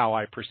this is how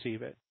I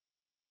perceive it.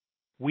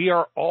 We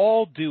are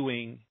all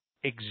doing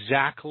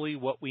exactly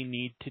what we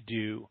need to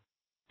do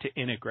to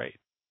integrate.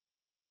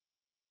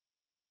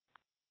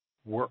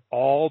 We're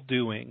all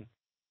doing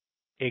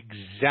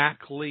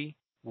exactly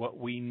what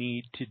we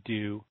need to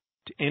do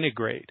to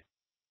integrate.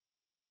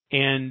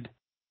 And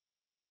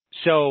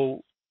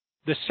so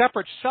the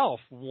separate self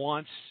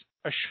wants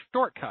a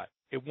shortcut.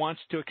 It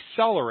wants to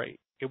accelerate.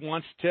 It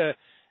wants to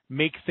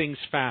make things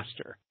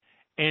faster.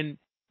 And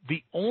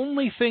the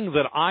only thing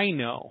that I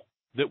know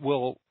that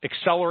will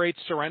accelerate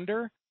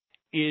surrender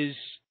is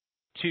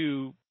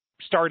to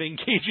start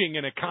engaging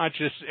in a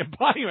conscious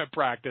embodiment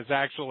practice,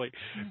 actually.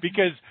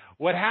 Because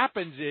what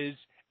happens is,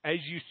 as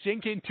you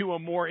sink into a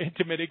more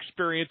intimate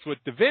experience with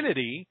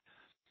divinity,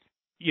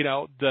 you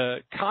know, the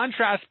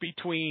contrast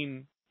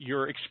between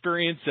your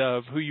experience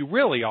of who you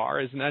really are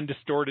as an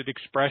undistorted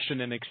expression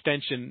and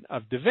extension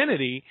of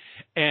divinity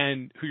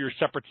and who your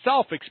separate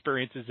self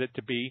experiences it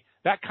to be,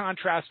 that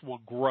contrast will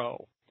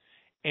grow.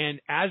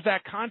 And as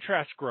that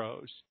contrast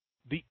grows,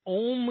 the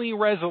only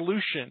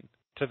resolution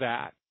to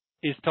that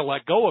is to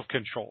let go of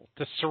control,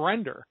 to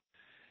surrender.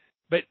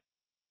 But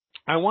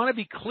I want to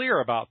be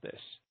clear about this.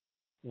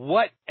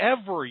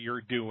 Whatever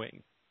you're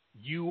doing,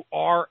 you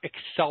are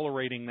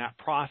accelerating that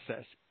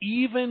process,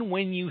 even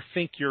when you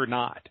think you're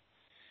not.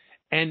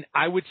 And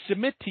I would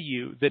submit to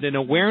you that an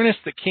awareness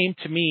that came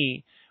to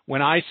me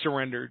when I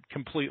surrendered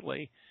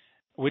completely,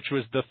 which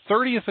was the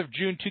 30th of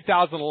June,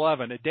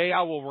 2011, a day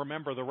I will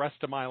remember the rest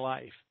of my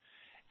life.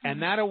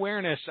 And that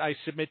awareness, I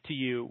submit to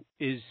you,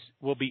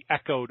 will be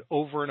echoed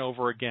over and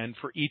over again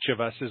for each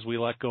of us as we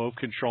let go of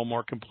control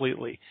more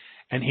completely.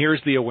 And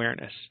here's the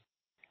awareness.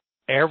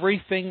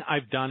 Everything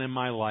I've done in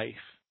my life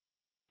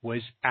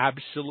was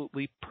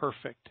absolutely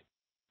perfect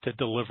to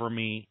deliver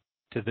me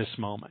to this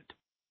moment.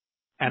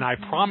 And I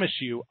promise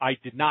you, I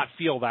did not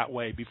feel that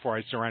way before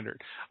I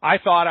surrendered. I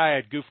thought I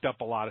had goofed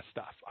up a lot of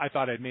stuff. I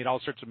thought I'd made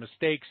all sorts of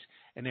mistakes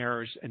and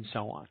errors and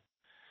so on.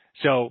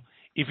 So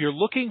if you're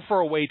looking for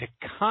a way to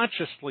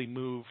consciously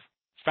move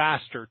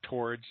faster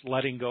towards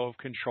letting go of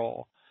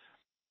control,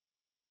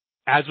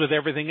 as with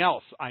everything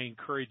else, I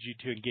encourage you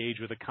to engage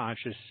with a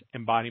conscious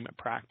embodiment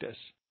practice.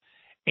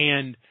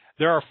 And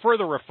there are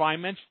further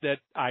refinements that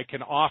I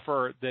can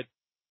offer that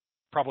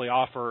probably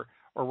offer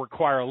or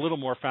require a little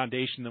more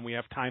foundation than we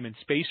have time and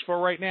space for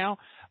right now,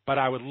 but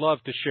I would love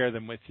to share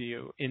them with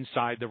you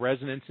inside the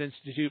Resonance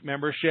Institute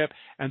membership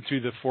and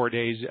through the 4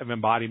 days of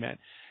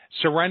embodiment.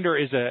 Surrender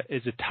is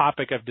a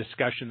topic of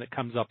discussion that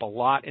comes up a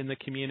lot in the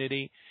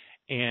community,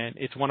 and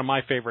it's one of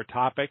my favorite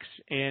topics,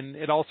 and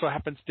it also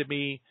happens to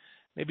be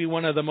maybe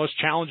one of the most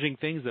challenging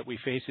things that we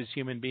face as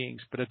human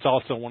beings, but it's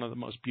also one of the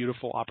most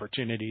beautiful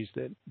opportunities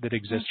that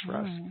exist for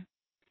us.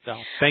 So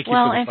thank you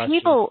for the question. Well, and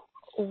people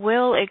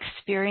will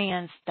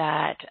experience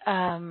that,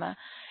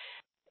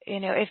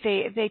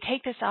 if they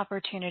take this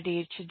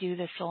opportunity to do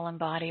the soul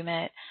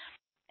embodiment.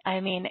 I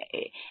mean,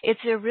 it's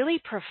a really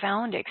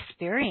profound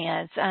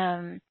experience.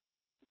 Ken,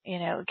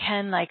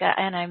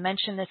 and I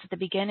mentioned this at the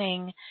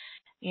beginning,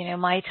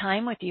 my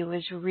time with you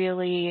was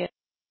really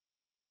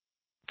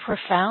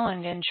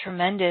profound and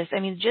tremendous. I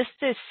mean, just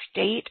this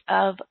state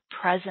of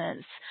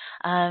presence,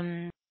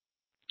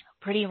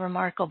 pretty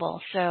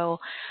remarkable. So,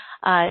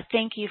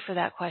 thank you for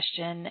that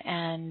question,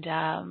 and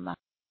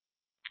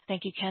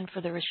thank you, Ken, for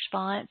the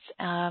response.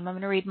 I'm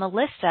going to read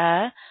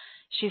Melissa.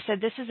 She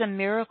said, this is a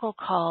miracle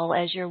call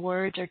as your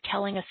words are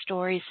telling a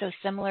story so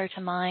similar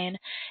to mine.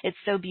 It's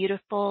so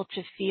beautiful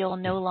to feel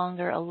no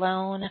longer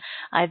alone.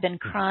 I've been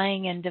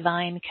crying in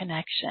divine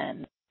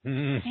connection.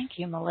 Thank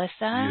you,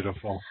 Melissa.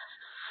 Beautiful.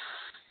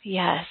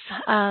 Yes.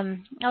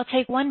 I'll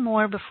take one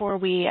more before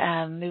we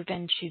move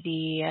into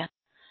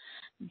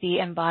the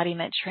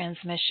embodiment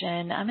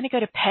transmission. I'm going to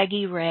go to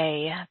Peggy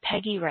Ray.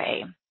 Peggy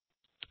Ray.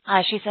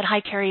 She said,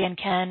 "Hi, Carrie and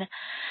Ken.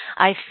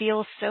 I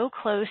feel so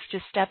close to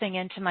stepping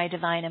into my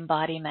divine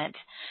embodiment,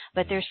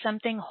 but there's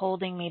something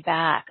holding me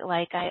back.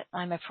 Like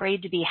I'm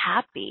afraid to be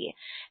happy,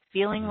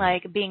 feeling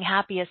like being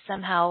happy is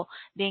somehow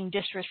being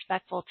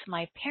disrespectful to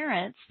my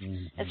parents,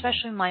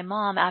 especially my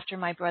mom after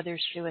my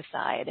brother's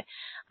suicide.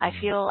 I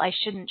feel I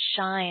shouldn't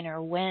shine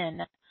or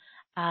win.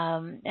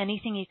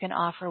 Anything you can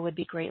offer would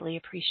be greatly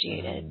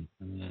appreciated."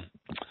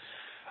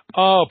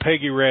 Oh,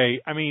 Peggy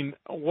Ray. I mean,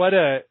 what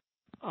a...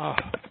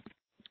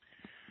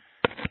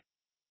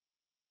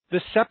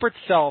 The separate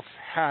self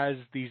has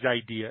these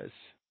ideas,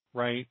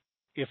 right?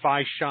 If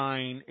I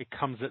shine, it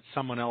comes at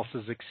someone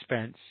else's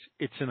expense.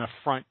 It's an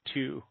affront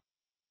too.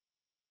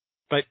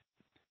 But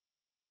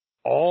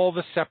all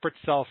the separate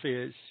self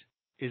is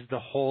the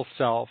whole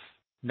self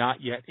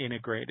not yet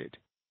integrated.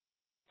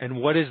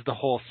 And what is the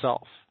whole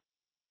self?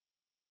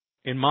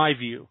 In my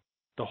view,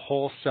 the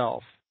whole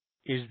self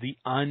is the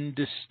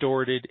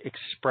undistorted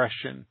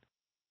expression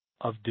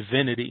of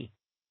divinity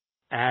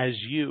as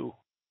you.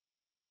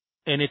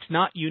 And it's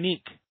not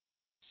unique.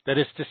 That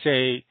is to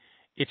say,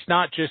 it's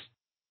not just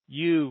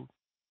you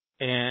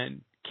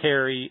and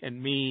Carrie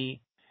and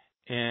me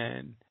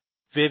and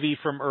Vivi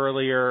from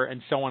earlier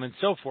and so on and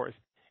so forth.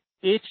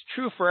 It's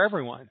true for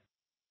everyone,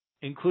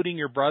 including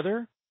your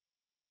brother,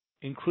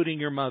 including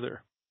your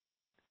mother,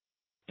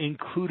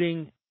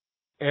 including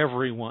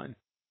everyone.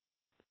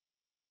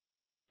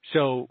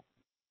 So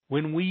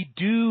when we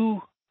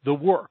do the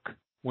work,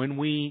 when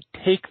we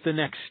take the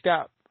next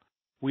step,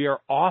 we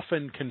are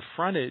often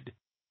confronted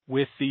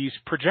with these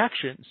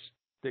projections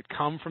that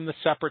come from the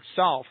separate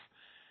self.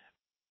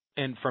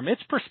 And from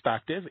its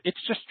perspective,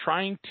 it's just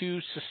trying to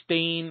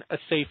sustain a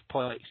safe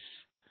place,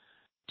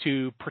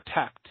 to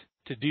protect,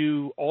 to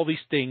do all these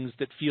things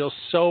that feel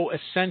so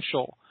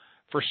essential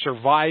for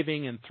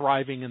surviving and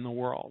thriving in the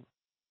world.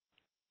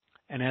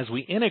 And as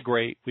we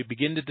integrate, we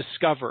begin to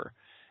discover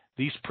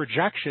these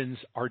projections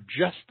are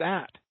just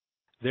that.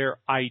 They're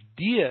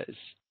ideas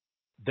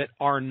that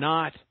are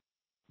not,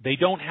 they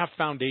don't have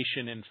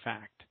foundation in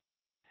fact.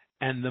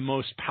 And the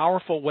most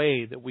powerful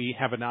way that we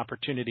have an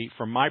opportunity,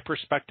 from my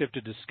perspective,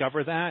 to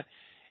discover that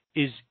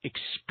is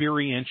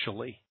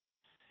experientially.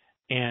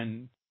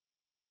 And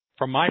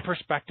from my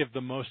perspective,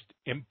 the most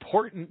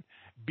important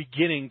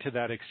beginning to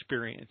that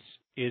experience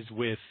is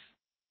with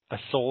a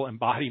soul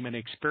embodiment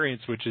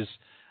experience, which is,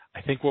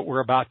 I think, what we're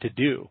about to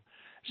do.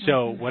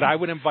 So what I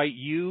would invite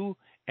you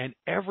and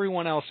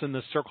everyone else in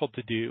the circle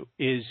to do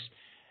is,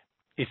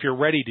 if you're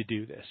ready to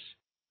do this,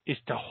 is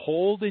to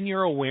hold in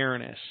your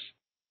awareness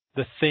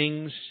the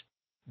things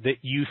that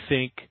you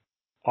think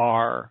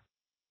are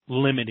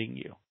limiting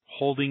you,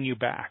 holding you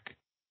back.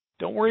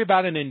 Don't worry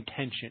about an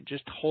intention.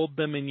 Just hold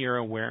them in your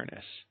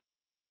awareness.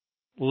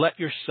 Let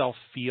yourself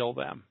feel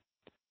them.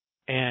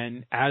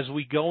 And as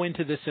we go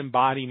into this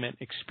embodiment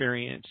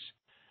experience,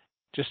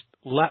 just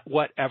let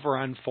whatever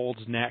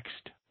unfolds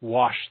next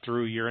wash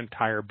through your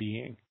entire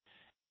being,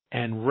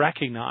 and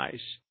recognize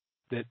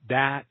that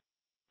that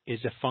is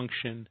a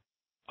function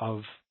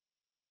of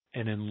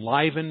an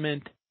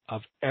enlivenment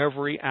of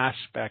every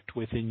aspect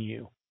within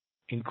you,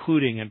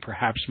 including and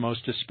perhaps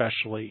most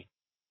especially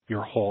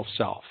your whole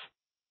self,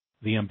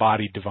 the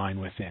embodied divine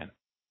within,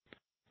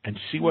 and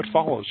see what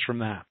follows from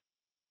that.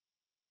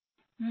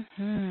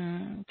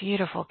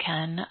 Beautiful,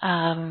 Ken.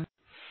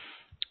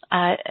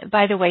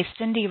 By the way,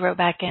 Cindy wrote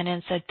back in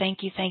and said,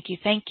 "Thank you, thank you,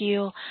 thank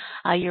you.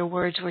 Your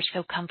words were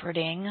so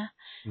comforting."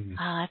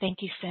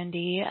 Thank you,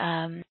 Cindy.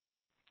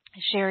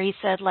 Sherry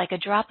said, "Like a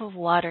drop of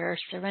water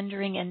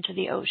surrendering into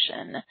the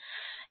ocean."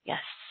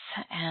 Yes.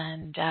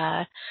 And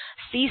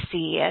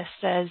Cece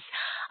says,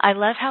 "I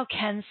love how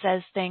Ken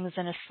says things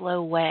in a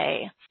slow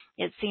way.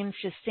 It seems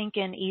to sink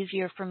in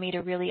easier for me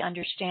to really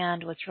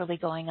understand what's really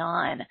going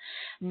on.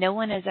 No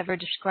one has ever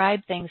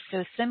described things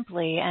so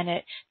simply, and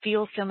it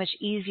feels so much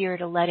easier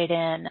to let it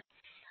in.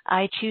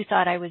 I, too,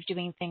 thought I was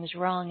doing things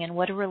wrong, and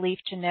what a relief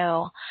to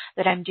know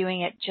that I'm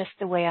doing it just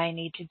the way I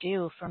need to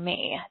do for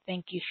me.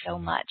 Thank you so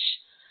much."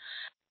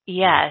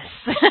 Yes.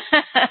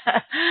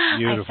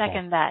 I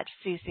second that,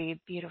 Cece.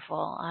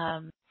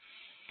 Beautiful.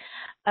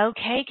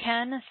 Okay,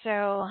 Ken,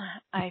 so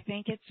I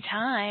think it's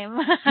time.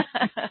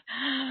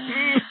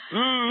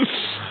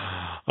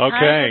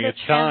 Okay, it's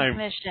time.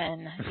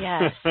 Transmission.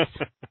 Yes.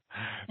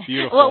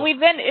 Beautiful. Well,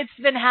 it's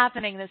been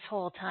happening this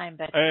whole time,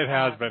 but it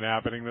has been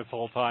happening this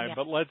whole time. Yeah.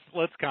 But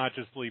let's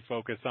consciously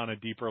focus on a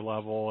deeper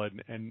level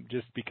and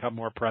just become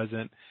more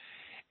present.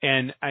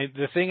 And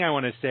the thing I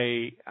want to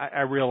say,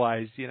 I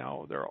realize,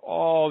 there are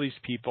all these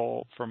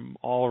people from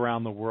all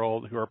around the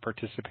world who are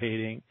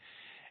participating,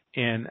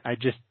 and I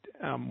just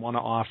want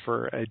to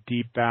offer a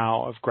deep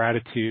bow of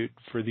gratitude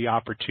for the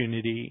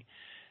opportunity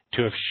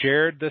to have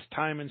shared this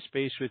time and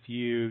space with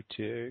you,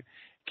 to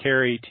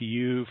Carrie, to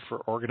you for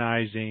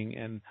organizing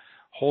and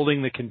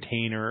holding the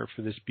container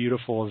for this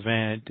beautiful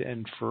event,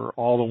 and for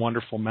all the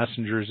wonderful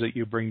messengers that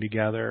you bring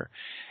together,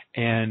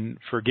 and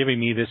for giving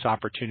me this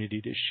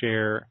opportunity to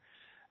share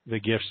the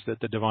gifts that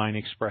the divine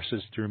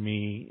expresses through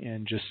me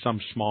in just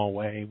some small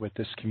way with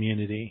this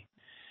community.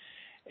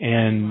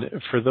 And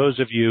for those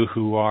of you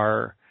who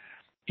are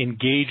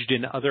engaged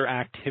in other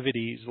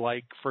activities,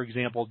 like, for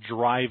example,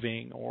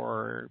 driving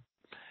or,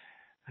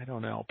 I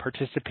don't know,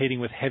 participating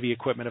with heavy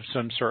equipment of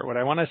some sort, what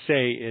I want to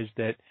say is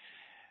that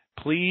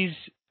please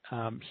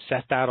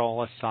set that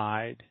all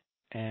aside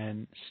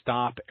and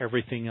stop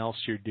everything else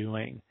you're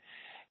doing.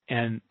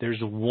 And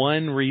there's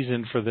one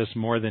reason for this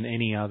more than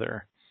any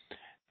other.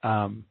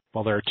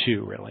 Well, there are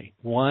two, really.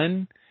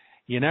 One,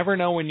 you never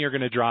know when you're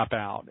going to drop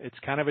out. It's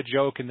kind of a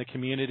joke in the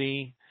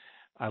community.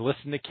 I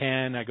listen to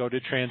Ken, I go to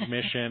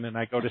transmission, and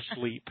I go to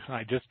sleep.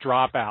 I just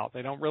drop out.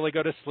 They don't really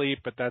go to sleep,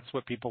 but that's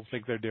what people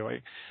think they're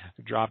doing.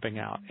 They're dropping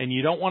out. And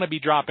you don't want to be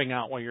dropping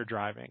out while you're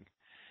driving.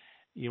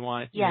 You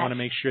want to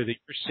make sure that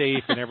you're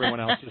safe and everyone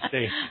else is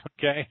safe,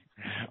 okay?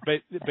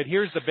 But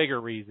here's the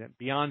bigger reason,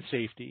 beyond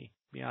safety,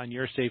 beyond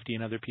your safety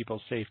and other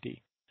people's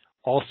safety.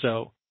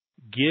 Also,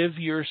 give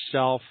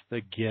yourself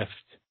the gift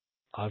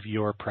of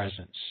your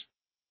presence.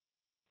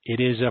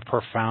 It is a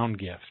profound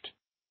gift.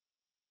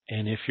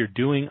 And if you're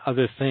doing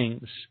other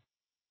things,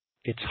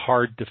 it's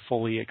hard to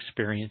fully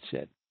experience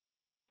it.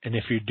 And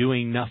if you're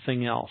doing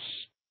nothing else,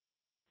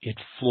 it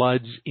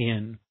floods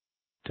in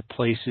to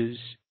places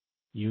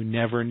you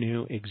never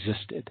knew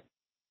existed.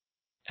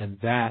 And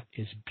that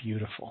is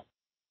beautiful.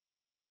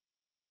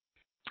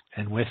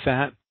 And with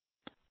that,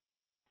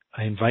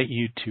 I invite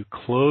you to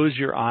close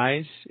your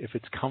eyes if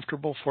it's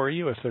comfortable for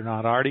you, if they're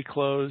not already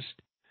closed.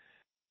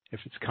 If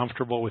it's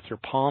comfortable, with your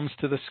palms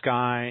to the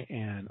sky,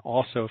 and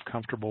also if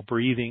comfortable,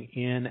 breathing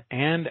in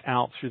and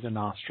out through the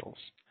nostrils.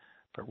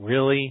 But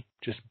really,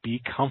 just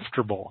be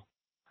comfortable.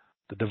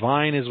 The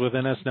divine is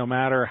within us no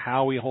matter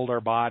how we hold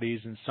our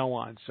bodies and so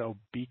on. So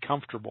be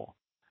comfortable.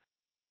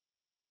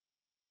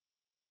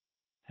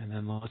 And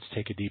then let's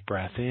take a deep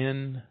breath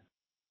in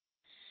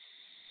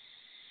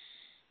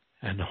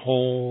and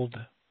hold.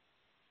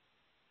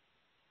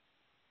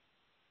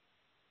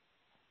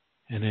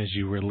 And as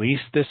you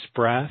release this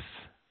breath,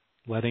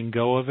 letting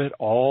go of it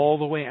all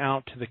the way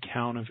out to the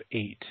count of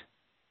 8.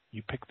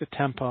 You pick the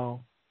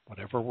tempo.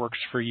 Whatever works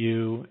for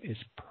you is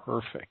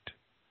perfect.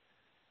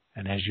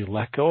 And as you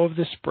let go of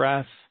this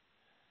breath,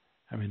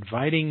 I'm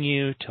inviting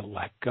you to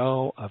let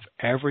go of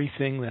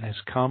everything that has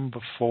come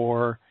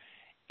before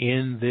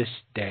in this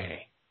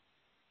day.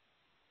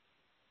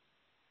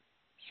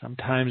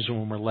 Sometimes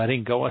when we're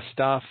letting go of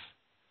stuff,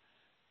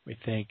 we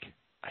think,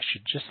 I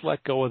should just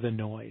let go of the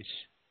noise.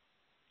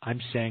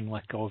 I'm saying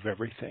let go of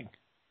everything.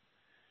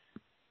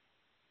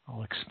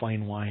 I'll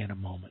explain why in a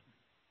moment.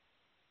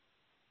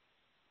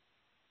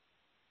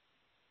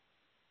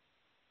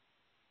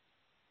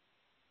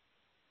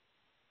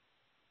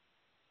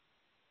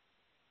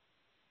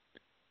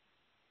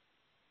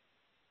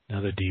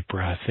 Another deep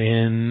breath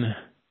in.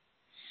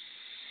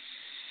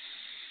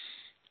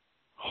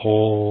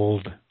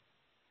 Hold.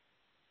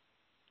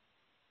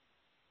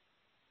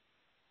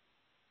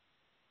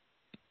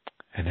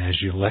 And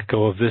as you let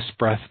go of this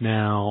breath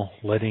now,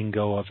 letting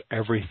go of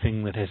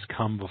everything that has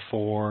come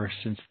before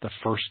since the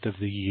first of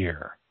the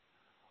year,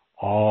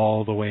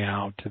 all the way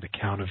out to the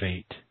count of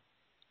 8.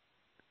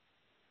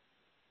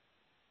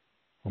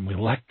 When we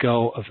let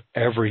go of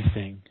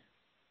everything,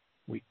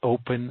 we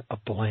open a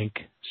blank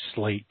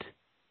slate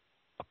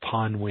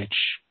upon which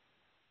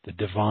the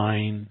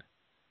divine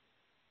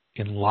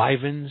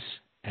enlivens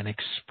and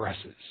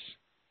expresses.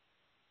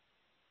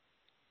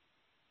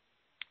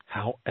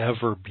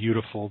 However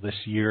beautiful this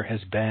year has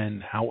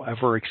been,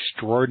 however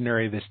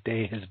extraordinary this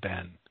day has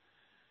been,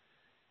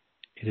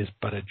 it is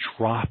but a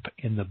drop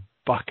in the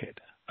bucket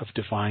of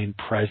divine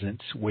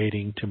presence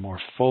waiting to more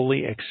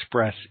fully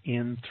express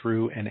in,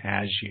 through, and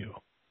as you.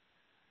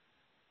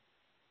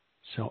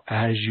 So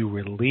as you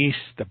release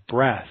the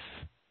breath,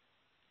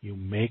 you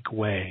make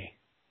way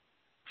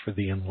for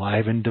the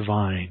enlivened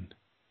divine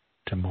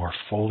to more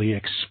fully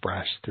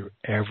express through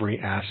every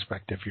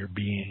aspect of your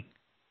being.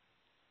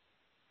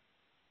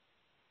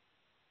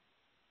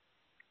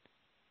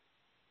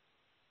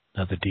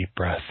 Another deep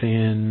breath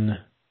in.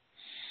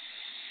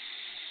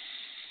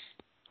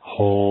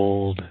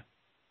 Hold.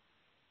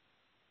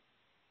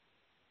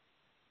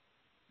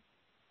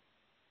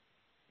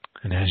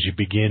 And as you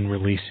begin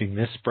releasing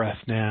this breath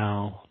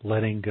now,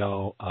 letting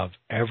go of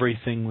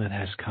everything that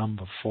has come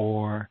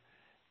before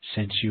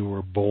since you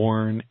were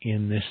born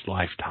in this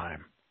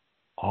lifetime,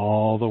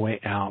 all the way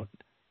out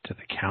to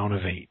the count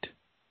of 8.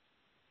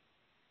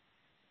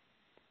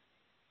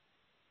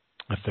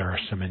 If there are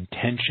some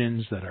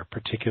intentions that are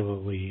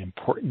particularly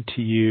important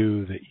to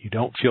you that you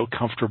don't feel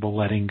comfortable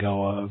letting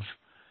go of,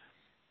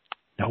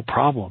 no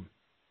problem.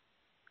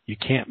 You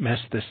can't mess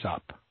this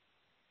up.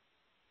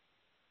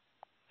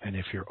 And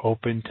if you're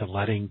open to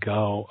letting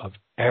go of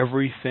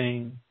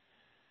everything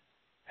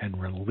and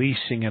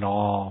releasing it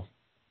all,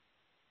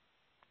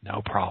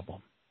 no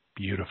problem.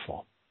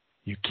 Beautiful.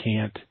 You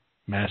can't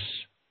mess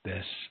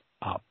this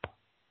up.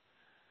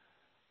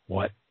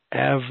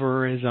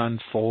 Whatever is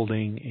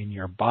unfolding in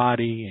your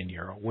body, in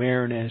your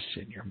awareness,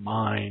 in your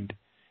mind,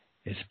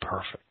 is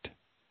perfect.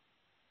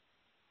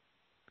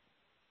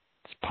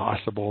 It's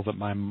possible that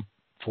my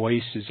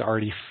voice is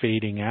already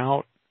fading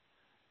out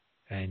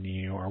and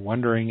you are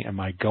wondering, am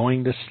I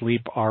going to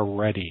sleep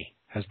already?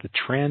 Has the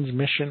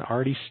transmission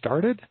already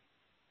started?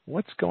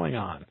 What's going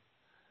on?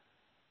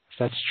 If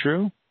that's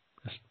true,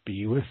 just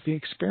be with the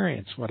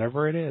experience,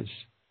 whatever it is.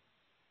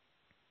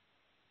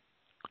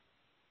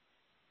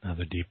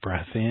 Another deep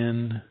breath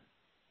in.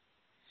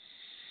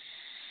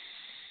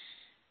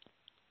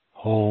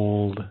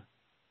 Hold.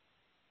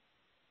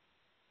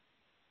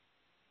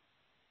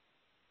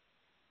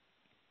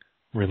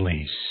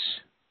 Release.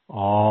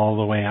 All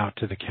the way out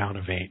to the count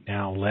of 8.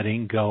 Now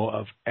letting go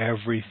of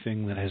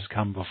everything that has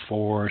come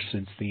before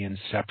since the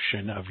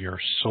inception of your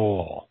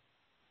soul.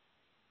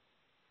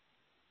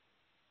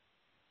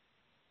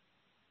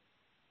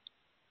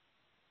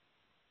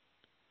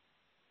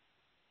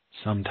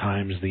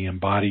 Sometimes the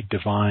embodied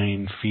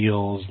divine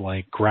feels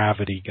like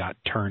gravity got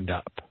turned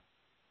up.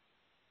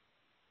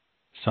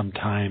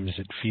 Sometimes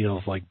it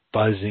feels like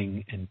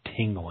buzzing and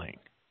tingling.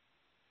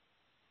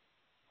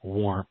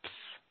 Warmth.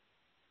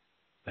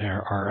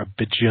 There are a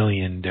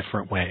bajillion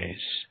different ways.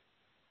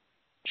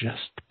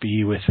 Just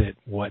be with it,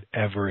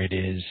 whatever it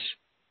is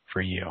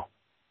for you.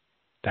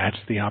 That's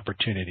the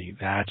opportunity.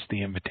 That's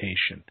the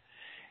invitation.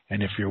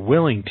 And if you're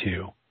willing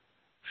to,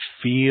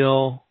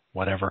 feel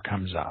whatever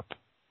comes up.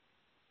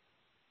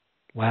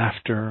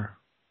 Laughter,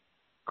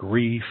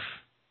 grief,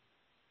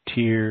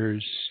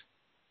 tears,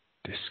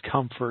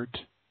 discomfort,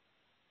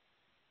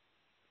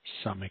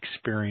 some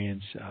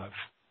experience of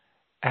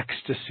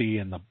ecstasy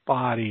in the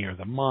body or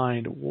the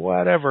mind,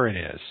 whatever it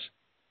is.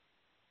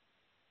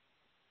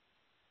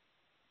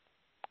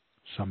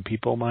 Some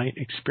people might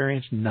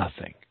experience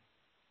nothing.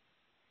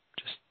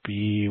 Just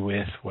be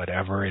with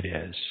whatever it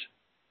is.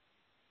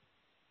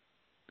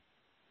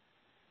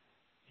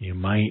 You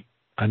might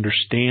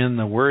understand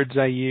the words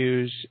I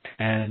use,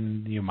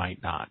 and you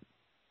might not.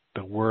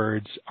 The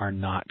words are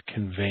not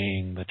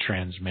conveying the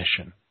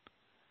transmission.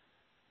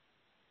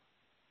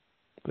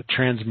 The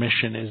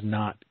transmission is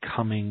not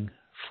coming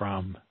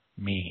from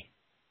me.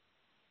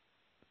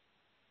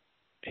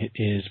 It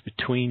is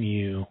between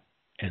you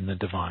and the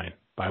divine,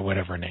 by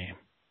whatever name.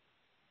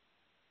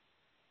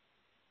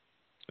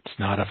 It's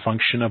not a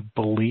function of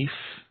belief.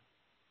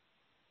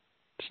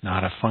 It's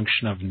not a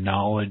function of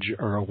knowledge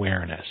or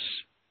awareness.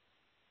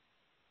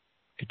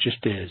 It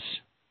just is.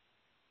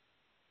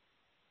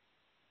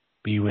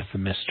 Be with the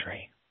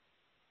mystery.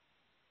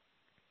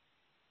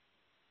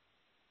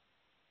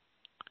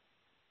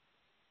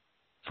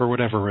 For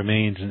whatever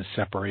remains in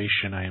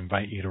separation, I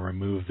invite you to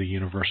remove the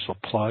universal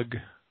plug.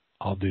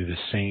 I'll do the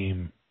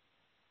same.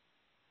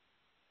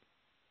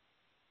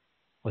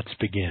 Let's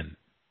begin.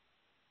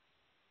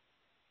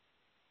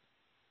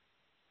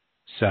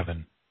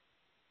 7.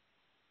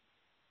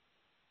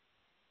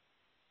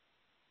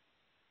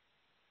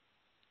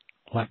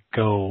 Let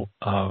go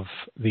of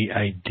the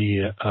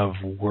idea of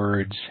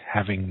words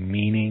having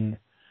meaning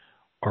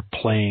or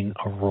playing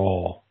a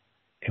role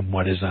in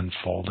what is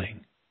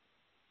unfolding.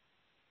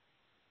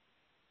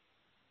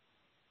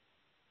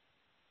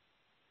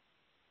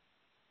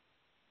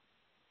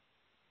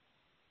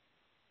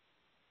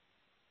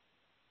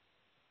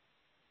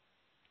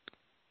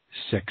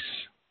 6.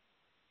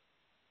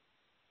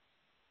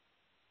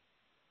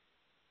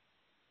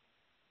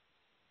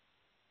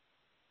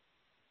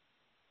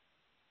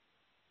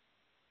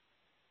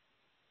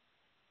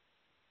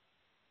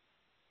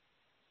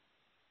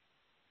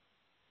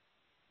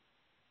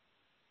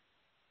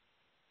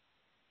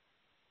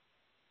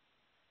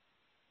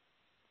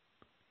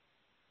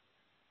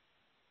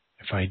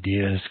 If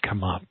ideas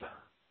come up,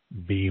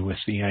 be with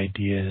the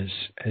ideas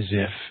as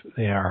if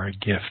they are a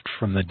gift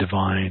from the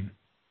divine.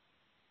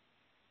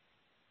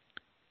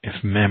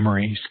 If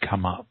memories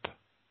come up,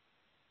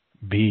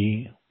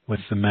 be with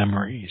the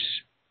memories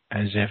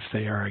as if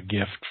they are a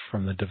gift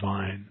from the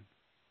divine.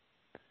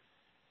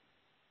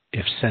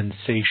 If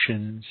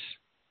sensations,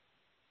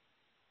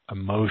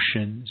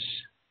 emotions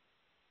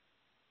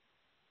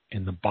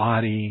in the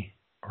body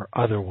or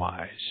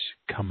otherwise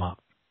come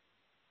up,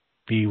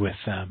 be with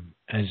them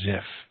as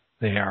if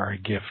they are a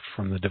gift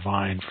from the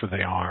divine, for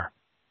they are.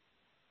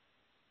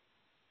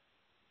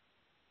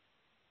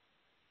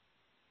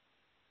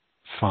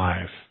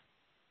 5.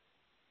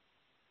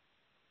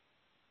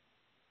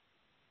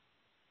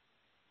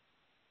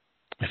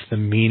 If the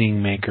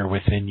meaning maker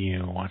within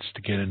you wants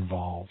to get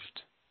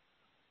involved,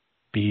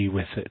 be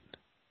with it,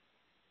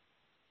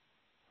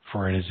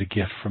 for it is a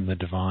gift from the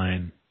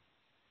divine.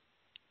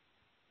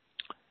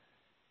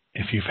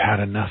 If you've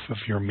had enough of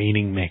your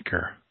meaning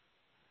maker,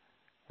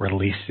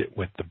 release it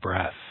with the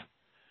breath.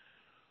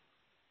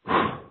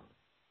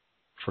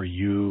 For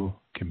you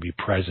can be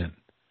present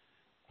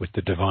with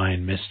the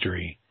divine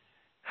mystery,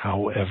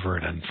 however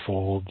it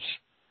unfolds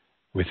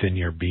within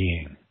your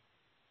being.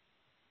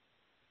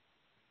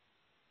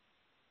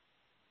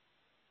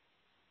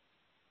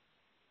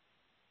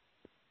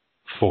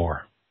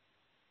 4.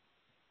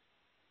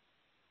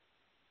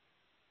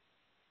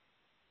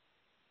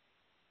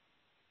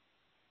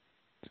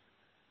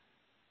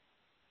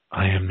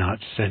 I am not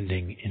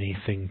sending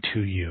anything to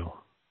you,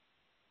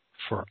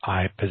 for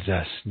I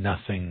possess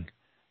nothing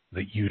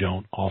that you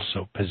don't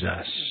also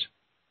possess.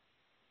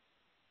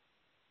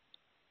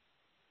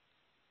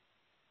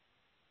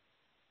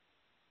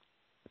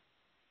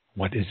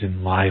 what is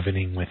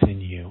enlivening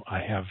within you. I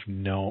have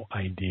no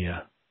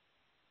idea.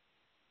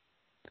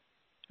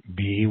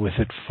 Be with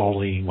it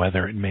fully,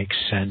 whether it makes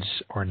sense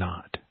or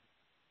not.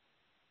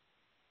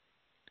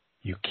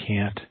 You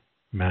can't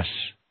mess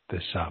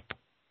this up.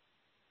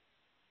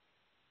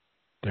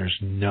 There's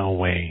no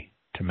way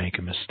to make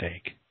a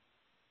mistake.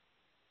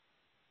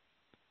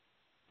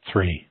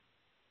 3.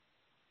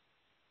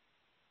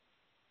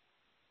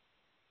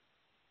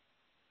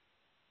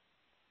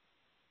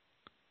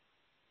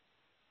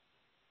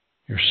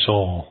 Your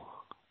soul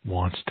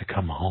wants to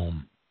come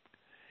home.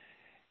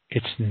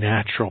 Its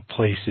natural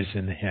place is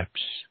in the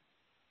hips.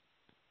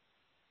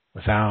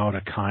 Without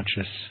a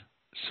conscious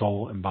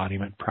soul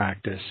embodiment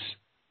practice,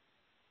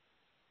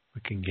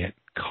 we can get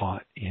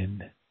caught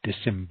in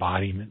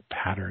disembodiment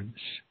patterns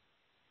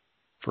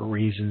for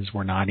reasons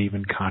we're not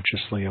even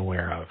consciously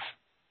aware of.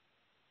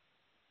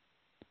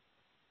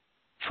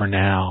 For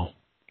now,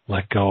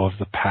 let go of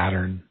the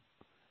pattern,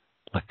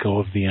 let go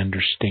of the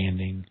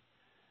understanding,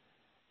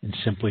 and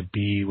simply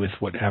be with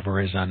whatever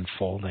is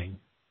unfolding.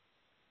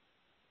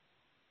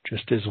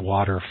 Just as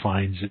water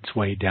finds its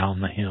way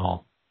down the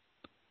hill,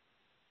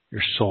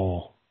 your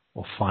soul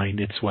will find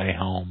its way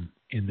home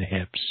in the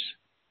hips.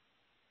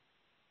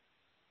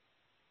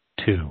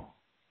 2.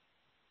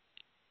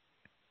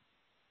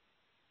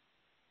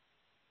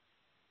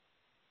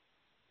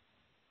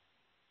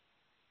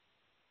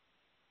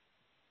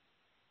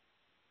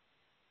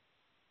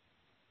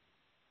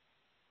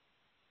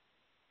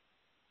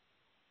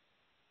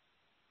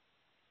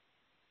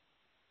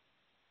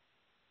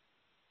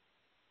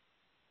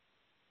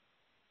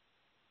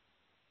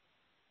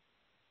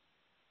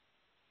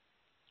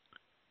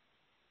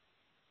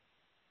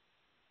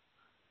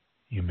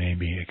 You may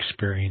be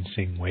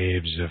experiencing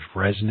waves of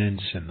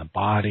resonance in the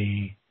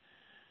body,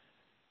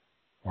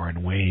 or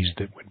in ways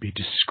that would be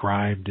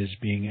described as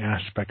being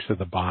aspects of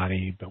the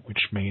body, but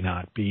which may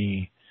not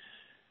be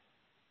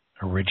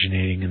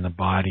originating in the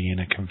body in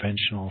a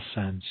conventional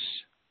sense.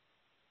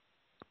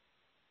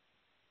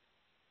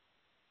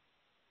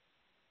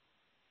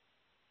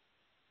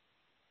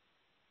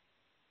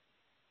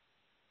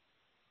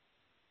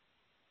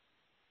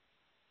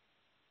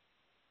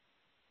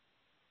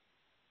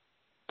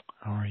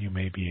 Or you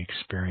may be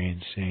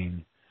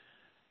experiencing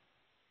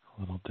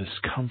a little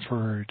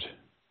discomfort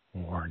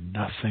or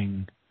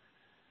nothing.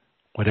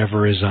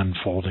 Whatever is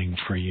unfolding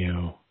for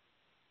you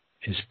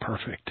is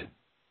perfect.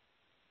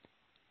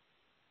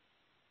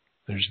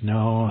 There's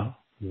no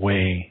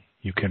way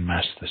you can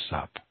mess this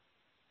up.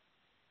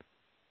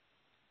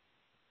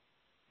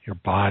 Your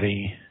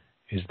body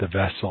is the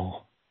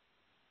vessel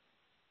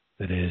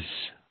that is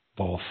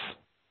both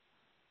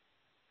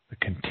the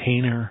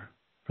container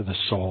for the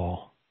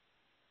soul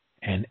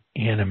and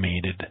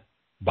animated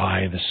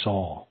by the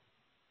soul.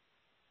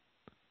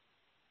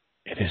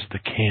 It is the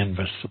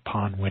canvas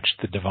upon which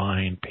the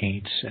divine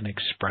paints and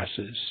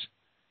expresses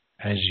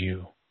as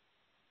you.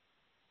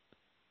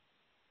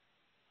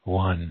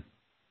 1.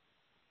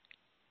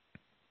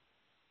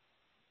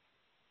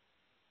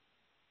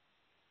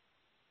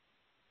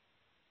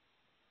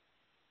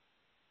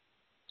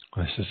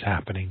 This is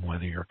happening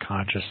whether you're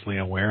consciously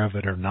aware of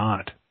it or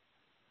not.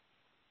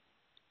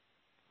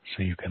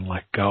 So you can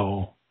let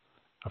go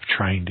of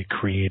trying to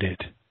create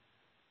it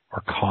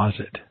or cause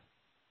it.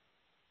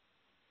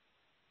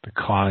 The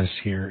cause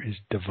here is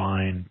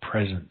divine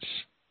presence.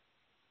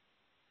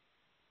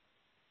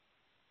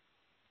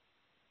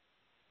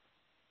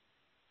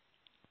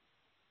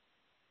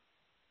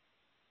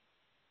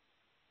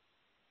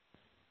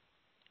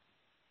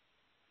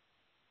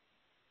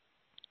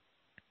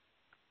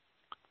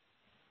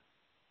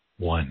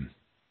 One.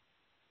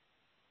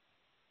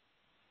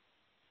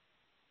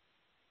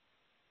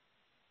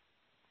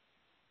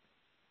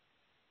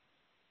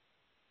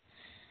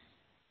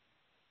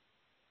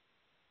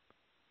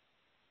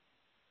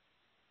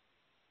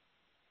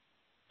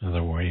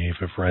 Another wave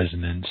of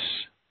resonance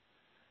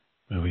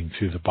moving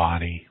through the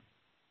body.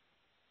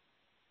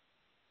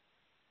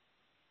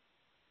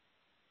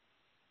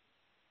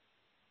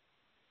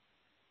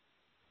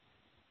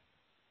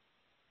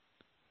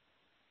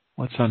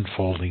 What's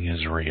unfolding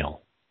is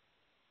real.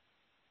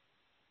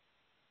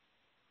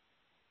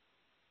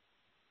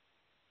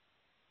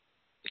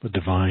 The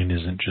divine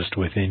isn't just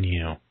within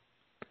you.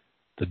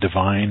 The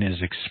divine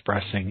is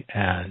expressing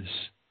as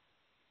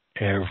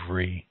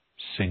every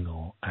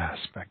single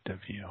aspect of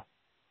you.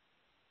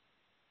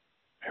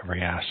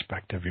 Every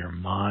aspect of your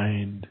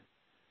mind,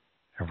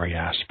 every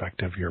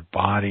aspect of your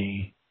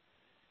body,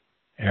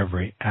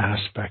 every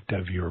aspect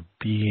of your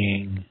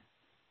being,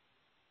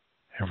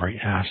 every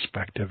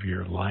aspect of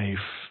your life.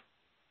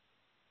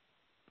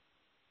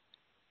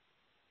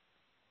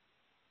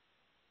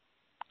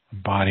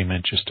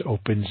 Embodiment just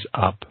opens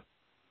up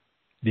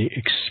the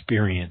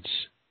experience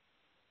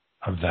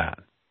of that.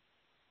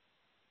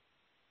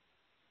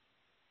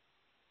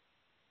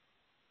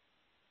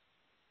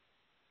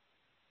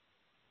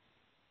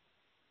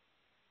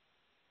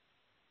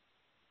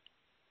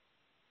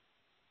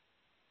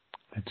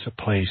 It's a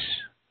place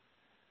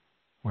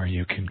where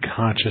you can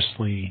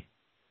consciously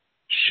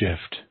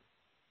shift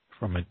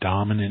from a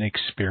dominant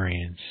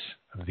experience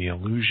of the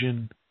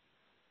illusion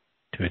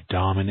to a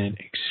dominant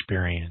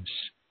experience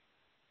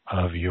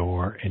of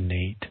your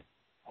innate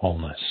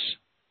wholeness.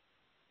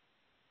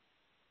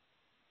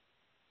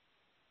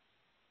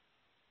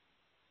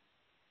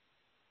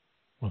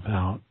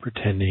 Without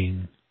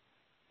pretending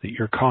that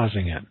you're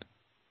causing it.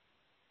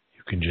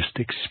 You can just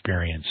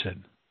experience it.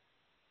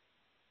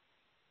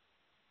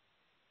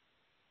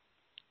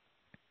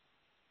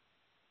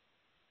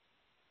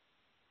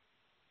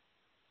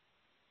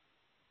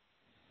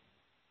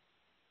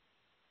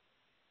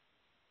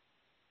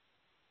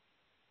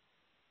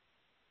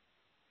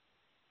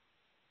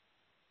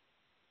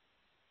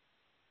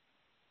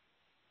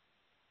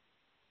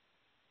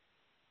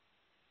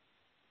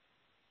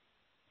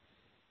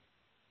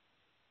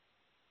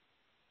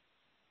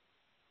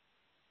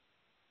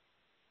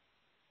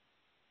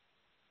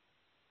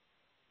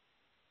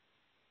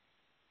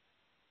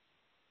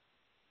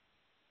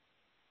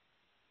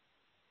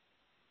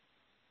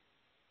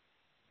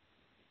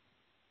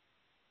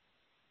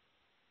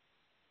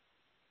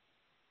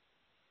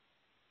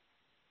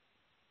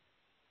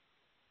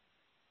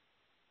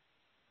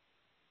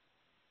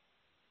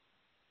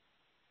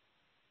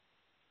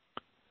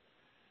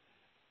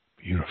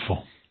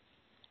 Beautiful.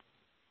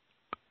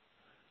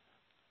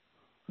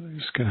 I'm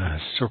just going to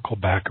circle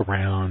back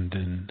around,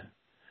 and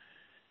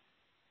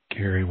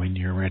Carrie, when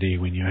you're ready,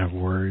 when you have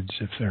words,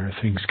 if there are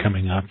things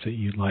coming up that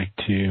you'd like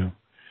to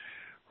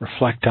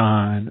reflect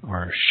on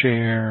or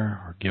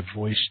share or give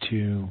voice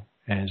to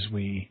as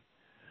we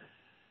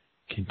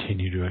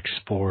continue to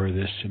explore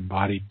this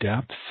embodied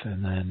depth.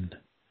 And then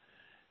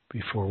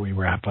before we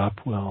wrap up,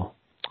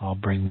 I'll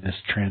bring this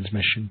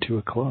transmission to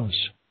a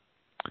close.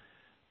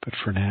 But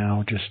for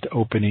now, just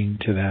opening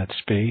to that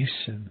space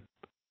and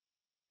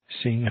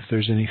seeing if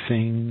there's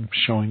anything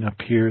showing up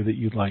here that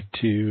you'd like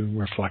to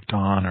reflect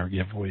on or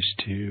give voice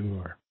to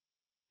or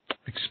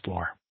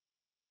explore.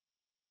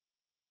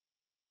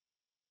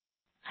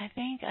 I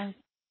think I'm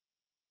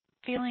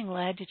feeling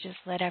led to just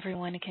let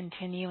everyone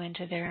continue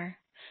into their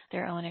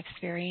own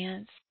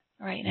experience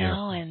right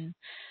now, and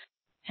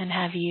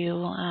have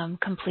you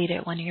complete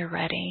it when you're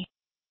ready.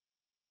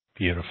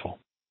 Beautiful.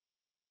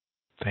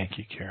 Thank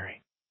you,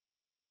 Carrie.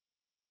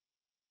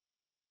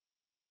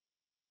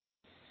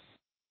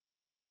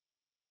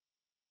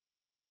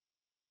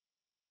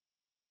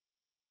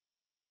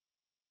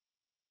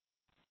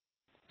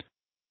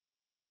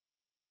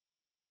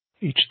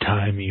 Each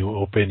time you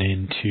open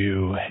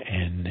into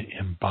an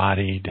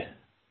embodied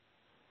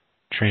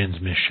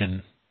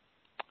transmission,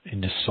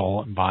 into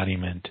soul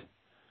embodiment,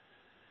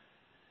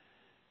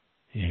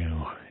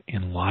 you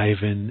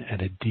enliven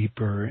at a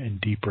deeper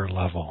and deeper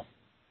level,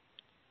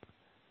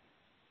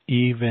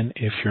 even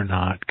if you're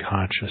not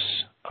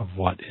conscious of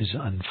what is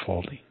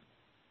unfolding.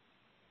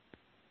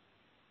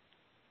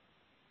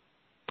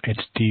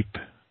 It's deep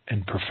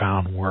and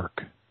profound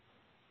work,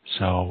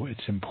 so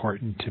it's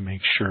important to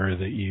make sure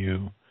that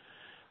you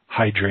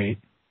hydrate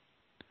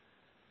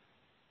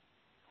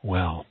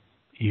well,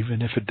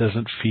 even if it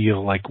doesn't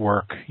feel like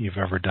work you've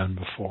ever done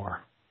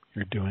before.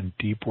 You're doing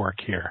deep work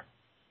here.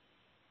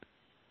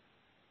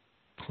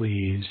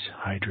 Please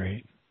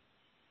hydrate.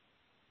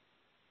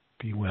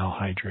 Be well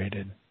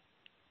hydrated.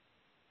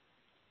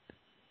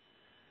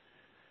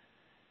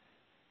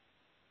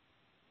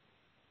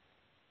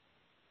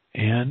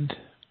 And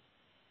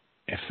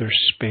if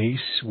there's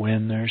space,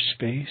 when there's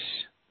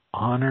space,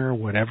 honor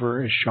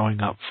whatever is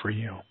showing up for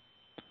you.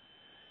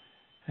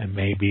 And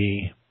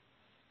maybe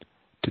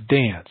to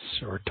dance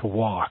or to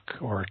walk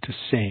or to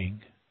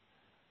sing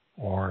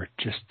or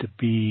just to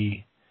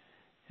be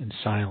in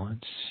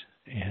silence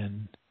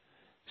and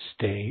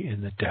stay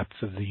in the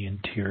depth of the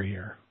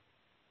interior.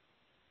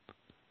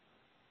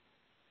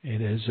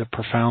 It is a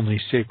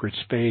profoundly sacred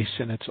space,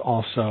 and it's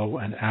also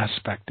an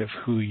aspect of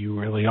who you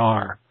really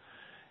are.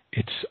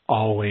 It's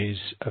always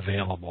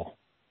available.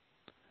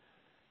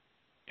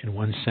 In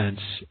one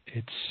sense,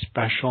 it's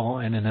special,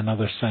 and in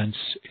another sense,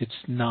 it's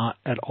not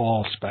at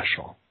all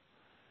special.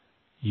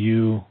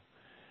 You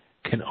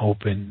can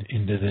open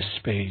into this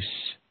space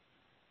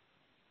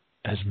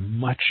as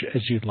much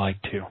as you'd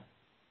like to.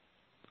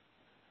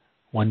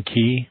 One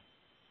key,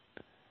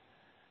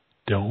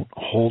 don't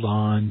hold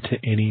on to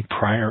any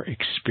prior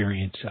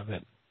experience of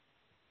it.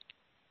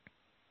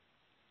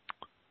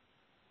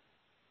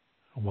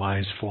 A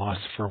wise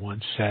philosopher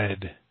once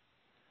said,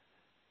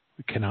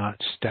 we cannot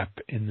step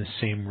in the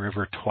same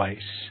river twice.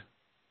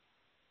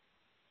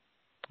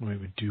 We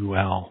would do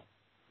well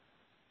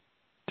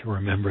to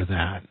remember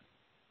that.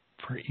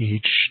 For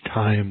each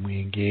time we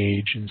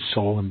engage in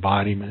soul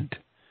embodiment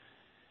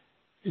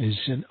is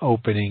an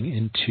opening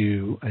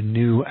into a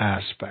new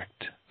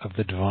aspect of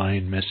the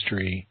divine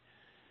mystery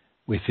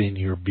within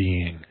your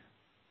being.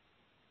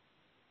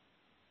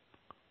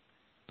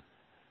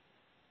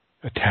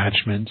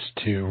 Attachments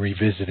to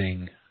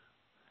revisiting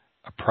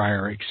a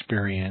prior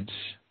experience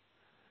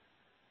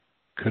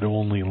could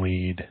only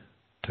lead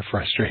to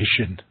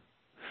frustration.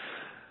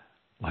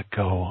 Let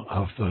go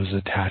of those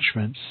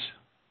attachments,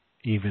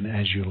 even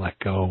as you let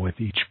go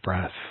with each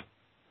breath.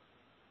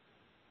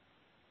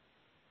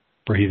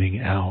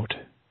 Breathing out,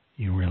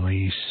 you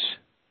release.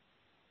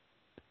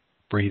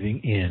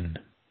 Breathing in,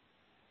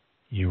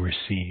 you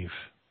receive.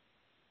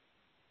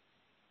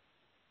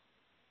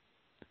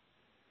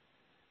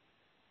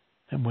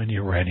 And when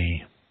you're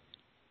ready,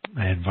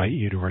 I invite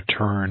you to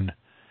return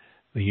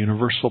the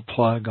universal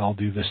plug. I'll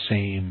do the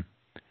same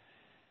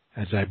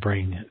as I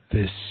bring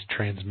this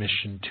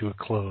transmission to a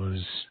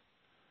close.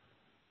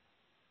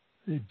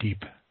 A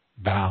deep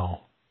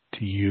bow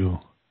to you,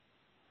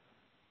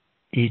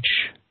 each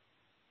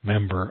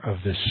member of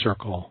this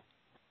circle,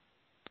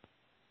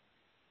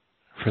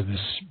 for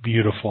this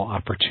beautiful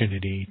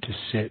opportunity to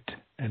sit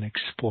and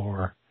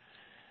explore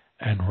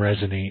and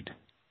resonate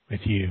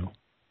with you,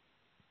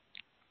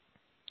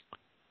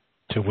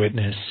 to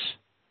witness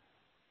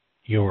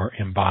your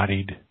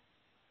embodied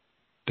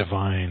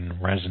divine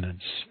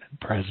resonance and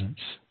presence,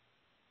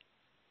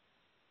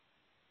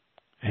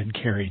 and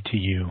Carrie, to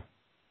you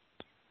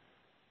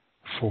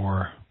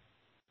for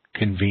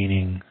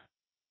convening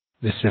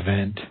this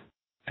event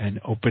and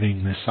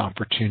opening this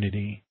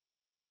opportunity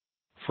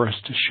for us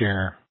to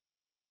share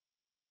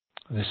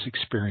this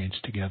experience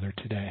together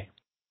today.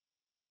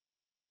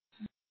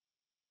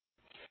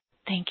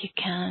 Thank you,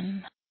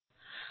 Ken.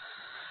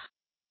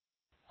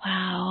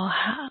 Wow,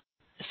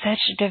 such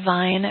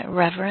divine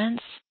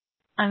reverence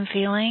I'm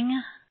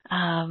feeling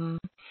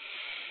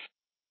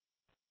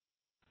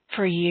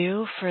for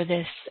you, for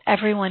this,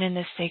 everyone in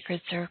this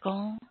sacred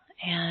circle.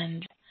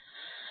 And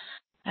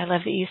I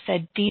love that you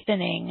said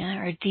deepening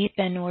or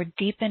deepen. We're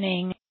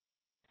deepening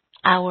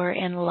our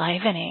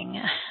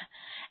enlivening.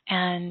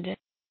 And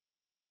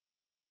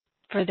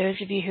for those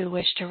of you who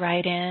wish to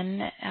write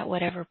in at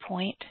whatever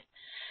point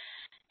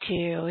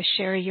to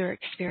share your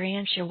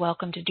experience, you're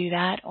welcome to do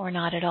that, or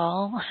not at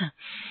all.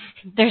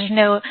 There's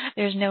no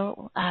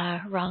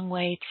wrong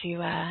way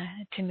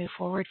to move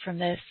forward from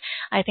this.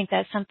 I think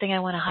that's something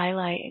I want to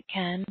highlight,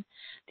 Ken,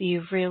 that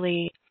you've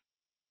really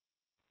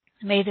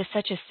made this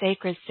such a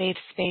sacred, safe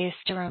space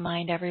to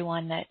remind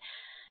everyone that,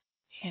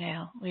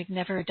 we've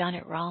never done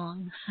it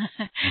wrong.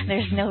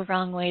 There's no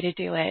wrong way to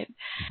do it.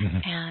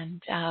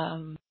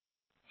 And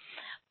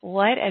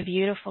what a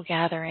beautiful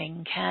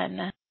gathering,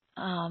 Ken.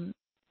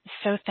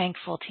 So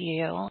thankful to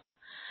you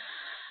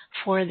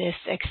for this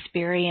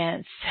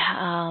experience.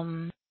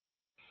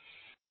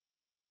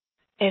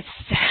 It's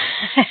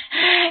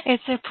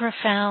it's a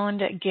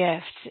profound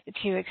gift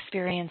to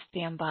experience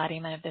the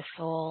embodiment of the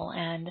soul.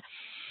 And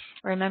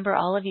remember,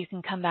 all of you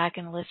can come back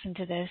and listen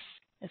to this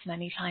as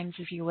many times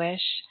as you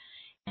wish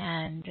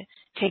and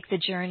take the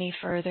journey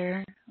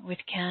further with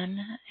Ken.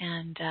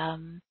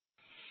 And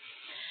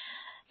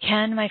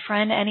Ken, my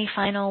friend, any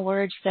final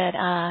words that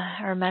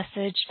or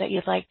message that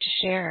you'd like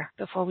to share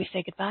before we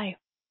say goodbye?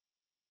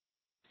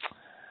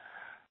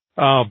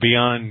 Oh,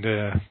 beyond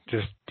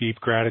just deep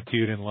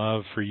gratitude and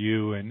love for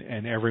you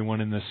and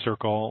everyone in this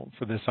circle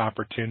for this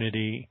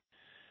opportunity.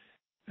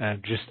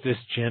 Just this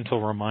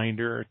gentle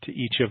reminder to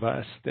each of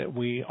us that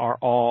we are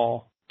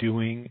all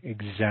doing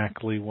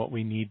exactly what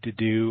we need to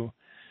do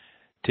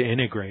to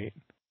integrate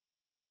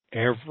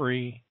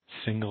every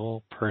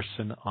single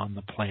person on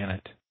the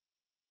planet.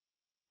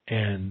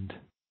 And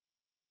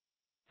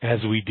as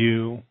we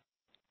do,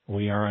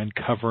 we are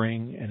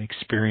uncovering and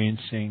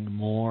experiencing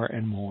more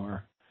and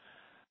more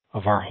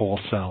of our whole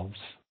selves.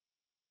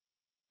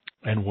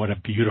 And what a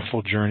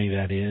beautiful journey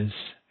that is,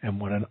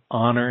 and what an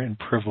honor and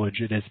privilege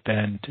it has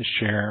been to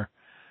share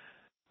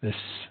this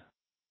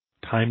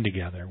time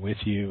together with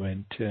you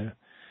and to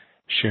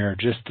share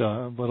just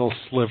a little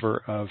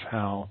sliver of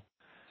how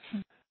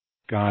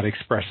God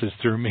expresses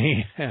through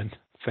me. And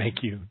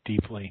thank you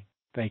deeply.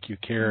 Thank you,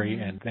 Carrie,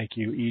 and thank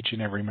you each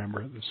and every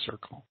member of the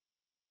circle.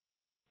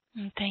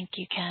 Thank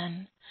you,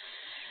 Ken.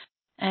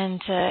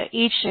 And to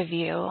each of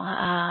you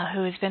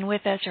who has been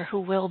with us or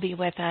who will be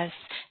with us,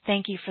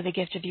 thank you for the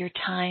gift of your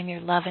time, your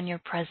love, and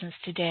your presence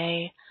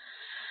today.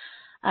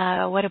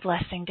 What a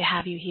blessing to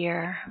have you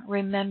here.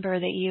 Remember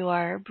that you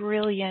are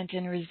brilliant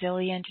and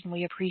resilient, and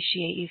we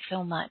appreciate you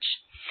so much.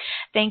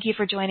 Thank you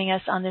for joining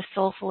us on this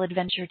soulful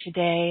adventure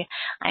today.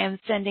 I am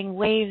sending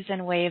waves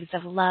and waves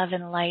of love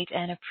and light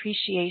and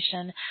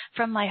appreciation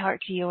from my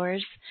heart to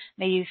yours.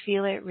 May you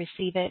feel it,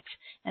 receive it,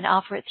 and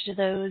offer it to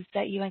those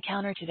that you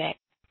encounter today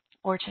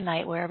or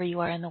tonight, wherever you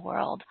are in the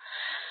world.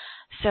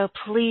 So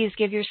please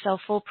give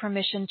yourself full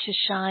permission to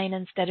shine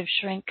instead of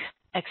shrink,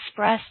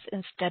 express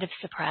instead of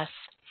suppress,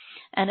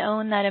 and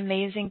own that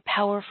amazing,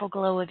 powerful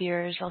glow of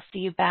yours. I'll see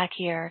you back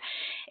here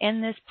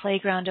in this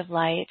playground of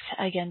light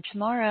again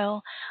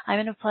tomorrow. I'm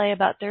going to play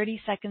about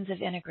 30 seconds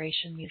of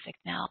integration music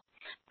now.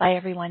 Bye,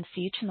 everyone.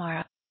 See you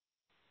tomorrow.